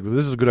 he's like, well,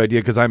 this is a good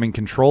idea because I'm in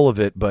control of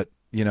it, but,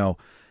 you know,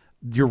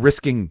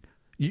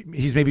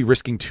 he's maybe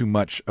risking too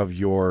much of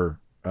your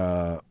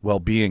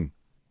well-being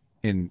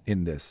in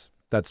this.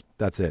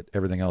 That's it.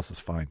 Everything else is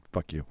fine.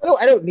 Fuck you.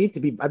 I don't need to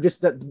be. I'm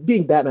just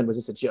being Batman was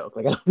just a joke.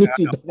 Like, I don't need to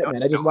be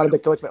Batman. I just wanted to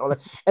coach my own.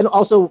 And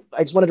also,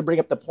 I just wanted to bring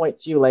up the point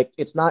too. Like,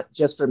 it's not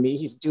just for me.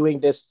 He's doing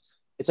this.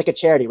 It's like a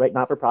charity, right?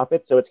 Not for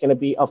profit. So it's going to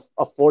be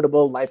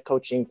affordable life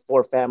coaching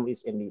for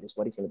families in need. Is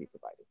what he's going to be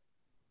providing.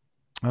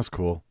 That's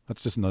cool.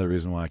 That's just another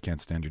reason why I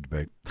can't stand your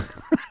debate.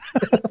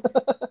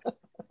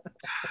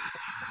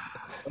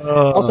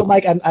 Also,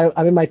 Mike,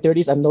 I'm in my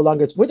 30s. I'm no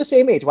longer. We're the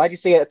same age. Why'd you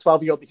say a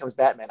 12-year-old becomes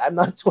Batman? I'm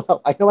not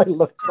 12. I know I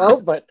look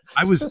 12, but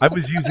I was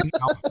using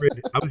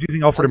Alfred. I was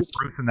using Alfred and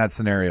Bruce in that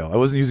scenario. I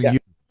wasn't using you.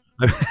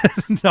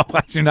 No,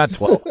 you're not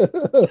 12.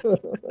 I'm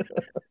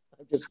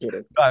just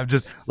kidding. I'm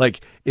just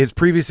like, his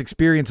previous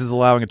experience is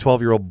allowing a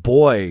 12-year-old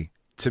boy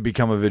to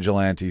become a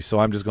vigilante. So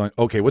I'm just going,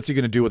 okay, what's he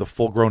going to do with a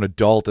full-grown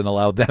adult and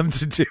allow them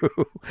to do?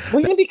 Well,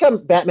 he didn't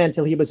become Batman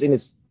until he was in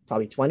his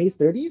probably 20s,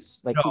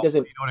 30s. Like, he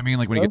doesn't. You know what I mean?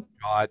 Like, when he gets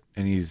shot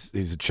and he's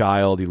a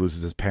child, he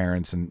loses his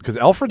parents, and because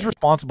Alfred's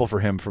responsible for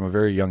him from a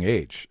very young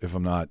age, if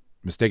I'm not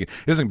mistaken.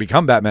 He doesn't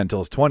become Batman until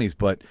his 20s,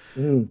 but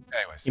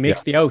anyways, he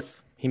makes the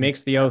oath. He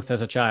makes the oath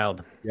as a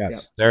child.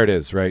 Yes, there it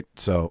is, right?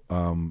 So,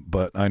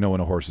 but I know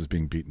when a horse is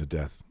being beaten to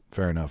death.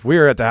 Fair enough. We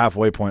are at the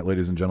halfway point,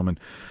 ladies and gentlemen.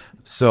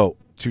 So,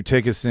 to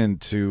take us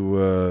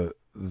into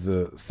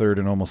the third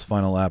and almost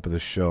final lap of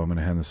this show, I'm going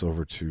to hand this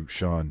over to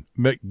Sean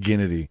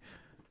McGinnity.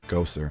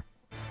 Go, sir.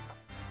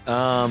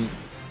 I'm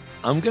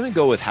going to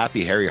go with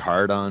Happy Harry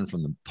Hard-On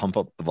from the Pump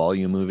Up the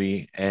Volume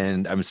movie,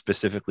 and I'm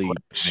specifically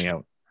pointing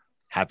out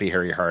Happy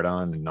Harry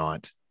Hard-On and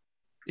not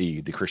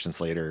the Christian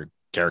Slater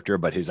character,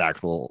 but his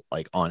actual,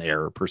 like,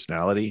 on-air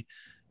personality.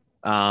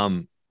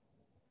 And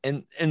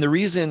the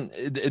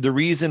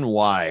reason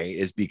why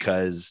is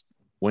because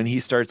when he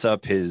starts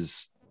up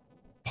his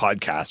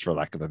podcast, for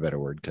lack of a better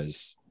word,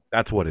 because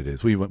that's what it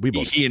is.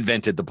 He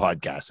invented the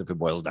podcast, if it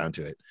boils down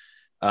to it.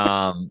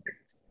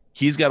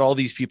 He's got all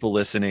these people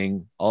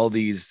listening, all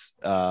these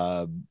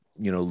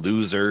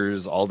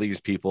losers, all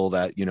these people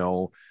that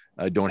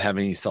don't have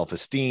any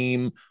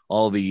self-esteem,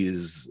 all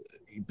these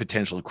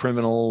potential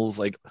criminals,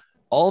 like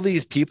all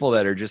these people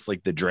that are just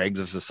like the dregs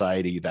of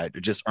society that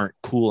just aren't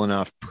cool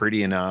enough,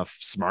 pretty enough,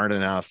 smart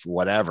enough,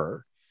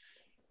 whatever.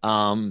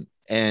 And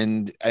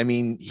I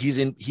mean,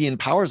 he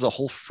empowers a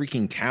whole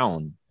freaking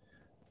town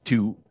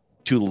to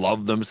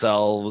love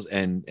themselves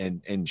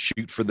and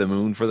shoot for the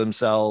moon for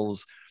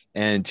themselves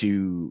and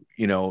to,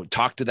 you know,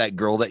 talk to that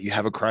girl that you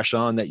have a crush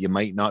on that you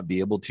might not be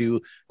able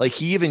to. Like,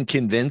 he even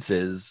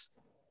convinces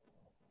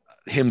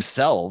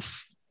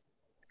himself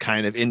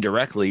kind of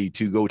indirectly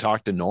to go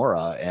talk to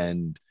Nora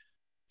and,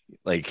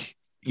 like,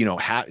 you know,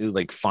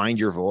 like, find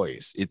your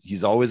voice.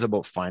 He's always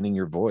about finding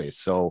your voice.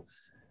 So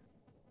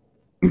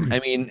I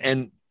mean,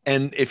 and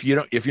if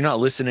you're not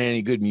listening to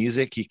any good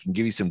music, he can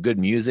give you some good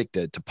music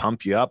to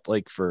pump you up,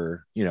 like,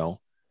 for, you know,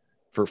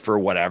 for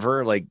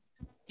whatever. Like,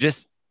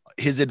 just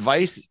his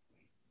advice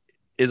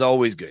is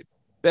always good.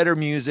 Better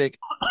music,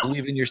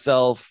 believe in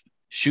yourself,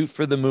 shoot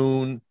for the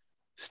moon,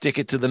 stick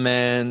it to the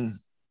man,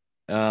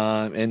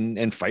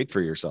 and fight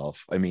for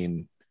yourself. I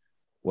mean,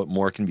 what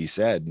more can be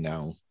said?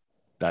 Now,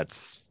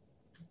 that's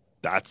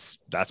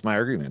my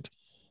argument.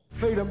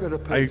 Fate, I'm gonna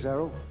pay,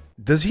 Zero.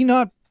 Does he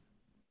not,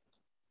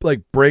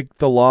 like, break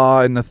the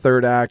law in the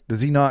third act?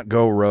 Does he not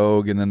go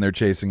rogue and then they're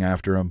chasing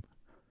after him?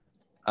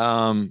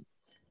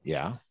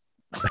 Yeah.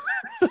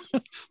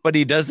 But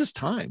he does this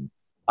time.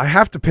 I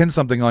have to pin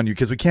something on you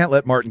because we can't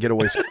let Martin get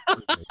away.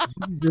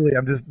 Really,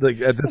 I'm just, like,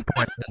 at this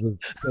point, I'm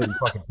just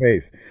fucking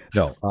face.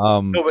 No,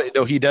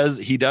 no, he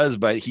does,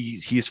 but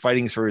he's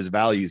fighting for his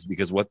values,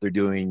 because what they're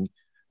doing,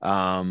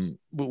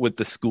 what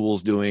the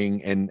school's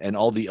doing, and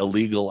all the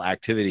illegal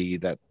activity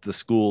that the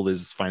school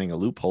is finding a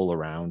loophole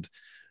around.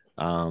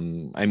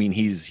 I mean,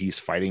 he's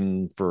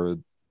fighting for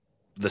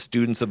the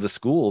students of the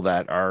school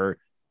that are,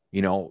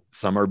 you know,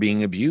 some are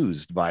being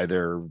abused by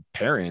their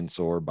parents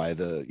or by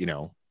the, you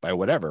know, by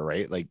whatever,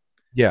 right? Like,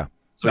 yeah.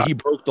 So he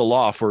broke the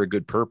law for a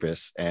good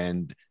purpose,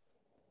 and,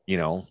 you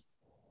know,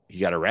 he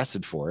got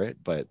arrested for it.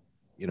 But,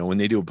 you know, when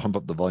they do a Pump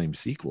Up the Volume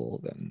sequel,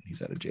 then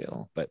he's out of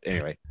jail. But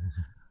anyway,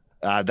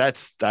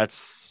 that's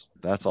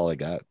all I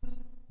got.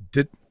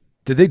 Did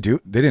they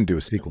didn't do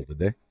a sequel, did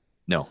they?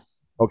 No.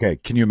 Okay.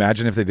 Can you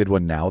imagine if they did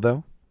one now,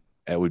 though?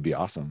 It would be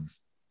awesome.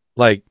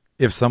 Like,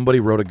 if somebody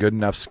wrote a good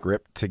enough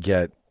script to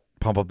get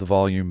Pump Up the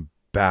Volume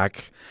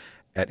back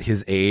at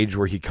his age,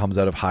 where he comes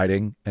out of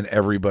hiding, and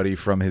everybody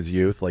from his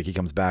youth, like, he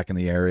comes back in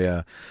the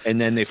area, and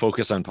then they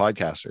focus on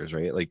podcasters,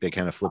 right? Like, they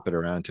kind of flip it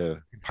around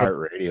to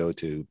pirate radio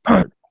to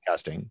pirate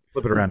podcasting,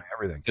 flip it around to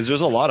everything. Because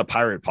there's a lot of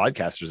pirate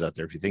podcasters out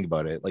there, if you think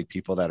about it, like,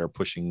 people that are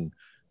pushing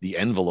the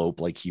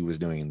envelope like he was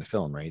doing in the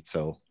film, right?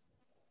 So,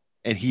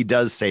 and he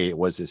does say it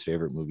was his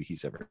favorite movie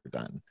he's ever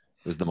done.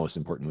 It was the most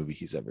important movie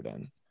he's ever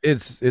done.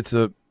 It's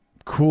a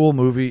cool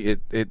movie.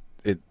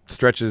 It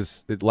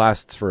stretches, it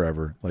lasts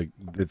forever. Like,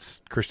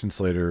 it's Christian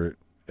Slater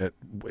at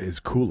his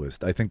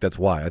coolest. I think that's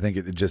why. I think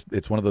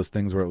it's one of those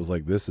things where it was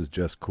like, this is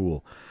just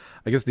cool.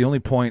 I guess the only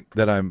point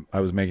that I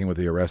was making with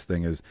the arrest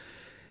thing is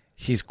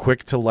he's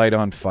quick to light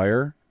on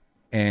fire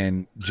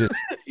and just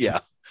yeah.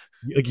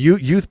 Like,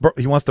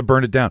 he wants to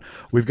burn it down.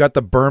 We've got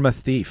the Burma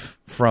thief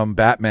from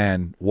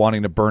Batman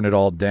wanting to burn it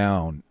all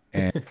down,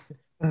 and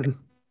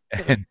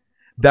and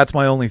that's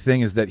my only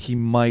thing, is that he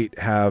might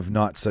have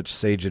not such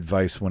sage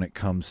advice when it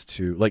comes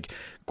to, like,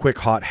 quick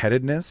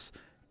hot-headedness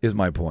is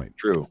my point.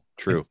 True.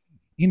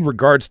 In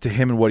regards to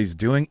him and what he's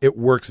doing, it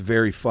works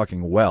very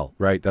fucking well,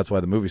 right? That's why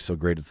the movie's so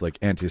great. It's like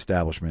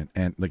anti-establishment,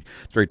 and, like,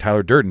 it's very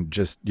Tyler Durden,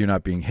 just you're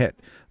not being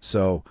hit.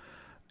 So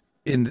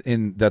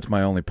in that's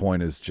my only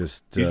point, is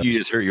just you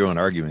just hurt your own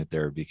argument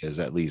there, because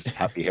at least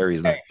Happy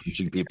Harry's not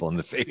punching people in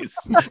the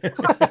face. I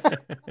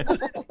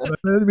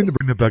didn't mean to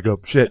bring that back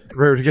up. Shit,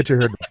 to get your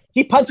head.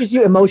 He punches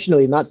you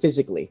emotionally, not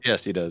physically.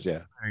 Yes, he does.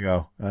 Yeah. There you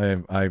go.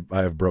 I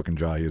have broken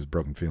jaw. He has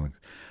broken feelings.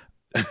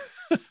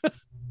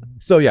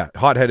 So yeah,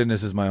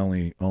 hot-headedness is my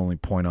only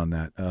point on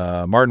that.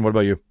 Martin, what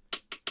about you?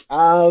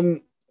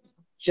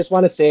 Just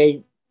want to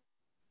say,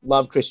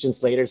 love Christian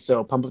Slater.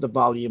 So Pump Up the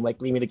Volume, like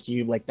Leave Me the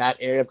Cube, like that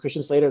era of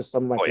Christian Slater is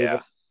some of my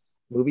favorite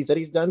movies that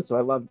he's done. So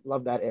I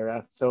love that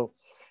era. So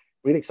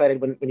really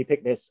excited when you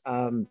pick this.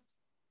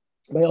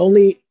 My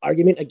only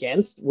argument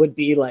against would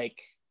be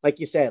like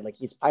you said, like,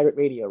 he's pirate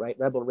radio, right?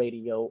 Rebel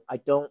radio. I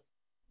don't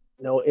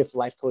know if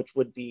Life Coach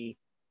would be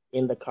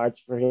in the cards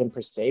for him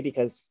per se,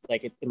 because,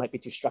 like, it might be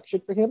too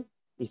structured for him.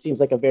 He seems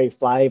like a very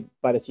fly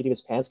by the seat of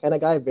his pants kind of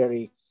guy,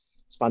 very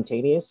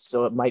spontaneous.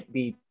 So it might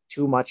be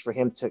too much for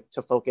him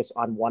to focus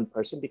on one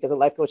person, because a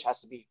life coach has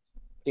to be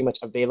pretty much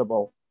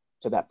available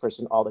to that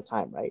person all the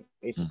time, right?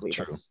 Basically,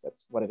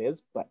 that's what it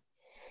is. But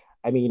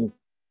I mean,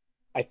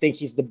 I think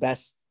he's the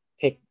best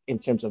pick in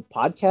terms of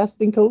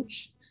podcasting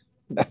coach.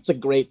 That's a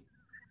great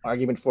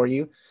argument for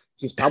you.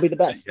 He's probably the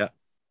best. Yeah.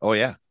 Oh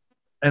yeah.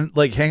 And,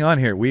 like, hang on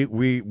here. We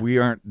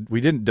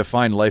didn't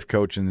define life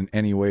coach in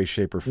any way,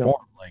 shape, or form. No.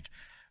 Like,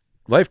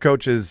 life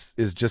coach is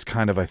just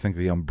kind of, I think,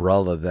 the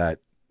umbrella that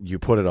you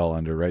put it all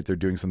under, right? They're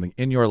doing something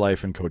in your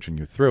life and coaching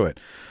you through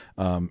it.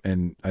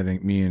 And I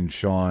think me and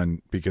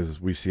Sean, because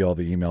we see all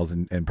the emails,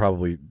 and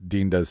probably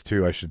Dean does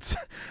too, I should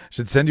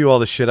send you all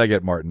the shit I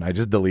get, Martin. I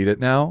just delete it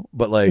now,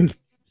 but, like,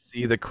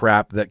 see the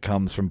crap that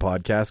comes from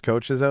podcast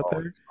coaches out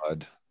there.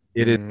 God.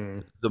 It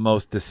is the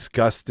most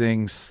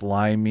disgusting,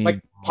 slimy,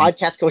 like,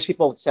 podcast coach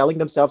people selling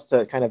themselves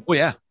to kind of oh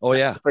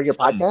yeah for your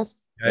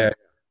podcast. Yeah.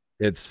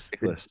 It's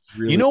really,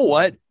 you know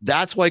what?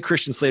 That's why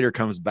Christian Slater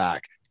comes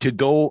back, to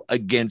go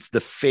against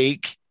the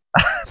fake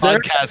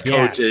podcast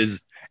Yeah.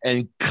 coaches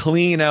and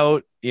clean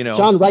out,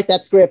 Sean, write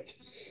that script.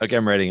 Okay,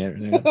 I'm writing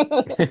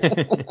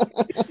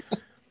it.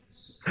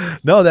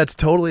 No, that's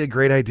totally a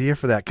great idea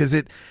for that, because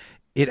it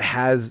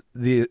has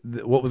the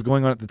what was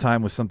going on at the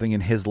time was something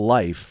in his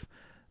life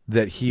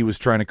that he was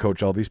trying to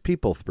coach all these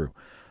people through.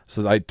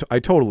 So I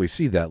totally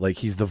see that. Like,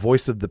 he's the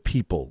voice of the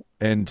people,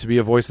 and to be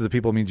a voice of the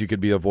people means you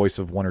could be a voice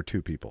of one or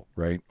two people,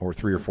 right? Or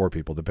three or four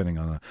people, depending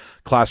on a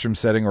classroom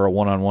setting or a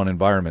one-on-one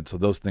environment. So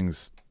those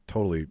things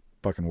totally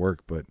fucking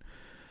work. But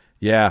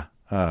yeah,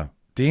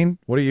 Dean,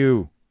 what do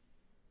you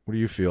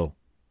feel?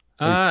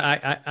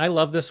 I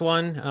love this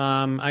one.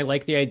 I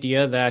like the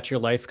idea that your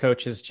life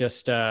coach is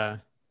just,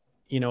 a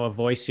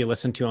voice you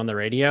listen to on the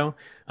radio.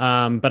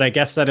 But I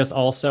guess that is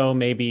also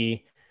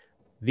maybe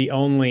the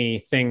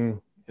only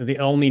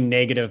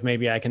negative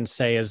maybe I can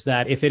say is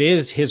that if it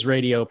is his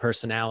radio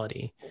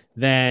personality,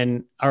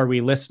 then are we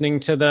listening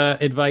to the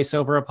advice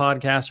over a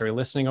podcast? Are we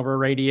listening over a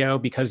radio?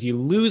 Because you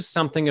lose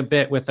something a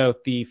bit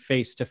without the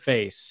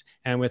face-to-face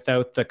and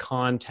without the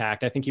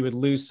contact. I think you would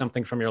lose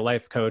something from your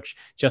life coach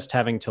just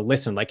having to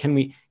listen. Like,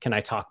 can I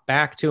talk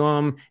back to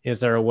him? Is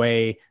there a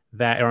way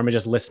that, or am I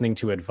just listening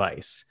to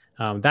advice?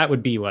 That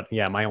would be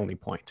my only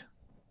point.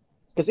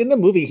 Because in the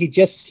movie, he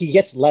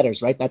gets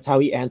letters, right? That's how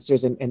he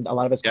answers, and a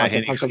lot of his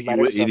content comes from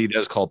letters. He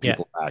does call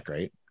people back,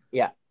 right?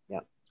 Yeah.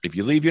 If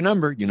you leave your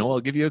number, I'll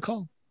give you a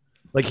call.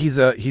 Like, he's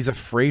a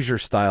Frasier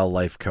style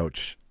life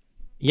coach.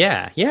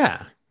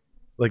 Yeah.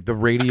 Like the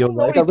radio,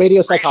 like a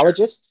radio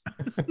psychologist.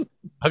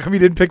 How come you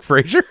didn't pick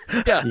Frasier?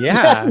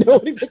 Yeah.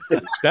 Nobody picks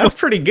it. That's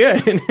pretty good.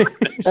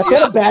 That's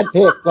not a bad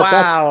pick.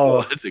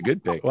 But that's a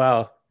good pick.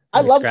 Wow.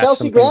 I love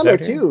Kelsey Grammer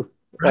too.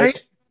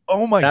 Right?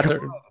 Oh my God. That's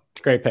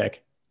a great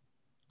pick.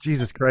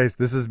 Jesus Christ,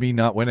 this is me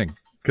not winning,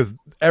 because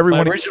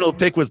everyone. My original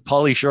pick was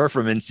Pauly Shore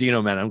from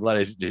Encino Man. I'm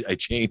glad I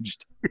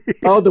changed.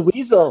 Oh, the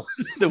Weasel.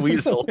 The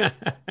Weasel.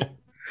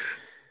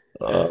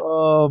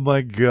 Oh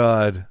my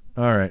God!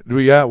 All right,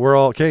 we're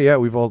all okay. Yeah,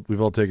 we've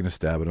all taken a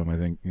stab at him. I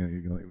think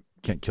you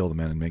can't kill the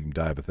man and make him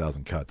die of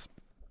 1,000 cuts.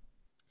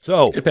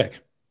 So good pick.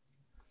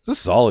 It's a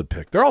solid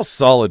pick. They're all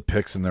solid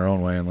picks in their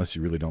own way, unless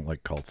you really don't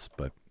like cults.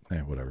 But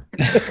whatever.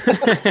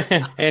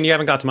 And you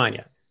haven't got to mine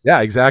yet.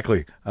 Yeah,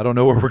 exactly. I don't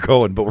know where we're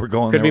going, but we're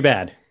going. Could be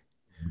bad.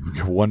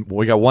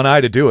 We got one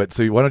eye to do it.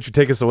 So why don't you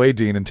take us away,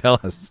 Dean, and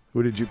tell us,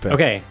 who did you pick?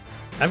 Okay.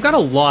 I've got a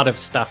lot of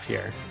stuff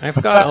here. I've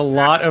got a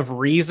lot of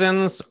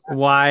reasons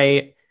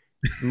why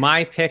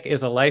my pick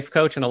is a life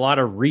coach, and a lot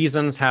of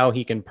reasons how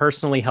he can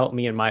personally help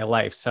me in my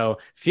life. So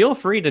feel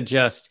free to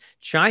just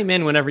chime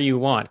in whenever you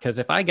want, because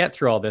if I get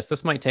through all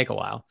this might take a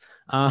while.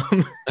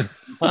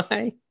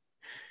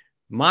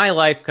 My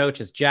life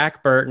coach is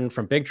Jack Burton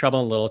from Big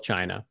Trouble in Little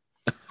China.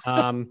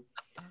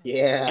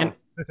 Yeah. And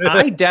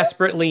I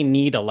desperately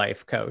need a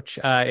life coach.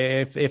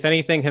 If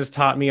anything has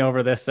taught me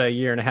over this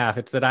year and a half,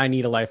 it's that I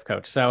need a life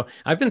coach. So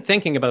I've been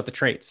thinking about the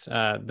traits,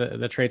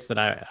 the traits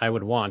that I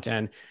would want.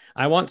 And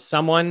I want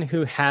someone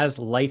who has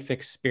life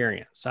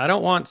experience. I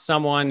don't want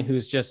someone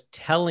who's just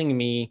telling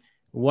me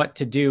what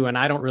to do, and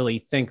I don't really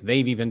think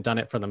they've even done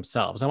it for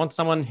themselves. I want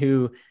someone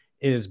who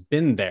has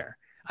been there.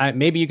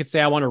 Maybe you could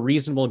say I want a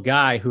reasonable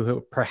guy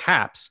who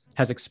perhaps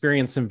has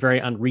experienced some very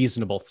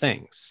unreasonable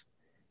things.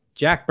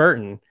 Jack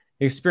Burton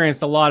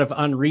experienced a lot of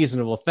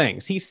unreasonable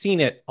things. He's seen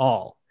it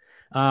all.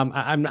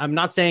 I'm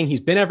not saying he's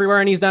been everywhere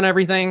and he's done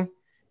everything,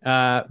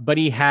 but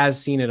he has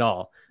seen it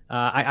all.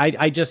 I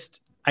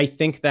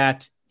think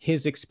that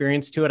his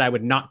experience to it, I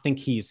would not think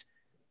he's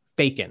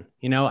faking.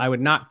 I would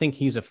not think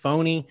he's a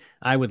phony.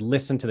 I would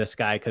listen to this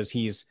guy because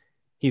he's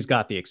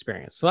got the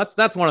experience. So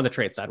that's one of the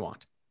traits I'd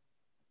want.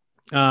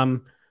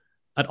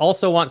 I'd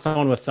also want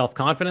someone with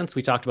self-confidence.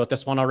 We talked about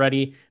this one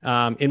already.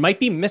 It might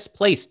be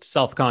misplaced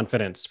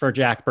self-confidence for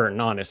Jack Burton,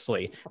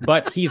 honestly,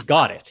 but he's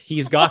got it.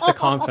 He's got the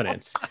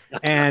confidence.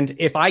 And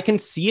if I can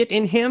see it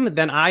in him,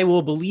 then I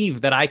will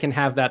believe that I can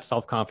have that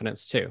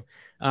self-confidence too.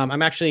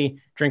 I'm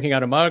actually drinking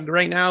out a mug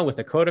right now with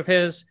a quote of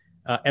his.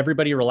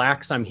 Everybody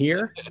relax, I'm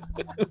here.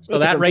 So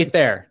that right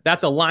there,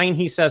 that's a line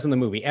he says in the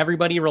movie.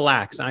 Everybody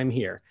relax, I'm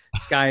here.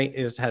 This guy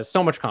has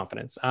so much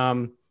confidence.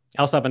 I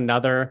also have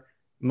another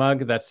mug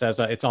that says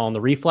it's all in the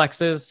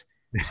reflexes.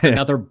 Just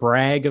another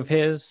brag of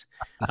his.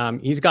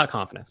 He's got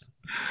confidence.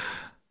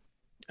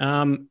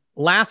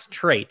 Last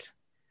trait,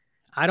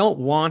 I don't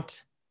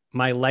want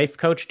my life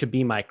coach to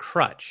be my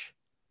crutch.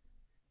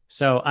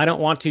 So I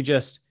don't want to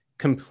just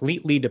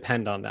completely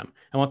depend on them.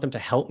 I want them to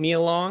help me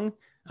along,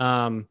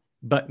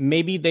 but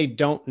maybe they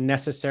don't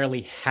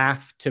necessarily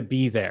have to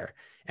be there.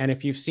 And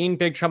if you've seen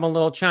Big Trouble in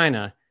Little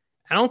China,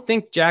 I don't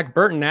think Jack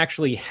Burton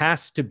actually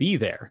has to be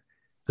there.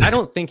 I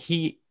don't think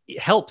he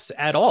helps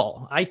at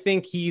all. I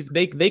think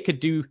they could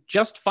do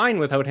just fine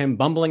without him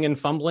bumbling and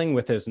fumbling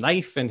with his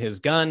knife and his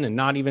gun and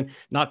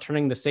not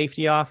turning the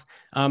safety off.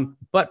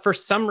 But for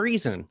some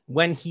reason,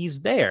 when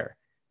he's there,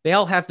 they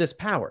all have this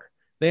power.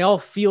 They all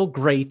feel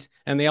great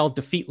and they all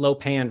defeat Lo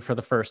Pan for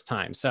the first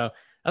time. So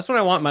that's what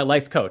I want my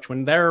life coach.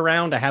 When they're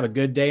around, I have a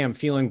good day. I'm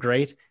feeling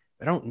great.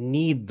 I don't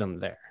need them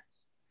there.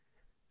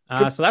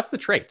 So that's the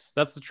traits.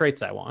 That's the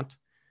traits I want.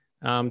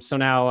 So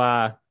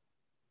now,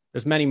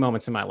 There's many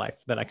moments in my life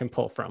that I can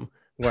pull from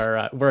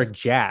where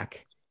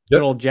Jack,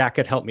 good old Jack,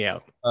 could help me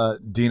out.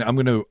 Dean, I'm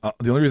gonna.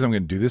 The only reason I'm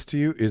gonna do this to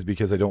you is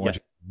because I don't want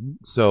you.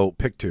 So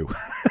pick two.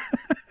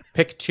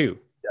 Pick two.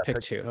 Yeah,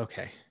 pick two.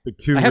 Okay. Pick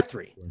two. I have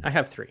three.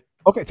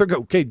 Okay, so go.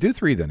 Okay, do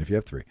three then if you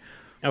have three.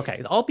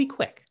 Okay, I'll be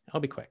quick.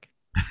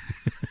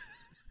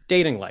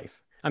 Dating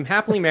life. I'm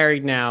happily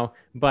married now,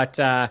 but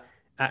I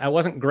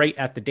wasn't great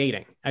at the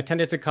dating. I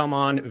tended to come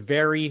on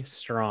very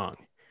strong.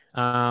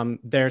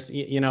 There's,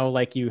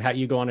 like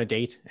you go on a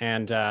date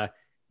and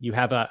you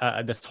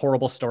have this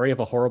horrible story of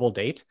a horrible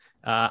date.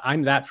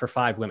 I'm that for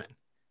 5 women.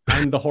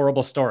 I'm the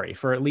horrible story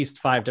for at least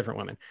 5 different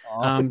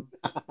women.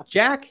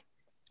 Jack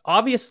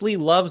obviously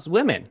loves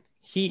women.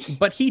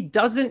 But he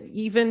doesn't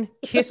even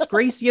kiss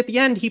Gracie at the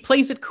end. He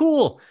plays it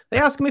cool. They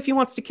ask him if he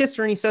wants to kiss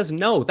her and he says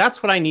no.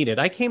 That's what I needed.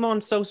 I came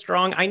on so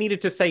strong. I needed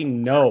to say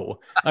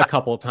no a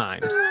couple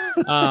times.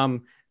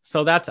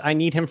 So I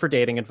need him for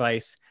dating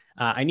advice.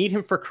 I need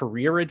him for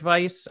career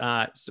advice.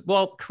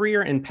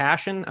 Career and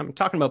passion. I'm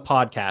talking about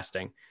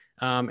podcasting.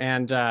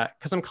 And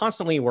because I'm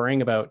constantly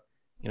worrying about,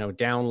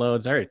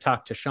 downloads. I already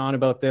talked to Sean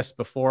about this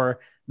before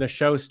the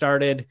show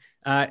started.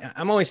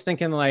 I'm always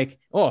thinking like,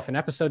 oh, if an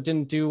episode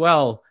didn't do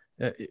well,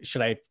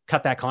 should I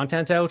cut that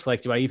content out?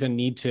 Like, do I even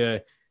need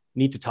to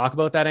talk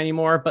about that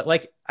anymore? But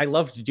like, I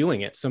loved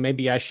doing it. So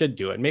maybe I should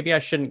do it. Maybe I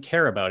shouldn't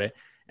care about it.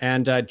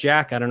 And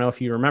Jack, I don't know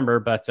if you remember,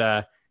 but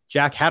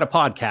Jack had a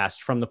podcast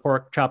from the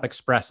Pork Chop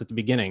Express at the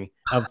beginning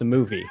of the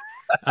movie.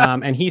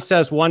 And he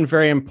says one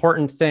very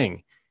important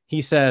thing.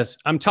 He says,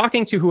 I'm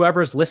talking to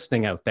whoever's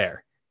listening out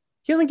there.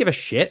 He doesn't give a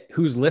shit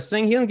who's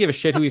listening. He doesn't give a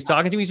shit who he's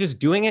talking to. He's just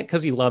doing it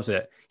because he loves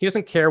it. He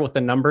doesn't care what the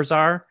numbers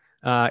are.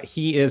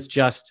 He is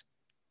just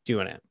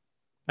doing it.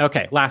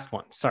 Okay, last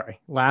one. Sorry,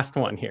 last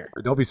one here.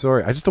 Don't be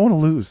sorry. I just don't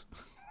want to lose.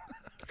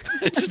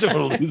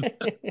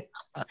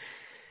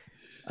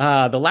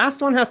 The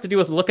last one has to do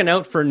with looking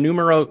out for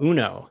numero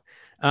uno,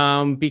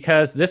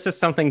 because this is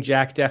something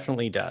Jack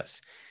definitely does.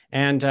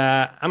 And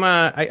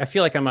I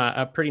feel like I'm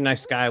a pretty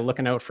nice guy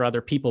looking out for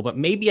other people, but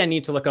maybe I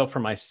need to look out for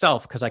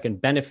myself because I can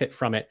benefit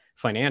from it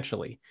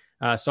financially.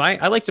 So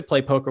I like to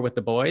play poker with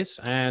the boys,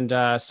 and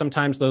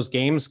sometimes those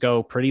games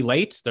go pretty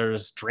late.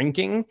 There's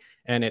drinking,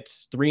 and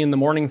it's 3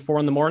 a.m, 4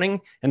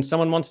 a.m, and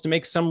someone wants to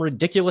make some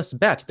ridiculous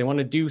bet. They want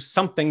to do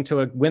something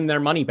to win their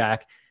money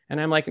back, and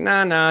I'm like,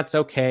 nah, it's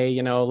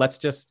okay. Let's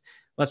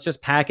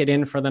just pack it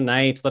in for the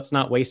night. Let's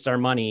not waste our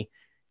money.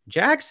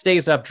 Jack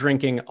stays up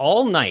drinking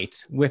all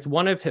night with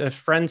one of his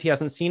friends he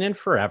hasn't seen in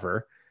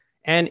forever,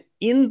 and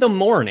in the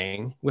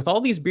morning, with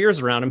all these beers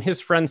around him, his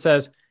friend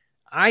says,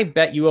 I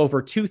bet you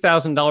over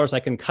 $2,000 I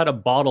can cut a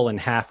bottle in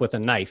half with a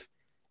knife.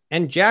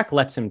 And Jack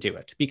lets him do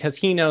it because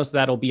he knows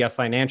that'll be a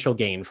financial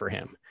gain for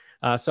him.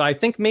 So I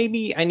think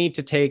maybe I need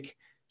to take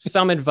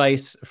some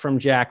advice from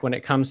Jack when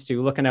it comes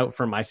to looking out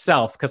for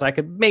myself, because I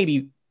can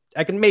maybe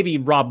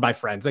rob my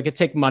friends. I could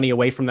take money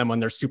away from them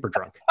when they're super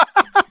drunk.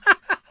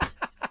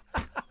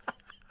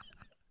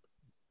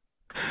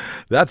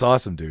 That's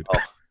awesome, dude. Oh.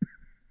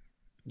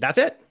 That's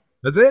it.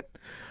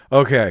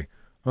 Okay.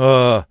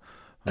 Yeah,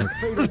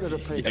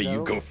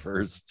 you go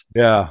first.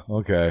 Yeah.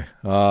 Okay.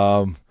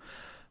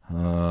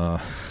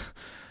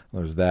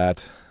 There's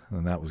that,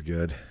 and that was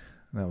good.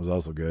 That was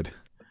also good.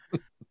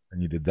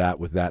 And you did that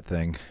with that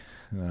thing.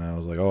 And I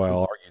was like, oh,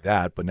 I'll argue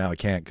that, but now I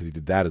can't because you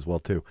did that as well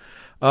too.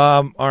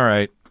 All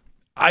right.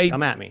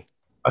 Come at me.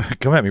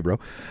 Come at me, bro.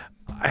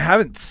 I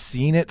haven't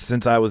seen it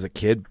since I was a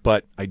kid,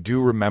 but I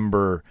do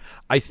remember.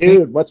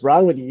 Dude, what's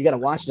wrong with you? You got to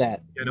watch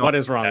that. What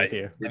is wrong with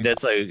you?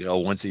 That's like a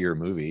once-a-year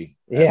movie.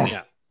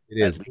 Yeah.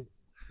 It is.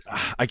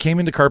 I came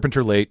into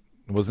Carpenter late.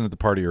 I wasn't at the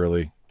party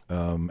early.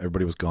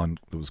 Everybody was gone.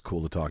 It was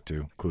cool to talk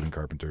to, including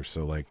Carpenter.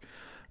 So like,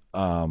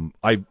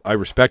 I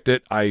respect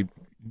it.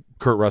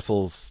 Kurt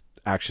Russell's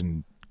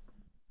action,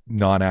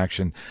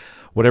 non-action,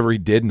 whatever he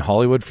did in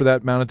Hollywood for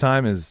that amount of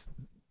time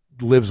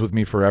lives with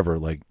me forever.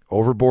 Like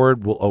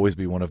Overboard will always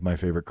be one of my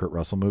favorite Kurt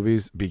Russell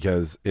movies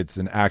because it's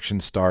an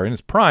action star in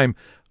his prime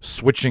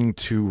switching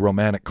to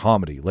romantic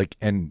comedy. Like,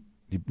 and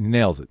he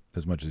nails it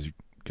as much as you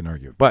can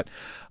argue. But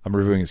I'm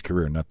reviewing his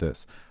career, not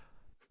this.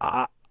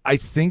 I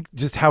think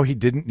just how he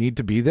didn't need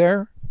to be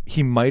there.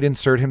 He might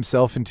insert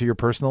himself into your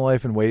personal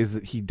life in ways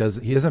that he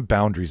doesn't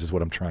boundaries is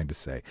what I'm trying to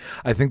say.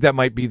 I think that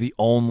might be the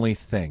only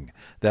thing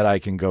that I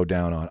can go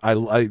down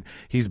on.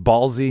 He's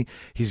ballsy.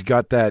 He's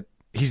got that.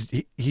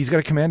 He's got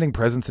a commanding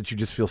presence that you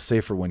just feel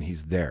safer when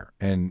he's there.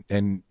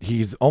 And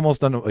he's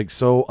almost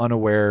so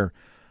unaware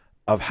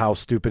of how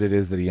stupid it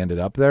is that he ended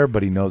up there,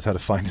 but he knows how to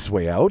find his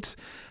way out.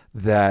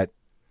 That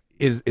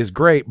is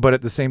great. But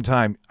at the same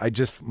time,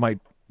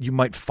 you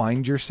might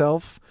find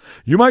yourself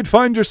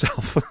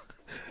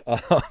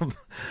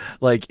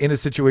like in a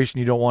situation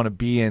you don't want to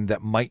be in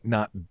that might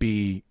not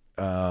be,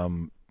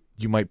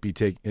 he might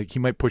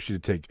push you to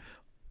take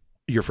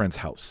your friend's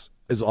house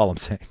is all I'm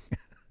saying.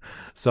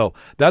 So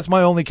that's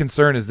my only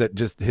concern, is that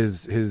just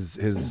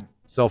his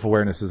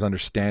self-awareness, his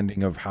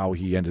understanding of how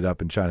he ended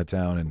up in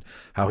Chinatown and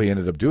how he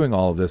ended up doing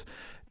all of this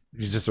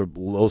he's just a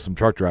loathsome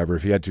truck driver.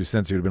 If he had 2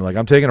 cents, he would have been like,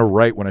 I'm taking a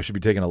right when I should be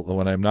taking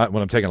when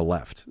I'm taking a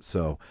left.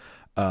 So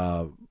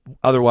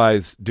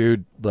otherwise,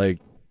 dude, like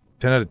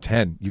 10 out of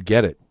 10, you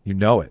get it. You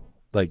know it.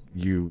 Like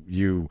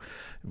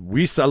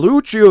we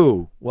salute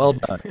you. Well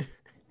done.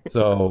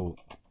 So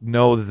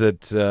know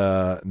that you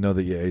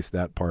aced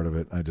that part of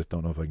it. I just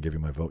don't know if I can give you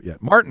my vote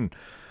yet. Martin,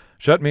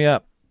 shut me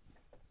up.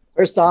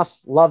 First off,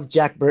 love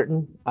Jack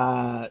Burton.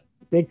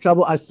 Big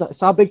Trouble. I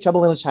saw Big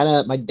Trouble in Little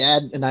China. My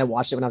dad and I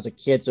watched it when I was a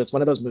kid, so it's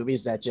one of those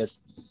movies that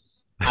just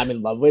I'm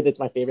in love with. It's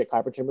my favorite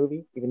Carpenter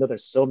movie, even though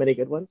there's so many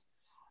good ones.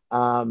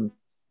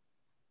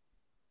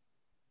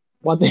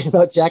 One thing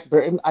about Jack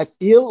Burton, I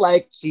feel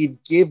like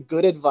he'd give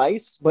good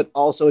advice, but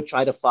also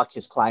try to fuck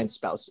his clients'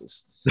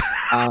 spouses.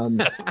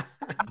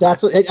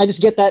 That's what, I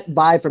just get that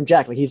vibe from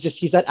Jack. Like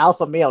he's that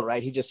alpha male,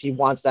 right? He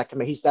wants that.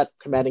 He's that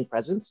commanding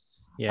presence.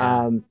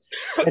 Yeah.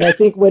 And I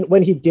think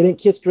when he didn't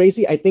kiss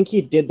Gracie, I think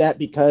he did that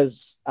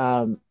because.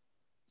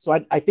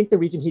 So I think the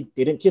reason he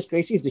didn't kiss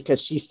Gracie is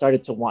because she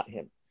started to want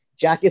him.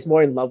 Jack is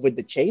more in love with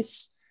the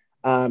chase.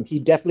 He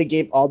definitely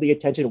gave all the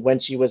attention when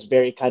she was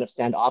very kind of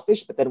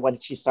standoffish, but then when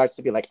she starts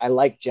to be like, I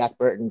like Jack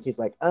Burton, he's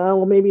like, oh,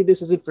 well, maybe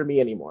this isn't for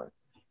me anymore.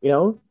 You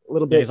know, a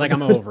little bit. Yeah, he's like,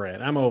 I'm over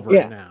it. I'm over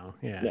it now.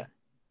 Yeah.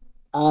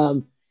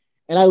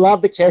 And I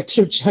love the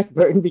character of Jack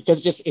Burton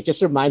because it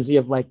just reminds me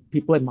of like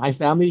people in my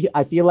family.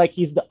 I feel like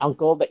he's the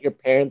uncle that your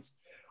parents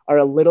are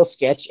a little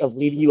sketch of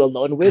leaving you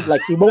alone with. Like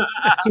he won't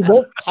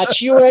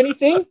touch you or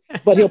anything,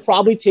 but he'll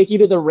probably take you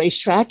to the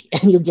racetrack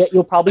and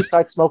you'll probably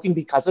start smoking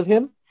because of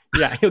him.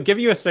 Yeah, he'll give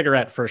you a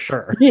cigarette for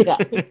sure. Yeah.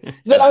 He's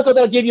that uncle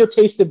that'll give you a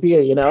taste of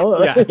beer, you know?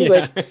 He's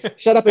like,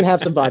 shut up and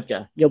have some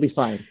vodka. You'll be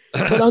fine.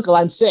 But uncle,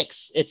 I'm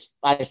 6.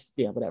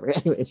 Whatever.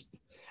 Anyways.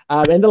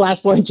 And the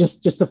last point,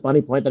 just a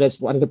funny point that I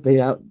just wanted to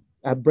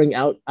bring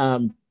out.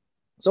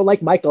 So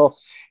like Michael,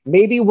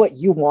 maybe what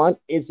you want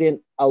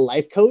isn't a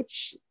life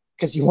coach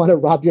because you want to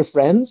rob your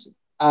friends.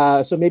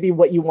 So maybe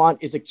what you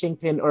want is a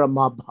kingpin or a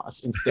mob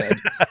boss instead.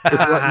 Is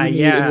what you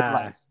need in your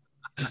life.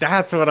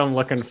 That's what I'm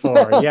looking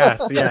for.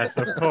 Yes,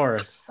 of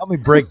course. Help me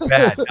break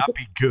bad, not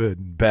be good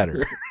and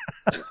better.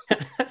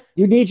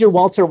 You need your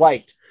Walter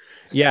White.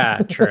 Yeah,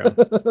 true.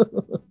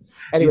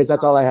 Anyways,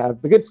 that's all I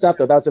have. The good stuff,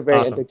 though. That was a very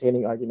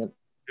entertaining argument.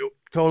 It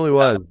totally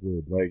was,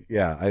 dude. Like,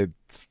 yeah, I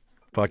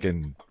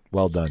fucking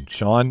well done.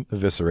 Sean,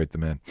 eviscerate the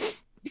man.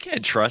 You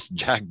can't trust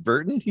Jack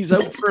Burton. He's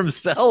out for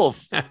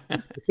himself.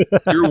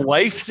 Your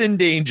wife's in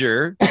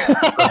danger,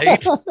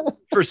 right?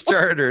 For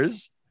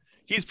starters.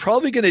 He's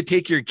probably going to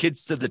take your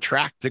kids to the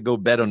track to go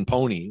bet on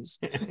ponies.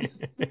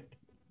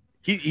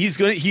 He's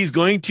going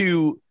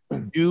to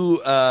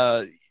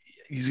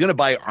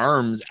buy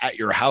arms at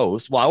your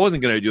house. Well, I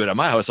wasn't going to do it at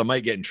my house. I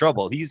might get in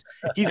trouble. He's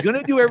going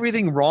to do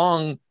everything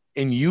wrong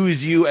and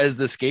use you as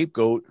the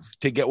scapegoat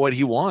to get what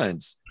he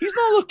wants. He's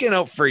not looking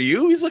out for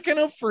you. He's looking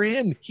out for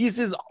him. He's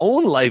his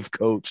own life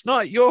coach,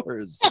 not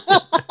yours.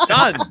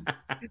 Done.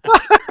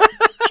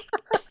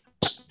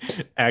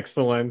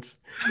 Excellent.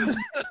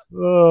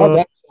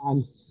 I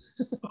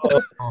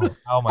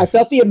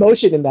felt the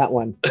emotion in that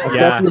one.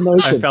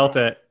 I felt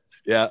it.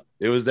 Yeah,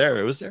 it was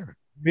there.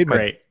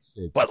 Great.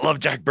 But love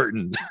Jack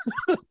Burton.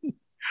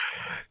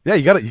 Yeah,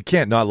 you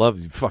can't not love.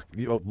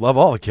 You love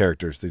all the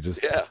characters.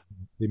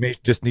 They may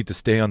just need to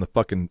stay on the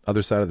fucking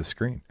other side of the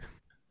screen.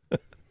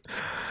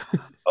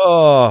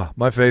 Oh,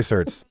 my face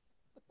hurts.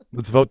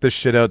 Let's vote this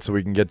shit out so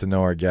we can get to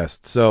know our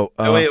guests. So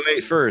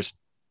wait. First,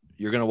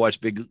 you're gonna watch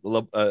Big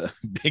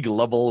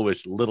Trouble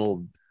with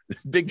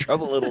Big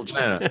Trouble in Little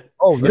China.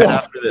 Oh, right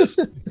after this.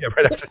 Yeah,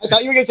 right after. I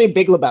thought you were gonna say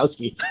Big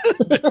Lebowski.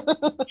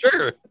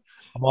 Sure.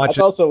 That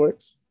also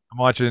works. I'm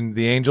watching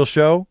The Angel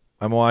Show.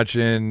 I'm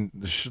watching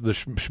the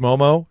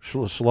Shlomo.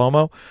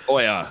 Oh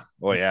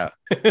yeah.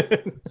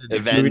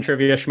 Movie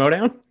trivia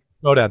Schmodown.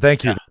 Schmodown.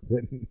 Thank you.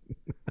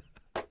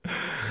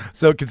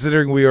 So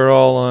considering we are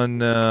all on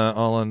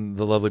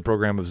the lovely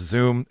program of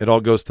Zoom, it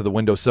all goes to the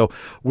window. So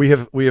we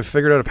have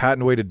figured out a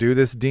patent way to do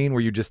this, Dean,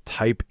 where you just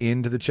type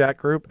into the chat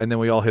group and then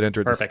we all hit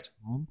enter. Perfect.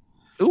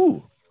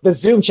 Ooh, the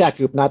Zoom chat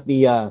group, not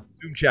the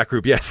Zoom chat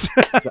group. Yes,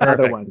 the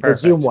other one, the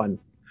Zoom one.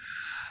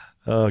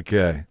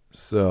 Okay,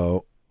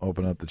 so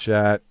open up the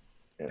chat,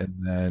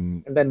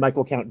 and then Mike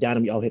will count down,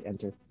 and we all hit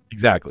enter.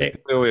 Exactly.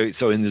 Wait.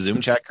 So in the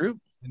Zoom chat group?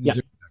 Zoom chat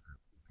group.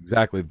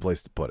 Exactly the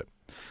place to put it.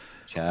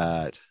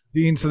 Chat.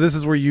 Dean, so this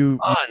is where you...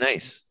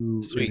 nice.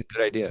 Sweet.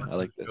 Good idea. I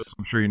like this.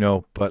 I'm sure you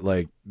know, but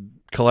like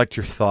collect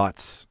your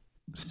thoughts.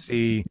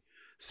 See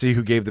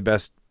who gave the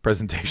best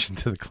presentation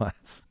to the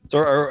class. So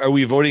are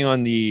we voting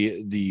on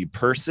the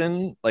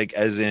person, like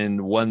as in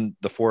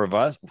the 4 of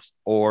us,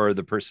 or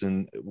the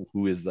person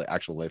who is the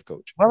actual life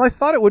coach? Well, I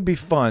thought it would be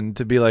fun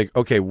to be like,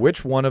 okay,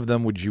 which one of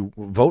them would you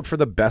vote for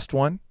the best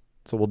one?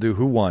 So we'll do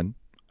who won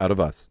out of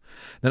us.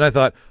 Then I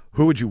thought,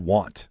 who would you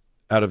want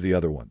out of the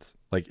other ones?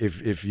 Like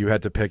if you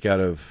had to pick out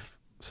of,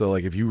 so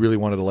like if you really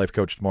wanted a life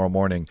coach tomorrow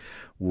morning,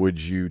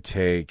 would you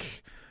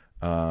take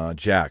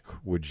Jack?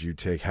 Would you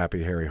take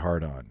Happy Harry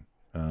Hardon?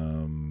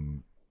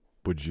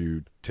 Would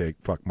you take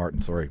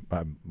Martin? Sorry,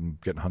 I'm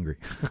getting hungry.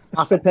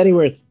 Alfred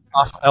Pennyworth.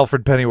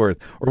 Alfred Pennyworth,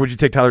 or would you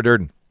take Tyler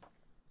Durden?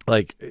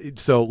 Like,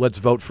 so let's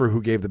vote for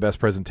who gave the best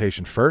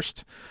presentation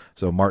first.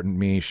 So Martin,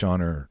 me,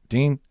 Sean, or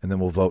Dean, and then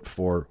we'll vote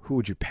for who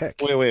would you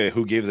pick. Wait.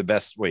 Who gave the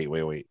best?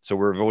 Wait. So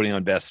we're voting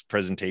on best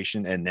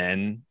presentation and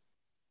then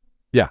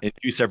in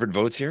 2 separate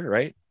votes here,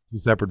 right? 2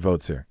 separate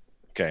votes here.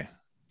 Okay.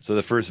 So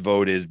the first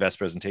vote is best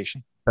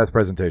presentation. Best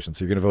presentation.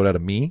 So you're going to vote out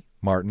of me,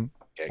 Martin.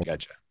 Okay,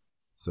 gotcha.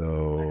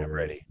 So I'm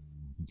ready.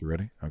 You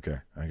ready? Okay.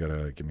 I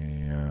gotta give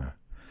me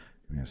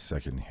a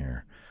second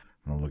here.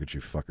 I'm gonna look at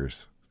you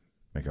fuckers.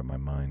 Make up my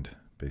mind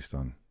based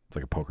on it's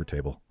like a poker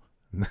table.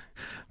 I'm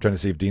trying to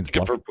see if Dean's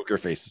bluffing. Poker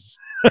faces.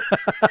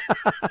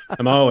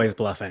 I'm always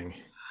bluffing.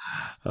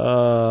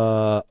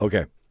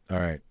 Okay. All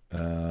right.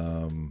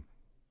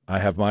 I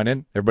have mine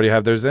in. Everybody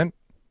have theirs in?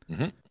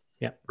 Mm-hmm.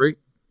 Yeah. 3,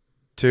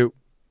 2,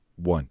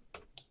 1.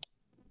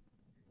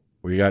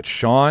 We got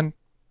Sean.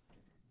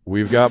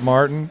 We've got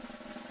Martin.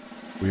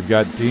 We've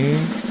got Dean.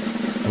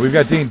 And we've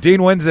got Dean.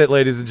 Dean wins it,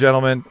 ladies and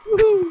gentlemen.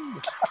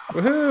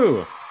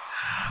 Woohoo!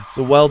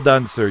 So well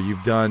done, sir.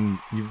 You've done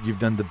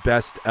the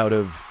best out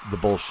of the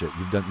bullshit.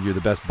 You're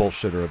the best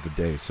bullshitter of the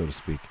day, so to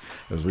speak.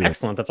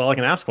 Excellent. That's all I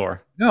can ask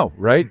for. No,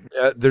 right?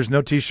 There's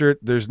no T-shirt.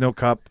 There's no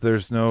cup.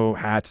 There's no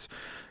hats.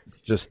 It's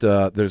just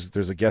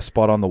there's a guest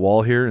spot on the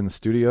wall here in the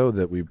studio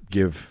that we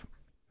give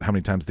how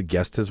many times the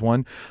guest has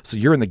won. So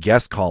you're in the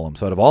guest column.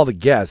 So out of all the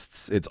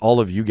guests, it's all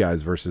of you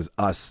guys versus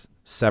us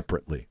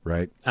separately,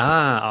 right?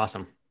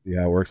 Awesome.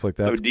 Yeah, it works like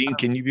that. So Dean,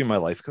 can you be my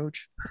life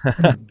coach?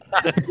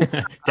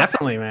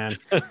 Definitely, man.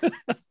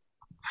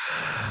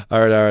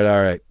 All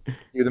right.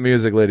 Cue the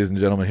music, ladies and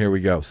gentlemen. Here we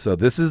go. So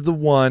this is the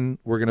one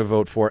we're going to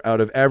vote for out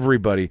of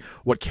everybody.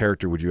 What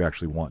character would you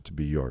actually want to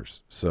be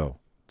yours? So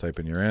type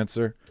in your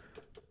answer.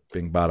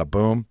 Bing, bada,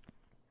 boom.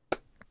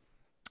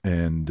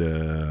 And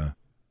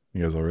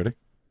you guys all ready?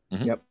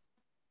 Mm-hmm. Yep.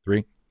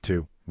 3,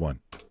 2, 1.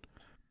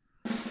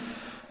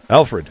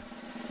 Alfred.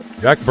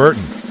 Jack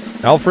Burton.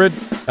 Alfred.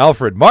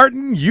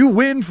 Martin, you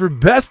win for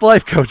best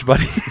life coach,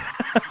 buddy.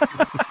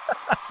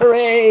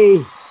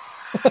 Hooray!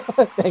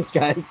 Thanks,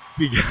 guys.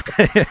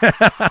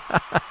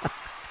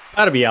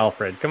 Gotta be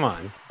Alfred. Come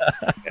on.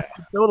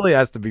 Totally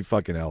has to be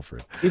fucking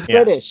Alfred. He's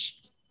British.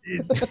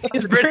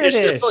 He's British.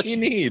 That's all you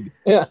need.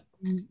 Yeah.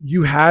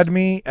 You had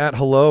me at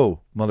hello,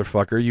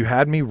 motherfucker. You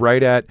had me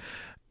right at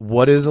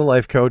what is a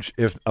life coach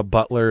if a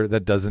butler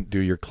that doesn't do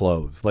your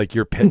clothes? Like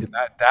you're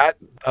that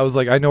I was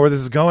like, I know where this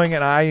is going,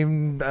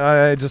 and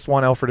I just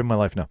want Alfred in my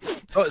life now.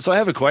 Oh, so I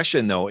have a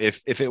question though.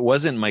 If it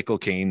wasn't Michael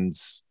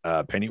Caine's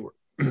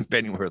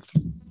Pennyworth,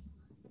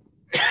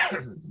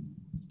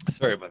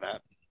 sorry about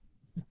that.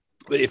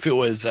 If it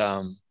was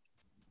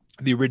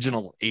the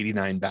original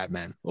 '89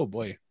 Batman, oh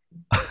boy,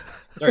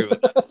 sorry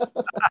about that.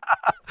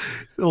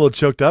 A little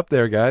choked up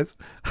there, guys.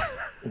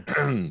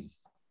 I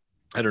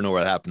don't know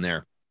what happened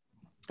there.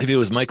 If it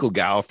was Michael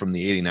Gow from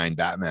the '89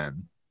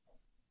 Batman,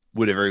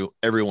 would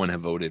everyone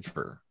have voted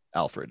for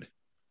Alfred?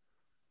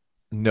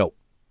 No.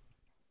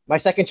 My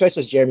second choice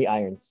was Jeremy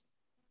Irons.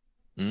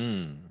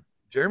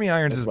 Jeremy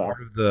Irons is more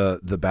of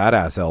the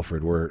badass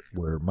Alfred,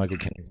 where Michael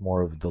Caine is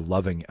more of the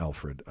loving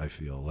Alfred, I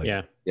feel like.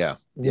 Yeah,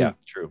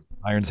 true.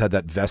 Irons had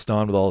that vest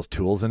on with all his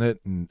tools in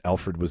it, and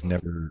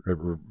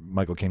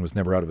Michael Caine was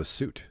never out of a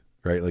suit,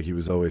 right? Like he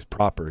was always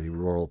proper. He would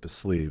roll up his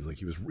sleeves. Like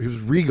he was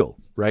regal,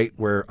 right?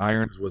 Where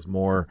Irons was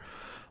more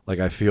like,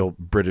 I feel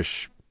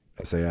British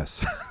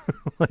SAS.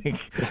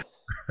 Like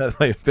that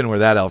might have been where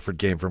that Alfred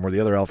came from, where the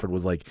other Alfred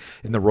was like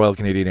in the Royal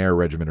Canadian Air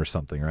Regiment or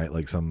something, right?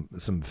 Like some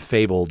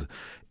fabled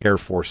Air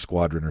Force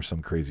squadron or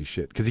some crazy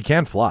shit. Because he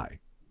can fly,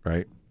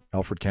 right?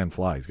 Alfred can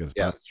fly. He's got his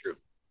pilot.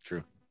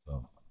 True.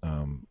 So,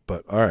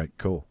 but all right,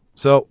 cool.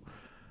 So,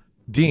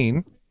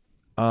 Dean,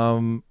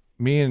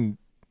 me and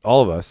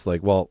all of us,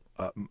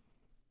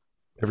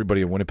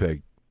 everybody in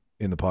Winnipeg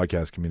in the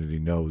podcast community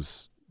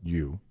knows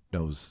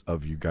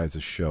of you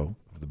guys' show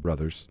of the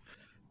brothers,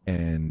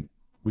 and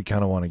we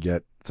kind of want to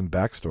get some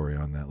backstory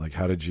on that. Like,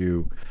 how did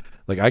you,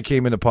 like, I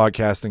came into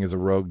podcasting as a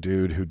rogue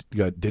dude who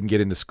didn't get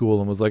into school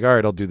and was like, all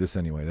right, I'll do this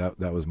anyway.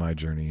 That was my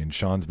journey. And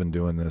Sean's been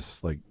doing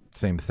this, like,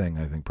 same thing,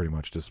 I think, pretty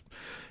much just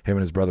him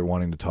and his brother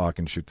wanting to talk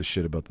and shoot the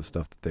shit about the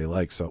stuff that they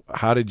like. So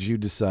how did you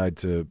decide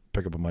to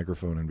pick up a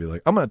microphone and be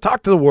like, I'm going to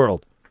talk to the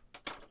world?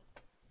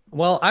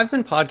 Well, I've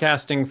been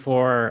podcasting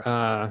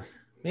for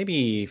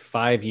maybe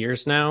 5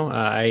 years now.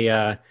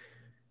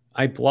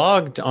 I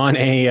blogged on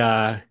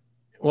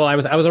I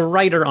was a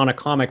writer on a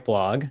comic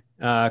blog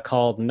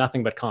called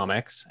Nothing But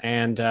Comics,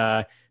 and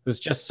it was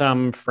just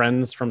some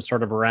friends from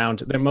sort of around,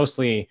 they're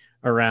mostly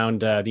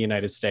around the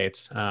United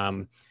States,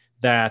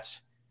 that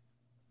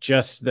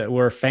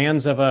were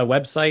fans of a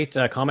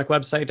website, a comic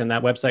website, and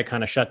that website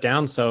kind of shut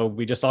down. So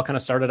we just all kind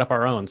of started up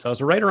our own. So I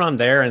was a writer on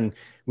there, and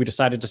we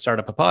decided to start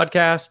up a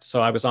podcast.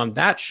 So I was on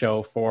that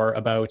show for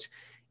about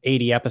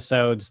 80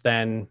 episodes.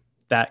 Then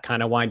that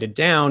kind of winded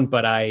down,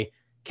 but I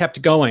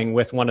kept going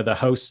with one of the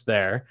hosts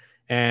there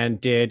and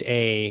did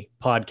a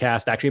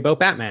podcast actually about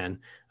Batman.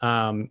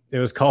 It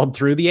was called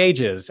Through the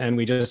Ages. And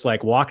we just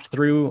like walked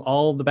through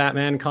all the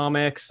Batman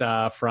comics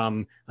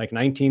from like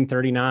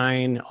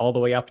 1939 all the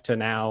way up to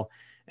now.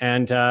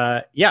 And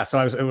yeah, so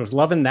I was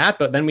loving that.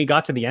 But then we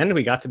got to the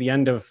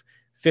end of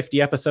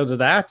 50 episodes of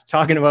that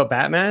talking about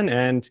Batman,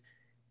 and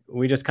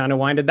we just kind of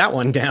winded that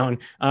one down.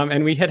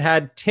 And we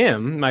had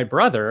Tim, my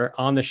brother,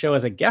 on the show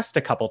as a guest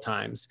a couple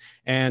times.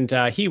 And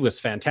he was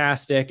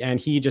fantastic. And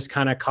he just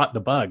kind of caught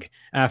the bug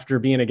after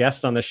being a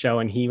guest on the show.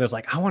 And he was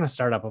like, I want to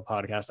start up a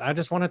podcast. I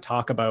just want to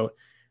talk about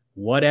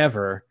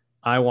whatever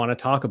I want to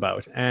talk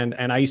about. And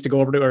I used to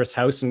go over to his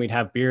house and we'd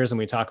have beers and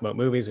we'd talk about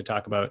movies. We'd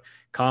talk about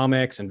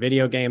comics and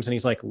video games. And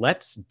he's like,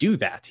 let's do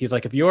that. He's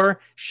like, if your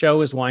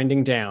show is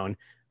winding down,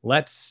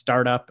 let's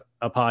start up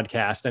a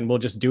podcast and we'll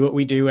just do what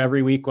we do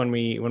every week when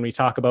we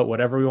talk about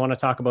whatever we want to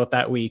talk about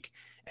that week.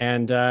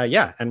 And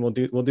yeah, and we'll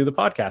do the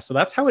podcast. So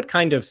that's how it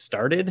kind of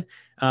started.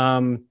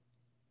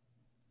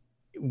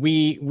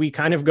 We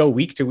kind of go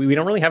week to week. We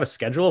don't really have a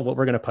schedule of what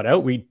we're going to put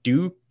out. We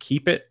do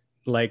keep it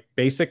like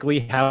basically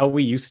how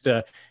we used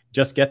to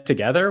just get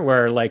together,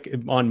 where like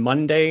on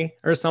Monday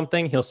or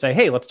something, he'll say,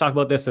 hey, let's talk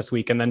about this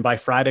week. And then by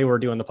Friday, we're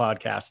doing the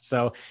podcast.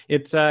 So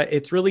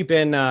it's really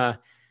been,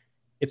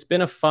 it's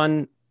been a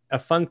fun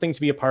thing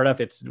to be a part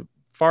of. It's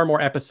far more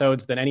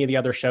episodes than any of the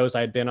other shows I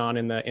had been on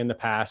in the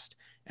past.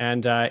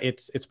 And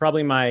it's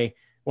probably one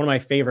of my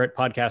favorite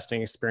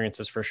podcasting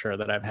experiences for sure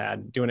that I've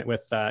had, doing it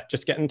with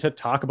just getting to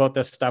talk about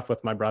this stuff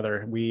with my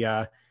brother.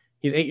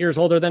 He's 8 years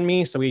older than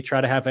me. So we try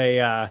to have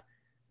a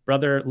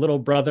little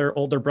brother,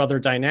 older brother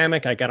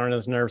dynamic. I get on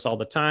his nerves all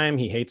the time.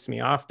 He hates me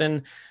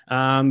often.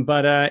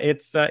 But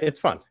it's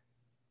fun.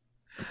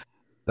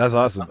 That's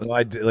awesome.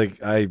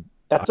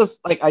 That's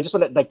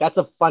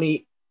a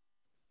funny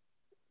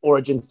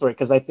origin story,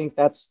 because I think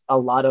that's a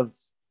lot of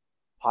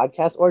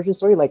podcast origin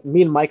story. Like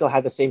me and Michael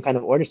had the same kind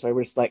of origin story.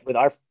 We're just like, with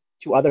our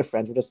two other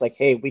friends, we're just like,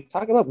 hey, we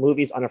talk about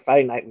movies on a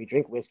Friday night, we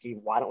drink whiskey,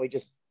 why don't we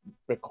just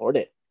record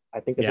it? I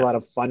think there's a lot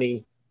of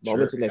funny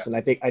moments in this, and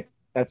I think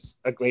that's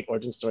a great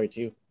origin story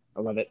too.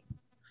 I love it.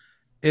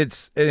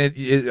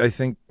 I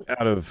think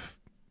out of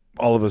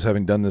all of us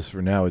having done this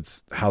for now,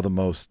 it's how the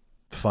most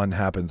fun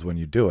happens when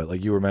you do it.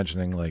 Like you were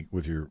mentioning, like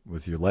with your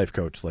life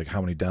coach, like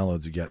how many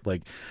downloads you get.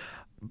 Like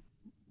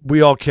we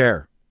all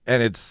care,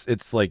 and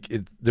it's like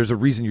there's a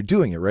reason you're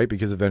doing it, right?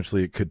 Because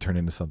eventually it could turn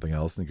into something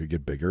else and it could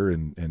get bigger,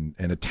 and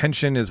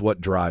attention is what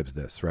drives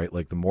this, right?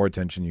 Like the more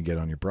attention you get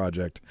on your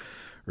project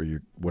or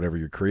whatever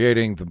you're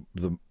creating,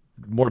 the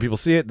more people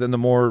see it, then the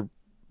more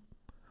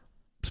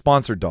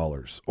sponsored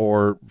dollars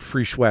or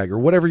free swag or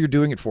whatever you're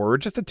doing it for, or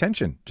just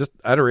attention, just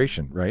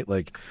adoration, right?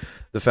 Like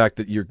the fact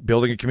that you're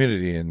building a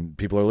community and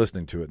people are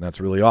listening to it, and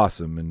that's really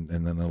awesome, and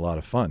then a lot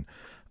of fun.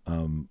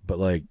 But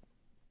like,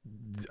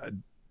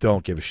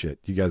 don't give a shit.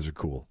 You guys are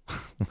cool.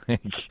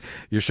 Like,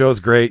 your show's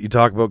great. You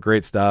talk about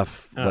great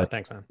stuff.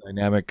 Thanks, man.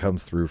 Dynamic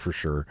comes through for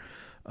sure.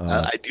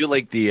 I do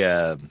like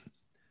the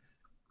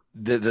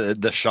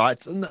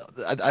shots.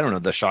 I don't know,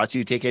 the shots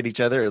you take at each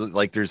other.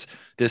 Like there's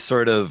this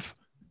sort of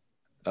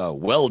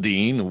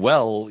Dean,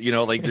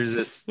 like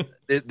there's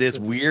this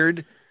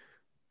weird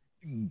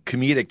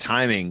comedic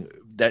timing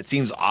that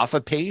seems off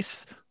a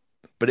pace,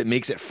 but it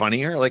makes it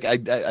funnier. Like I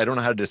don't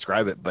know how to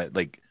describe it, but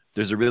like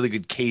there's a really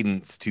good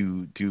cadence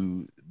to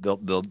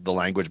the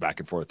language back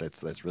and forth.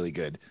 That's really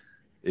good.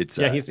 He's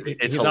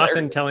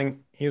often telling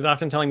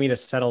me to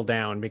settle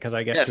down because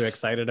I get too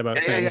excited about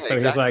things. So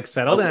he's like,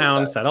 settle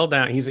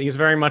down. He's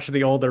very much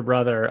the older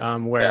brother,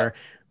 where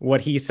what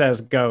he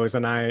says goes,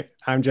 and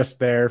I'm just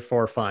there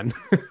for fun.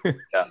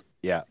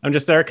 Yeah. I'm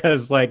just there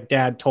because like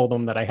Dad told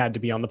him that I had to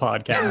be on the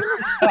podcast.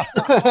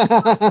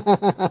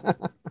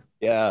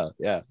 Yeah.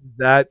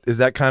 Is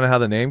that kind of how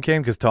the name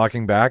came? Because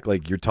talking back,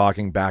 like you're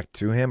talking back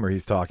to him, or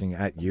he's talking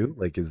at you?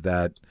 Like, is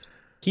that?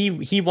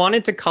 He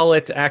wanted to call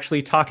it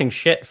actually talking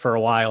shit for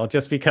a while,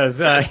 just because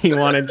he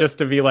wanted just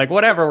to be like,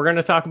 whatever, we're going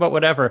to talk about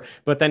whatever.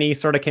 But then he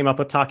sort of came up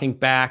with talking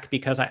back,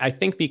 because I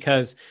think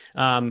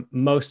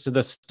most of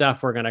the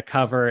stuff we're going to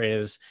cover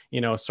is,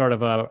 sort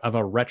of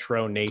a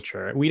retro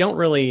nature. We don't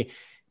really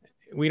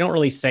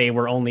say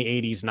we're only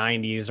 80s,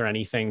 90s or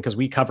anything, because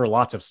we cover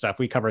lots of stuff.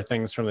 We cover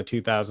things from the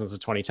 2000s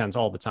to 2010s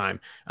all the time.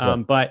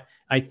 But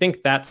I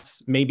think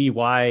that's maybe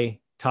why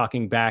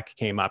Talking Back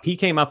came up. He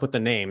came up with the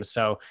name,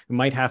 so we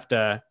might have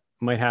to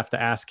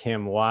ask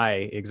him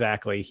why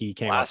exactly he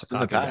came up with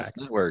Talking Back.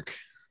 Network.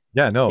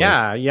 Yeah, no.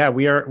 Yeah.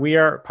 We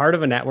are part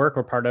of a network.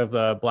 We're part of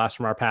the Blast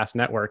from Our Past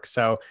network.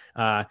 So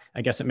I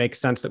guess it makes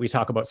sense that we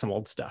talk about some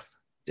old stuff.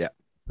 Yeah,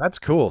 that's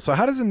cool. So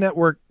how does a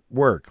network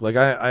work? Like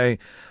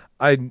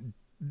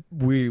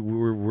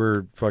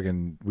we're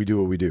fucking, we do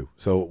what we do.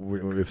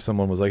 So if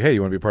someone was like, hey,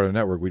 you want to be part of a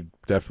network, we'd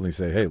definitely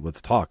say, hey,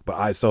 let's talk.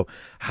 But so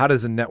how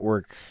does a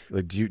network,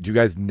 like, do you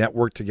guys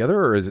network together,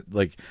 or is it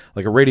like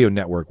a radio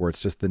network where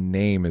it's just the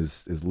name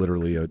is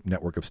literally a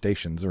network of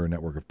stations or a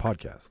network of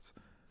podcasts?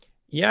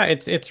 Yeah,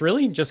 it's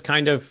really just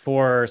kind of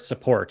for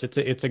support.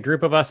 It's a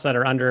group of us that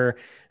are under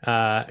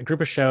a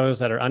group of shows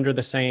that are under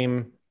the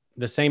same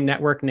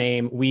network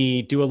name.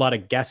 We do a lot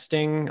of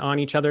guesting on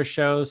each other's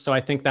shows. So I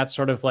think that's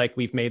sort of like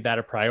we've made that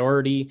a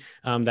priority,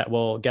 that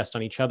we'll guest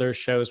on each other's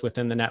shows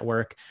within the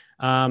network.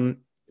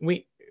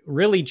 We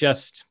really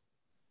just,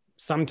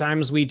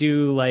 sometimes we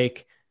do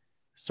like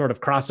sort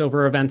of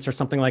crossover events or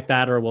something like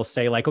that, or we'll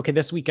say like, okay,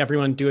 this week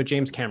everyone do a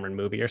James Cameron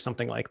movie or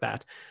something like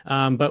that.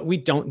 But we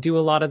don't do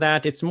a lot of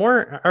that. It's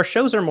more, our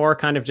shows are more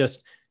kind of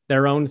just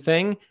their own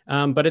thing,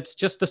 but it's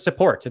just the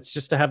support. It's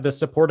just to have the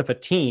support of a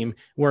team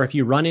where if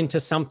you run into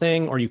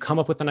something or you come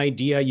up with an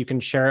idea, you can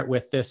share it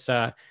with this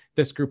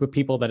this group of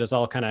people that is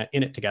all kind of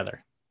in it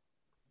together.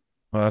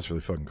 Oh, that's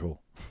really fucking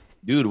cool,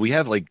 dude. We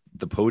have like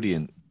the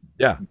podium.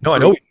 Yeah, no, I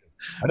know.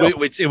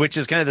 Which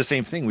is kind of the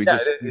same thing. We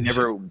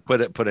never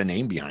put a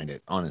name behind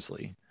it.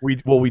 Honestly,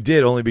 we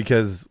did only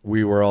because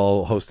we were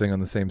all hosting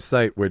on the same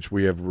site, which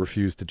we have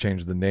refused to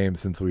change the name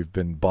since we've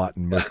been bought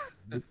and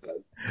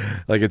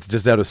like it's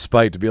just out of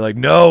spite to be like,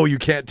 no, you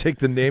can't take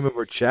the name of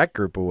our chat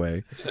group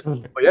away.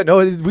 But yeah, no,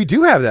 we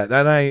do have that,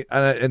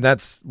 and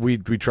that's we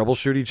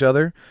troubleshoot each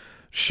other.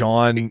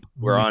 Sean,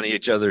 we're on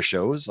each other's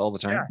shows all the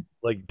time. Yeah,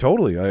 like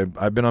totally.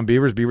 I've been on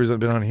Beavers have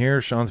been on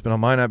here. Sean's been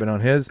on mine. I've been on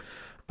his.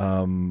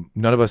 None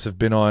of us have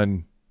been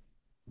on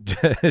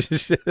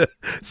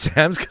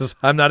Sam's because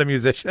I'm not a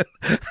musician.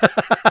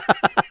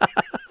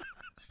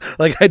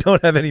 Like I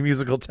don't have any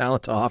musical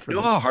talent to offer. You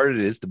know how hard it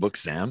is to book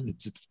Sam?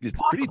 It's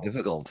pretty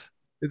difficult.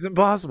 It's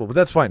impossible, but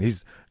that's fine.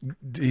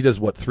 He does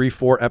what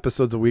 3-4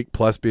 episodes a week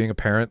plus being a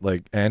parent,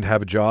 like, and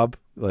have a job.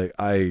 Like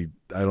I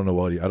don't know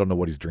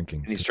what he's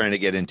drinking. And he's trying to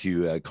get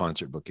into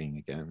concert booking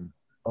again.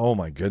 Oh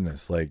my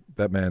goodness! Like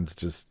that man's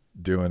just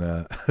doing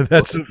a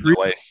that's a free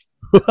wife.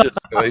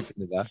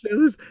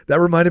 That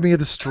reminded me of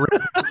the string.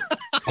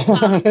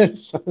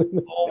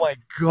 Oh my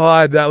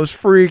god, that was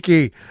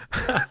freaky.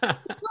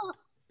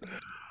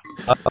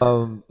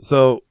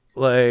 So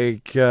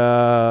like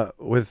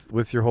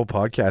with your whole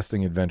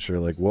podcasting adventure,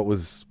 like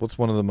what's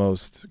one of the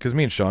most, because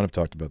me and Sean have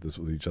talked about this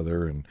with each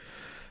other, and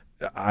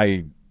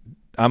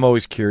I'm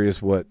always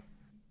curious what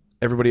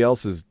everybody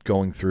else is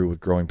going through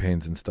with growing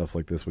pains and stuff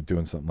like this with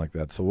doing something like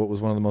that. So what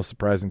was one of the most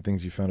surprising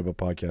things you found about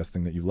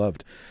podcasting that you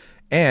loved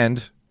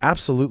and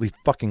absolutely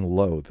fucking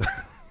loathe?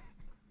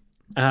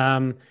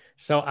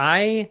 So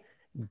I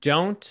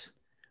don't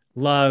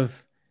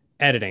love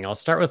editing. I'll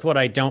start with what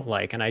I don't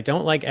like, and I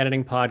don't like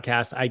editing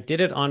podcasts. I did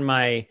it on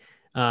my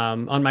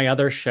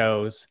other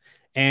shows,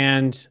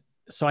 and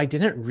so I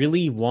didn't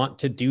really want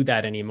to do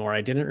that anymore.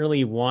 I didn't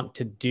really want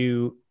to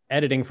do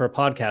editing for a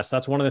podcast.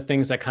 That's one of the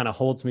things that kind of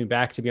holds me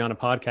back to be on a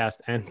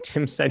podcast. And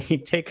Tim said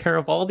he'd take care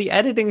of all the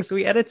editing, so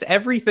he edits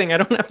everything. I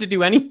don't have to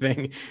do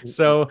anything.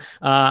 So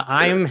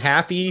I'm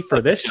happy for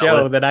this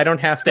show that I don't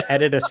have to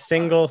edit a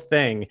single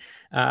thing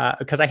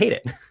because I hate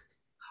it.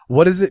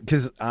 What is it?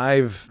 Because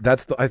I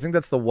think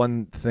that's the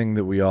one thing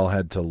that we all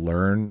had to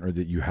learn, or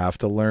that you have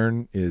to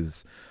learn,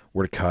 is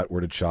where to cut,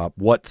 where to chop,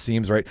 what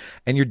seems right,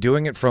 and you're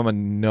doing it from a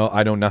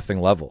I know nothing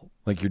level.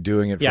 Like you're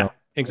doing it. Yeah, from,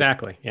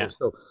 exactly. Yeah.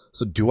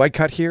 So do I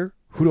cut here?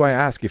 Who do I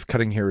ask if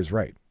cutting here is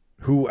right?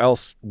 Who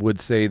else would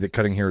say that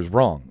cutting here is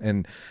wrong?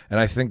 And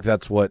I think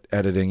that's what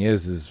editing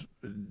is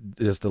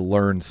just a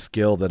learned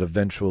skill that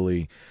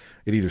eventually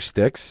it either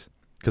sticks.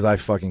 Because I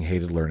fucking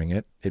hated learning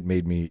it. It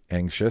made me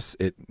anxious.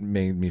 It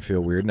made me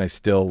feel weird. And I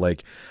still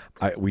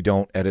we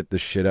don't edit the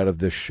shit out of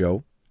this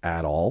show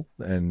at all.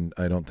 And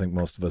I don't think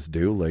most of us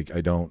do. Like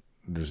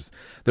there's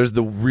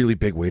the really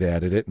big way to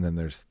edit it. And then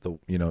there's the,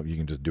 you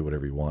can just do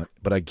whatever you want.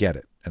 But I get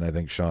it. And I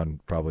think Sean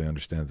probably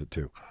understands it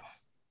too.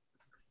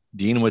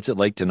 Dean, what's it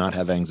like to not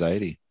have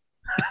anxiety?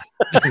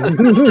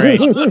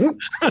 Great.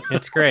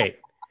 It's great.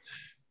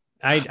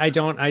 I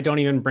don't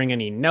even bring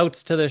any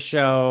notes to the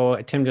show.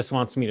 Tim just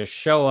wants me to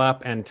show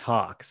up and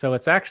talk. So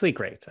it's actually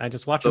great. I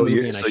just watch a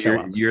movie and I show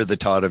up. You're the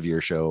Todd of your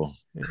show.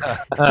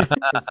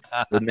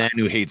 The man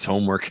who hates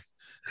homework.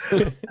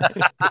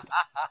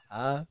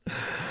 Oh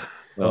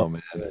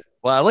man.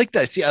 Well, I like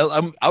that. See,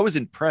 I was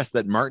impressed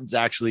that Martin's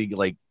actually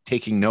like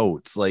taking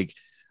notes. Like,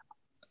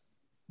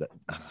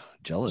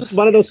 jealous. It's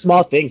one of those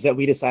small things that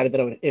we decided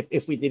that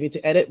if we did need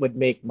to edit, would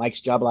make Mike's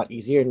job a lot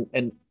easier.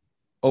 And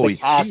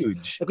it's cast,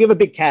 huge. Like we have a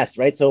big cast,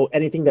 right? So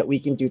anything that we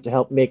can do to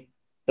help make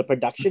the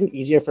production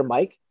easier for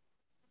Mike,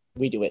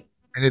 we do it.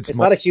 And it's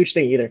not a huge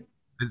thing either.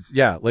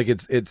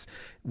 It's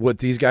what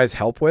these guys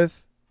help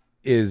with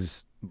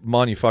is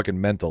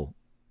monumental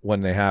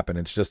when they happen.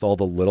 It's just all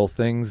the little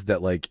things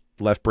that like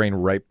left brain,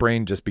 right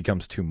brain just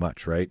becomes too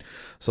much, right?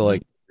 So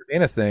like you're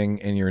in a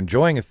thing and you're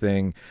enjoying a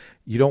thing,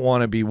 you don't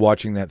want to be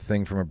watching that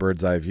thing from a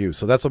bird's eye view.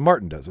 So that's what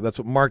Martin does. Or that's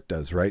what Mark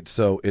does, right?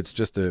 So it's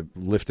just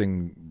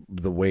lifting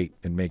the weight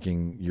and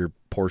making your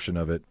portion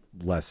of it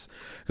less.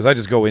 Because I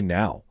just go in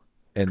now,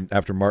 and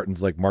after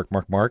Martin's like Mark,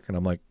 and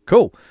I'm like,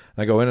 cool.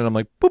 And I go in and I'm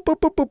like, boop, boop,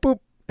 boop, boop, boop,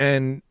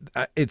 and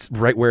it's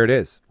right where it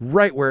is,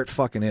 right where it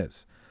fucking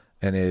is,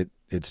 and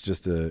it's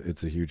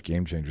a huge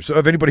game changer. So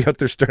if anybody out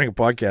there starting a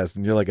podcast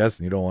and you're like us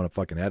and you don't want to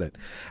fucking edit,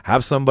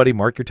 have somebody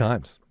mark your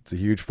times. It's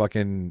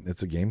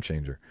a game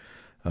changer.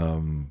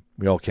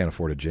 We all can't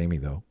afford a Jamie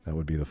though. That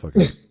would be the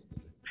fucking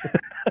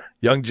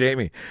young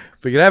Jamie.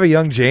 If we could have a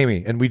young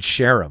Jamie and we'd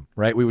share him,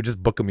 right? We would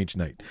just book him each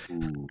night.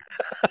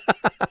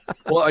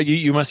 Well,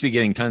 you must be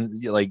getting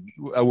tons. Like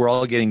we're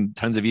all getting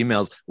tons of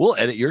emails. We'll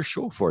edit your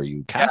show for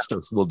you.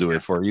 Castos will do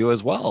it for you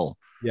as well.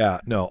 Yeah,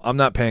 no, I'm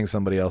not paying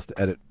somebody else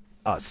to edit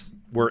us.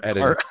 We're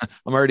editing.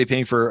 I'm already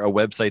paying for a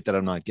website that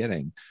I'm not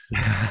getting.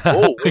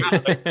 Oh, wait.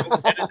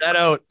 Edit that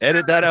out.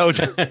 Edit that out.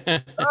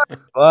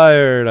 That's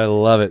fired. I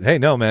love it. Hey,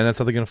 no, man, that's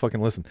how they're gonna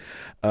fucking listen.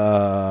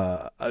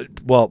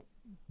 Well,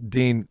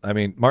 Dean, I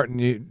mean,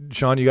 Martin,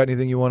 Sean, you got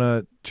anything you want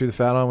to chew the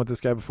fat on with this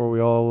guy before we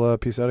all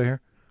peace out of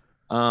here?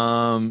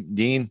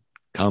 Dean,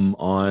 come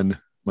on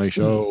my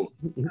show.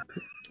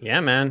 Yeah,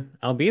 man,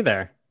 I'll be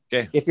there.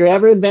 Okay. If you're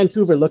ever in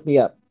Vancouver, look me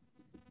up.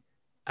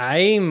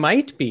 I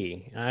might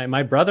be.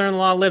 My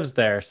brother-in-law lives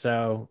there,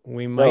 so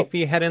we might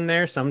be heading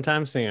there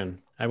sometime soon.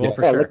 I will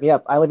for sure. Look me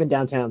up. I live in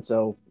downtown,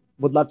 so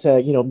would love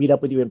to, meet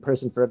up with you in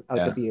person for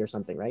a beer or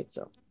something, right?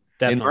 So.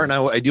 Definitely. And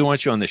Martin, I do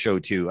want you on the show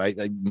too.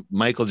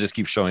 Michael just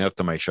keeps showing up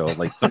to my show,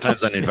 like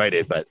sometimes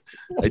uninvited, but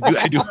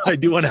I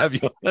do want to have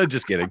you. I'm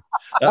just kidding.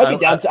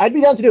 I'd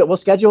be down to do it. We'll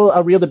schedule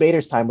a Real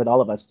Debaters time with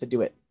all of us to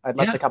do it. I'd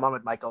love to come on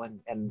with Michael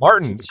and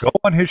Martin. Go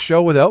on his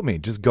show without me.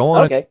 Just go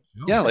on. Okay.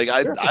 Yeah, like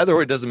sure. Either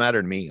way, it doesn't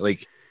matter to me.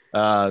 Like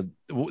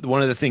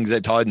one of the things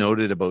that Todd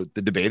noted about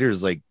the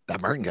debaters, like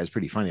that Martin guy's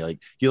pretty funny. Like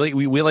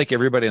we like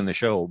everybody on the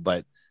show,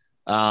 but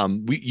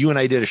you and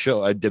I did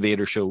a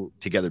debater show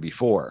together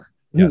before.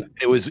 Yes.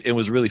 It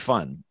was really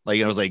fun. Like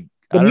it was like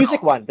the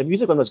music one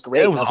was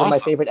great. It was awesome. One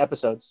of my favorite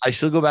episodes. I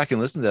still go back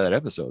and listen to that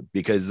episode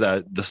because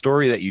the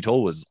story that you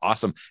told was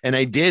awesome. And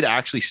I did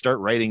actually start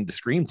writing the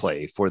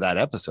screenplay for that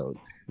episode.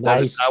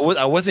 Nice.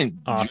 I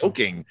wasn't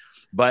joking,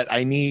 but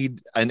I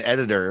need an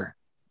editor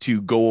to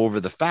go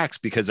over the facts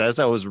because as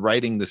I was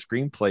writing the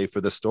screenplay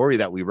for the story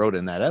that we wrote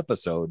in that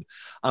episode,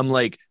 I'm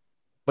like,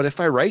 but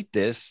if I write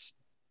this,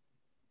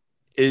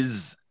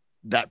 is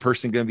that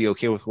person going to be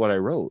okay with what I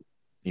wrote?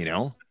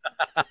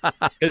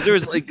 Because there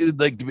was like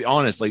to be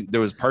honest, like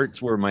there was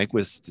parts where Mike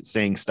was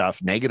saying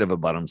stuff negative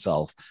about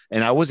himself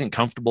and I wasn't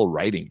comfortable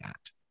writing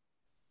that.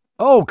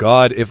 Oh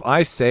God, if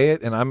I say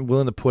it and I'm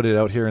willing to put it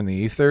out here in the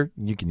ether,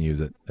 you can use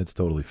it. It's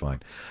totally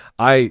fine.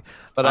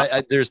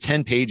 There's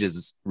 10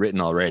 pages written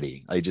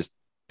already. I just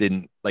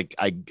didn't like,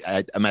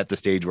 I'm at the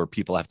stage where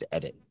people have to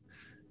edit.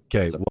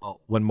 Okay. So.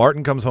 Well, when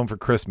Martin comes home for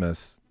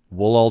Christmas,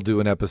 we'll all do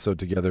an episode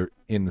together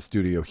in the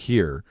studio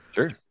here.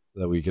 Sure. So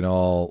that we can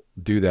all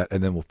do that,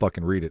 and then we'll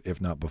fucking read it, if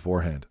not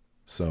beforehand.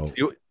 So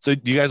do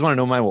you guys want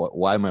to know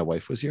why my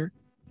wife was here?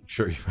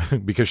 Sure,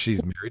 because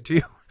she's married to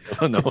you.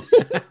 Oh no,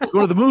 go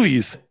to the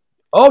movies.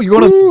 Oh, you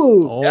want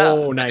to?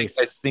 Oh, nice.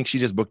 I think she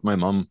just booked my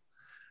mom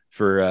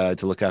for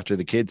to look after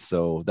the kids.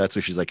 So that's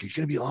what she's like. Are you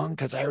gonna be long?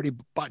 Because I already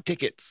bought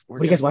tickets.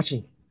 What are you guys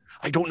watching?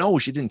 I don't know.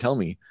 She didn't tell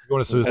me. You're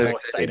going to Suicide?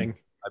 Exciting.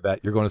 I bet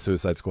you're going to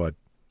Suicide Squad.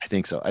 I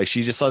think so.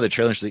 She just saw the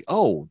trailer and she's like,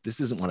 "Oh,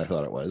 this isn't what I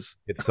thought it was."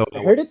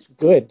 I heard it's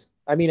good.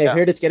 I mean, I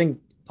heard it's getting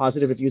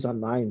positive reviews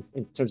online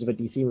in terms of a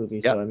DC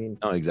movie. Yeah. So I mean,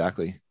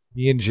 exactly.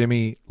 Me and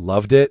Jimmy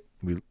loved it.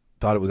 We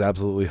thought it was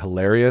absolutely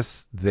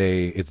hilarious.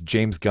 It's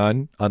James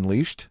Gunn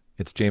unleashed.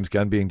 It's James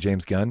Gunn being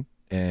James Gunn,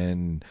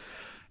 and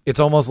it's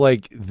almost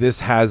like this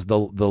has the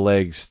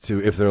legs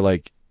to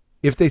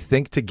if they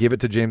think to give it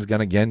to James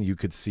Gunn again, you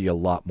could see a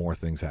lot more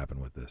things happen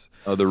with this.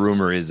 Oh, the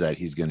rumor is that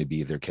he's going to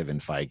be their Kevin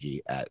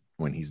Feige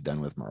when he's done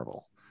with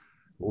Marvel.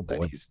 Oh boy,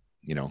 that he's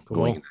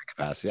going in that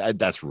capacity.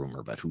 That's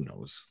rumor, but who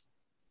knows?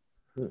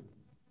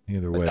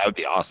 Either way, that would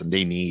be awesome.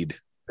 They need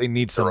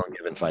some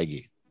Kevin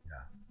Feige.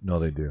 Yeah, no,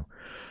 they do.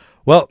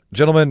 Well,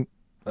 gentlemen,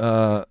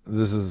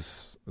 this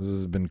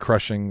has been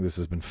crushing. This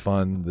has been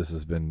fun. This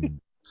has been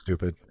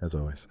stupid as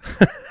always.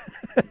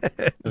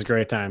 It was a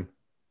great time.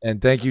 And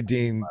thank you,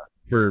 Dean,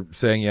 for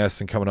saying yes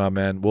and coming on,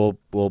 man. We'll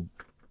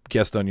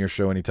guest on your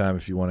show anytime.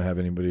 If you want to have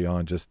anybody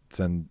on, just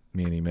send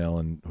me an email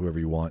and whoever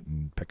you want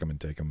and pick them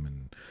and take them.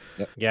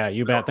 And yeah,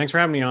 you bet. Thanks for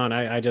having me on.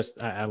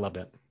 I loved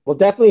it. We'll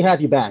definitely have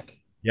you back.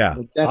 Yeah.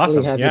 We'll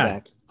definitely have you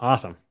back.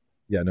 Awesome.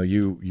 Yeah, no,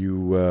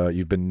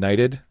 you've been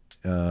knighted.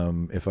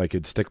 If I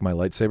could stick my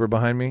lightsaber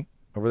behind me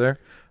over there,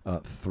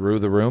 through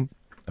the room,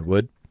 I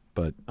would,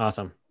 but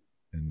awesome.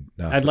 And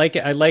I'd like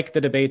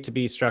the debate to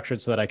be structured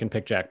so that I can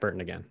pick Jack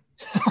Burton again.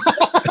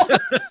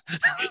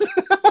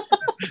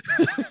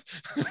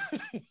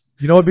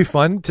 You know, it'd be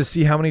fun to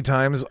see how many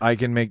times I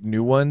can make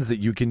new ones that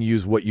you can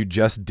use what you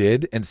just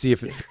did and see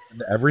if it fits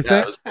into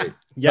everything.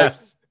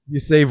 Yes. You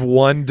save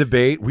one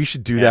debate. We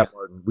should do that,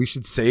 Martin. We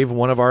should save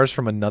one of ours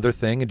from another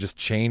thing and just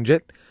change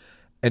it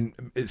and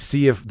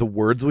see if the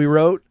words we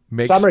wrote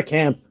make Summer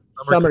camp.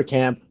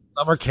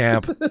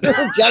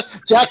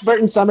 Jack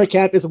Burton summer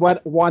camp is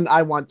one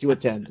I want to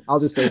attend. I'll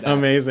just say that.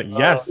 Amazing.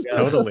 Yes,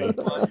 totally.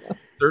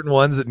 Certain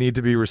ones that need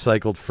to be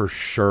recycled for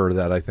sure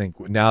that I think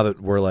now that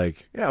we're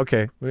like, yeah,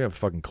 okay, we have a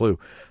fucking clue,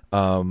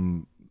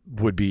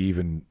 would be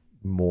even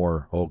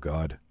more. Oh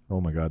God. Oh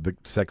my God. The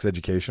sex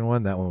education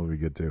one, that one would be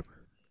good too.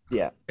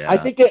 Yeah. I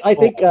think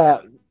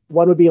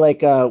one would be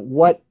like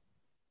what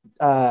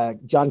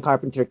John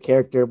Carpenter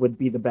character would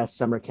be the best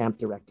summer camp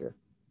director.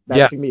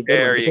 That's gonna be a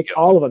good one. You can pick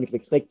all of them. You can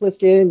pick Snake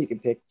Plissken. You can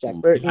pick Jack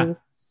Burton. Yeah,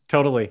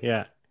 totally.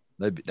 Yeah.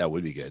 That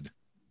would be good.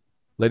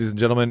 Ladies and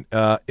gentlemen,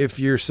 if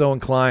you're so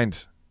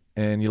inclined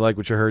and you like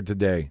what you heard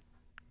today,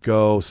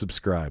 go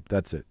subscribe.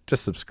 That's it.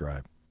 Just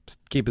subscribe. Just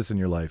keep us in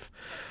your life.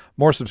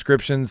 More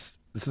subscriptions.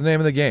 This is the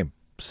name of the game.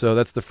 So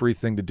that's the free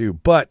thing to do.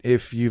 But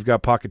if you've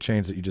got pocket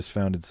change that you just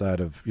found inside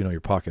of, your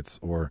pockets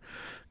or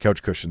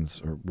couch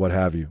cushions or what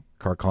have you,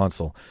 car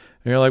console,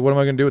 and you're like, what am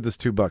I going to do with this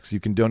 $2? You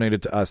can donate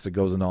it to us. It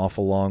goes an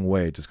awful long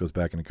way. It just goes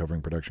back into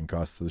covering production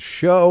costs of the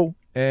show.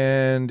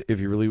 And if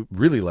you really,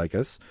 really like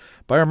us,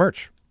 buy our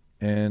merch.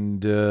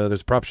 And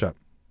there's a prop shop.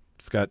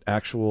 It's got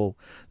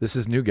this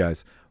is new,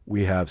 guys.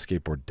 We have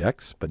skateboard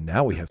decks, but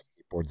now we have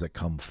skateboards that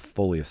come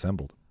fully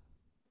assembled.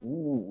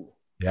 Ooh.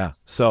 Yeah.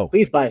 So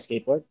please buy a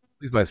skateboard.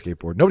 Please buy a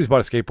skateboard. Nobody's bought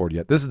a skateboard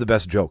yet. This is the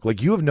best joke.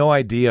 Like, you have no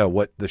idea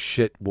what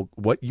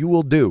you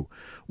will do,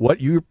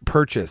 what you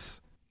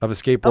purchase of a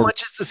skateboard. How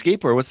much is the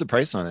skateboard? What's the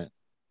price on it?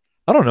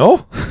 I don't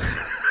know.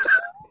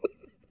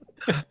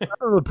 I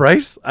don't know the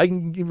price. I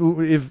can give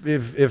you,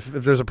 if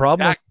there's a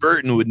problem. Jack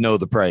Burton would know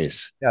the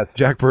price. Yeah,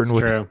 Jack Burton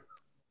would. True.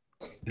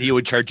 He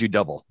would charge you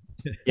double.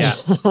 Yeah.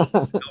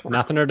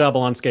 Nothing or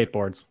double on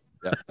skateboards.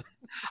 Yeah.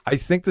 I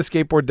think the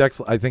skateboard decks,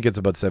 I think it's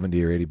about $70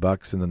 or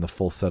 $80, and then the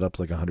full setup's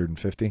like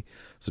 $150.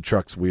 So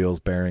trucks, wheels,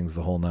 bearings,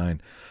 the whole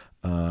nine.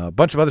 A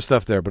bunch of other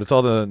stuff there, but it's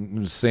all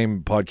the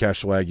same podcast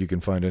swag you can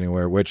find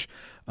anywhere, which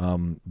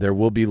there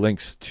will be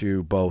links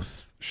to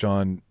both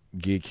Sean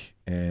Geek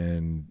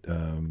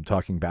and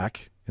Talking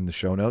Back in the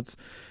show notes.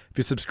 If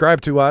you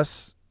subscribe to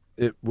us,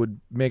 it would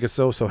make us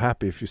so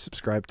happy if you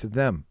subscribe to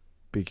them,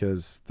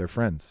 because they're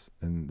friends,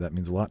 and that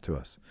means a lot to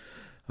us.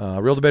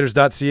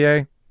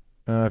 RealDebaters.ca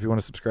if you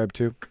want to subscribe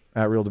to,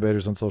 at Real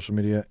Debaters on social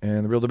media,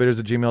 and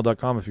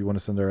therealdebaters@gmail.com if you want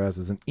to send our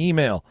asses an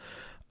email.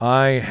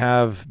 I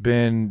have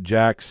been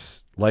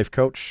Jack's life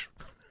coach.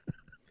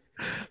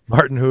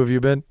 Martin, who have you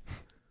been?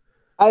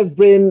 I've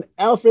been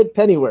Alfred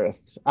Pennyworth.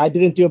 I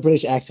didn't do a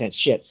British accent.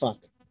 Shit, fuck.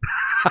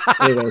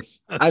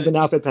 Anyways, I've been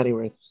Alfred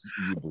Pennyworth.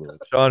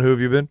 Sean, who have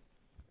you been?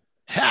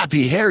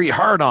 Happy Harry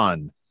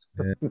Hardon.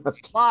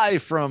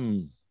 Live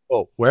from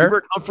where?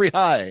 Hubert Humphrey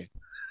High.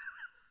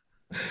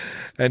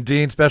 And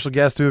Dean, special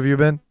guest, who have you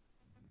been?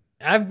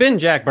 I've been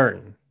Jack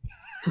Burton.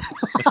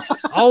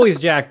 Always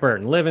Jack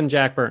Burton, living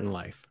Jack Burton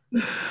life.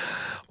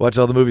 Watch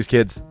all the movies,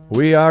 kids.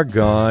 We are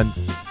gone.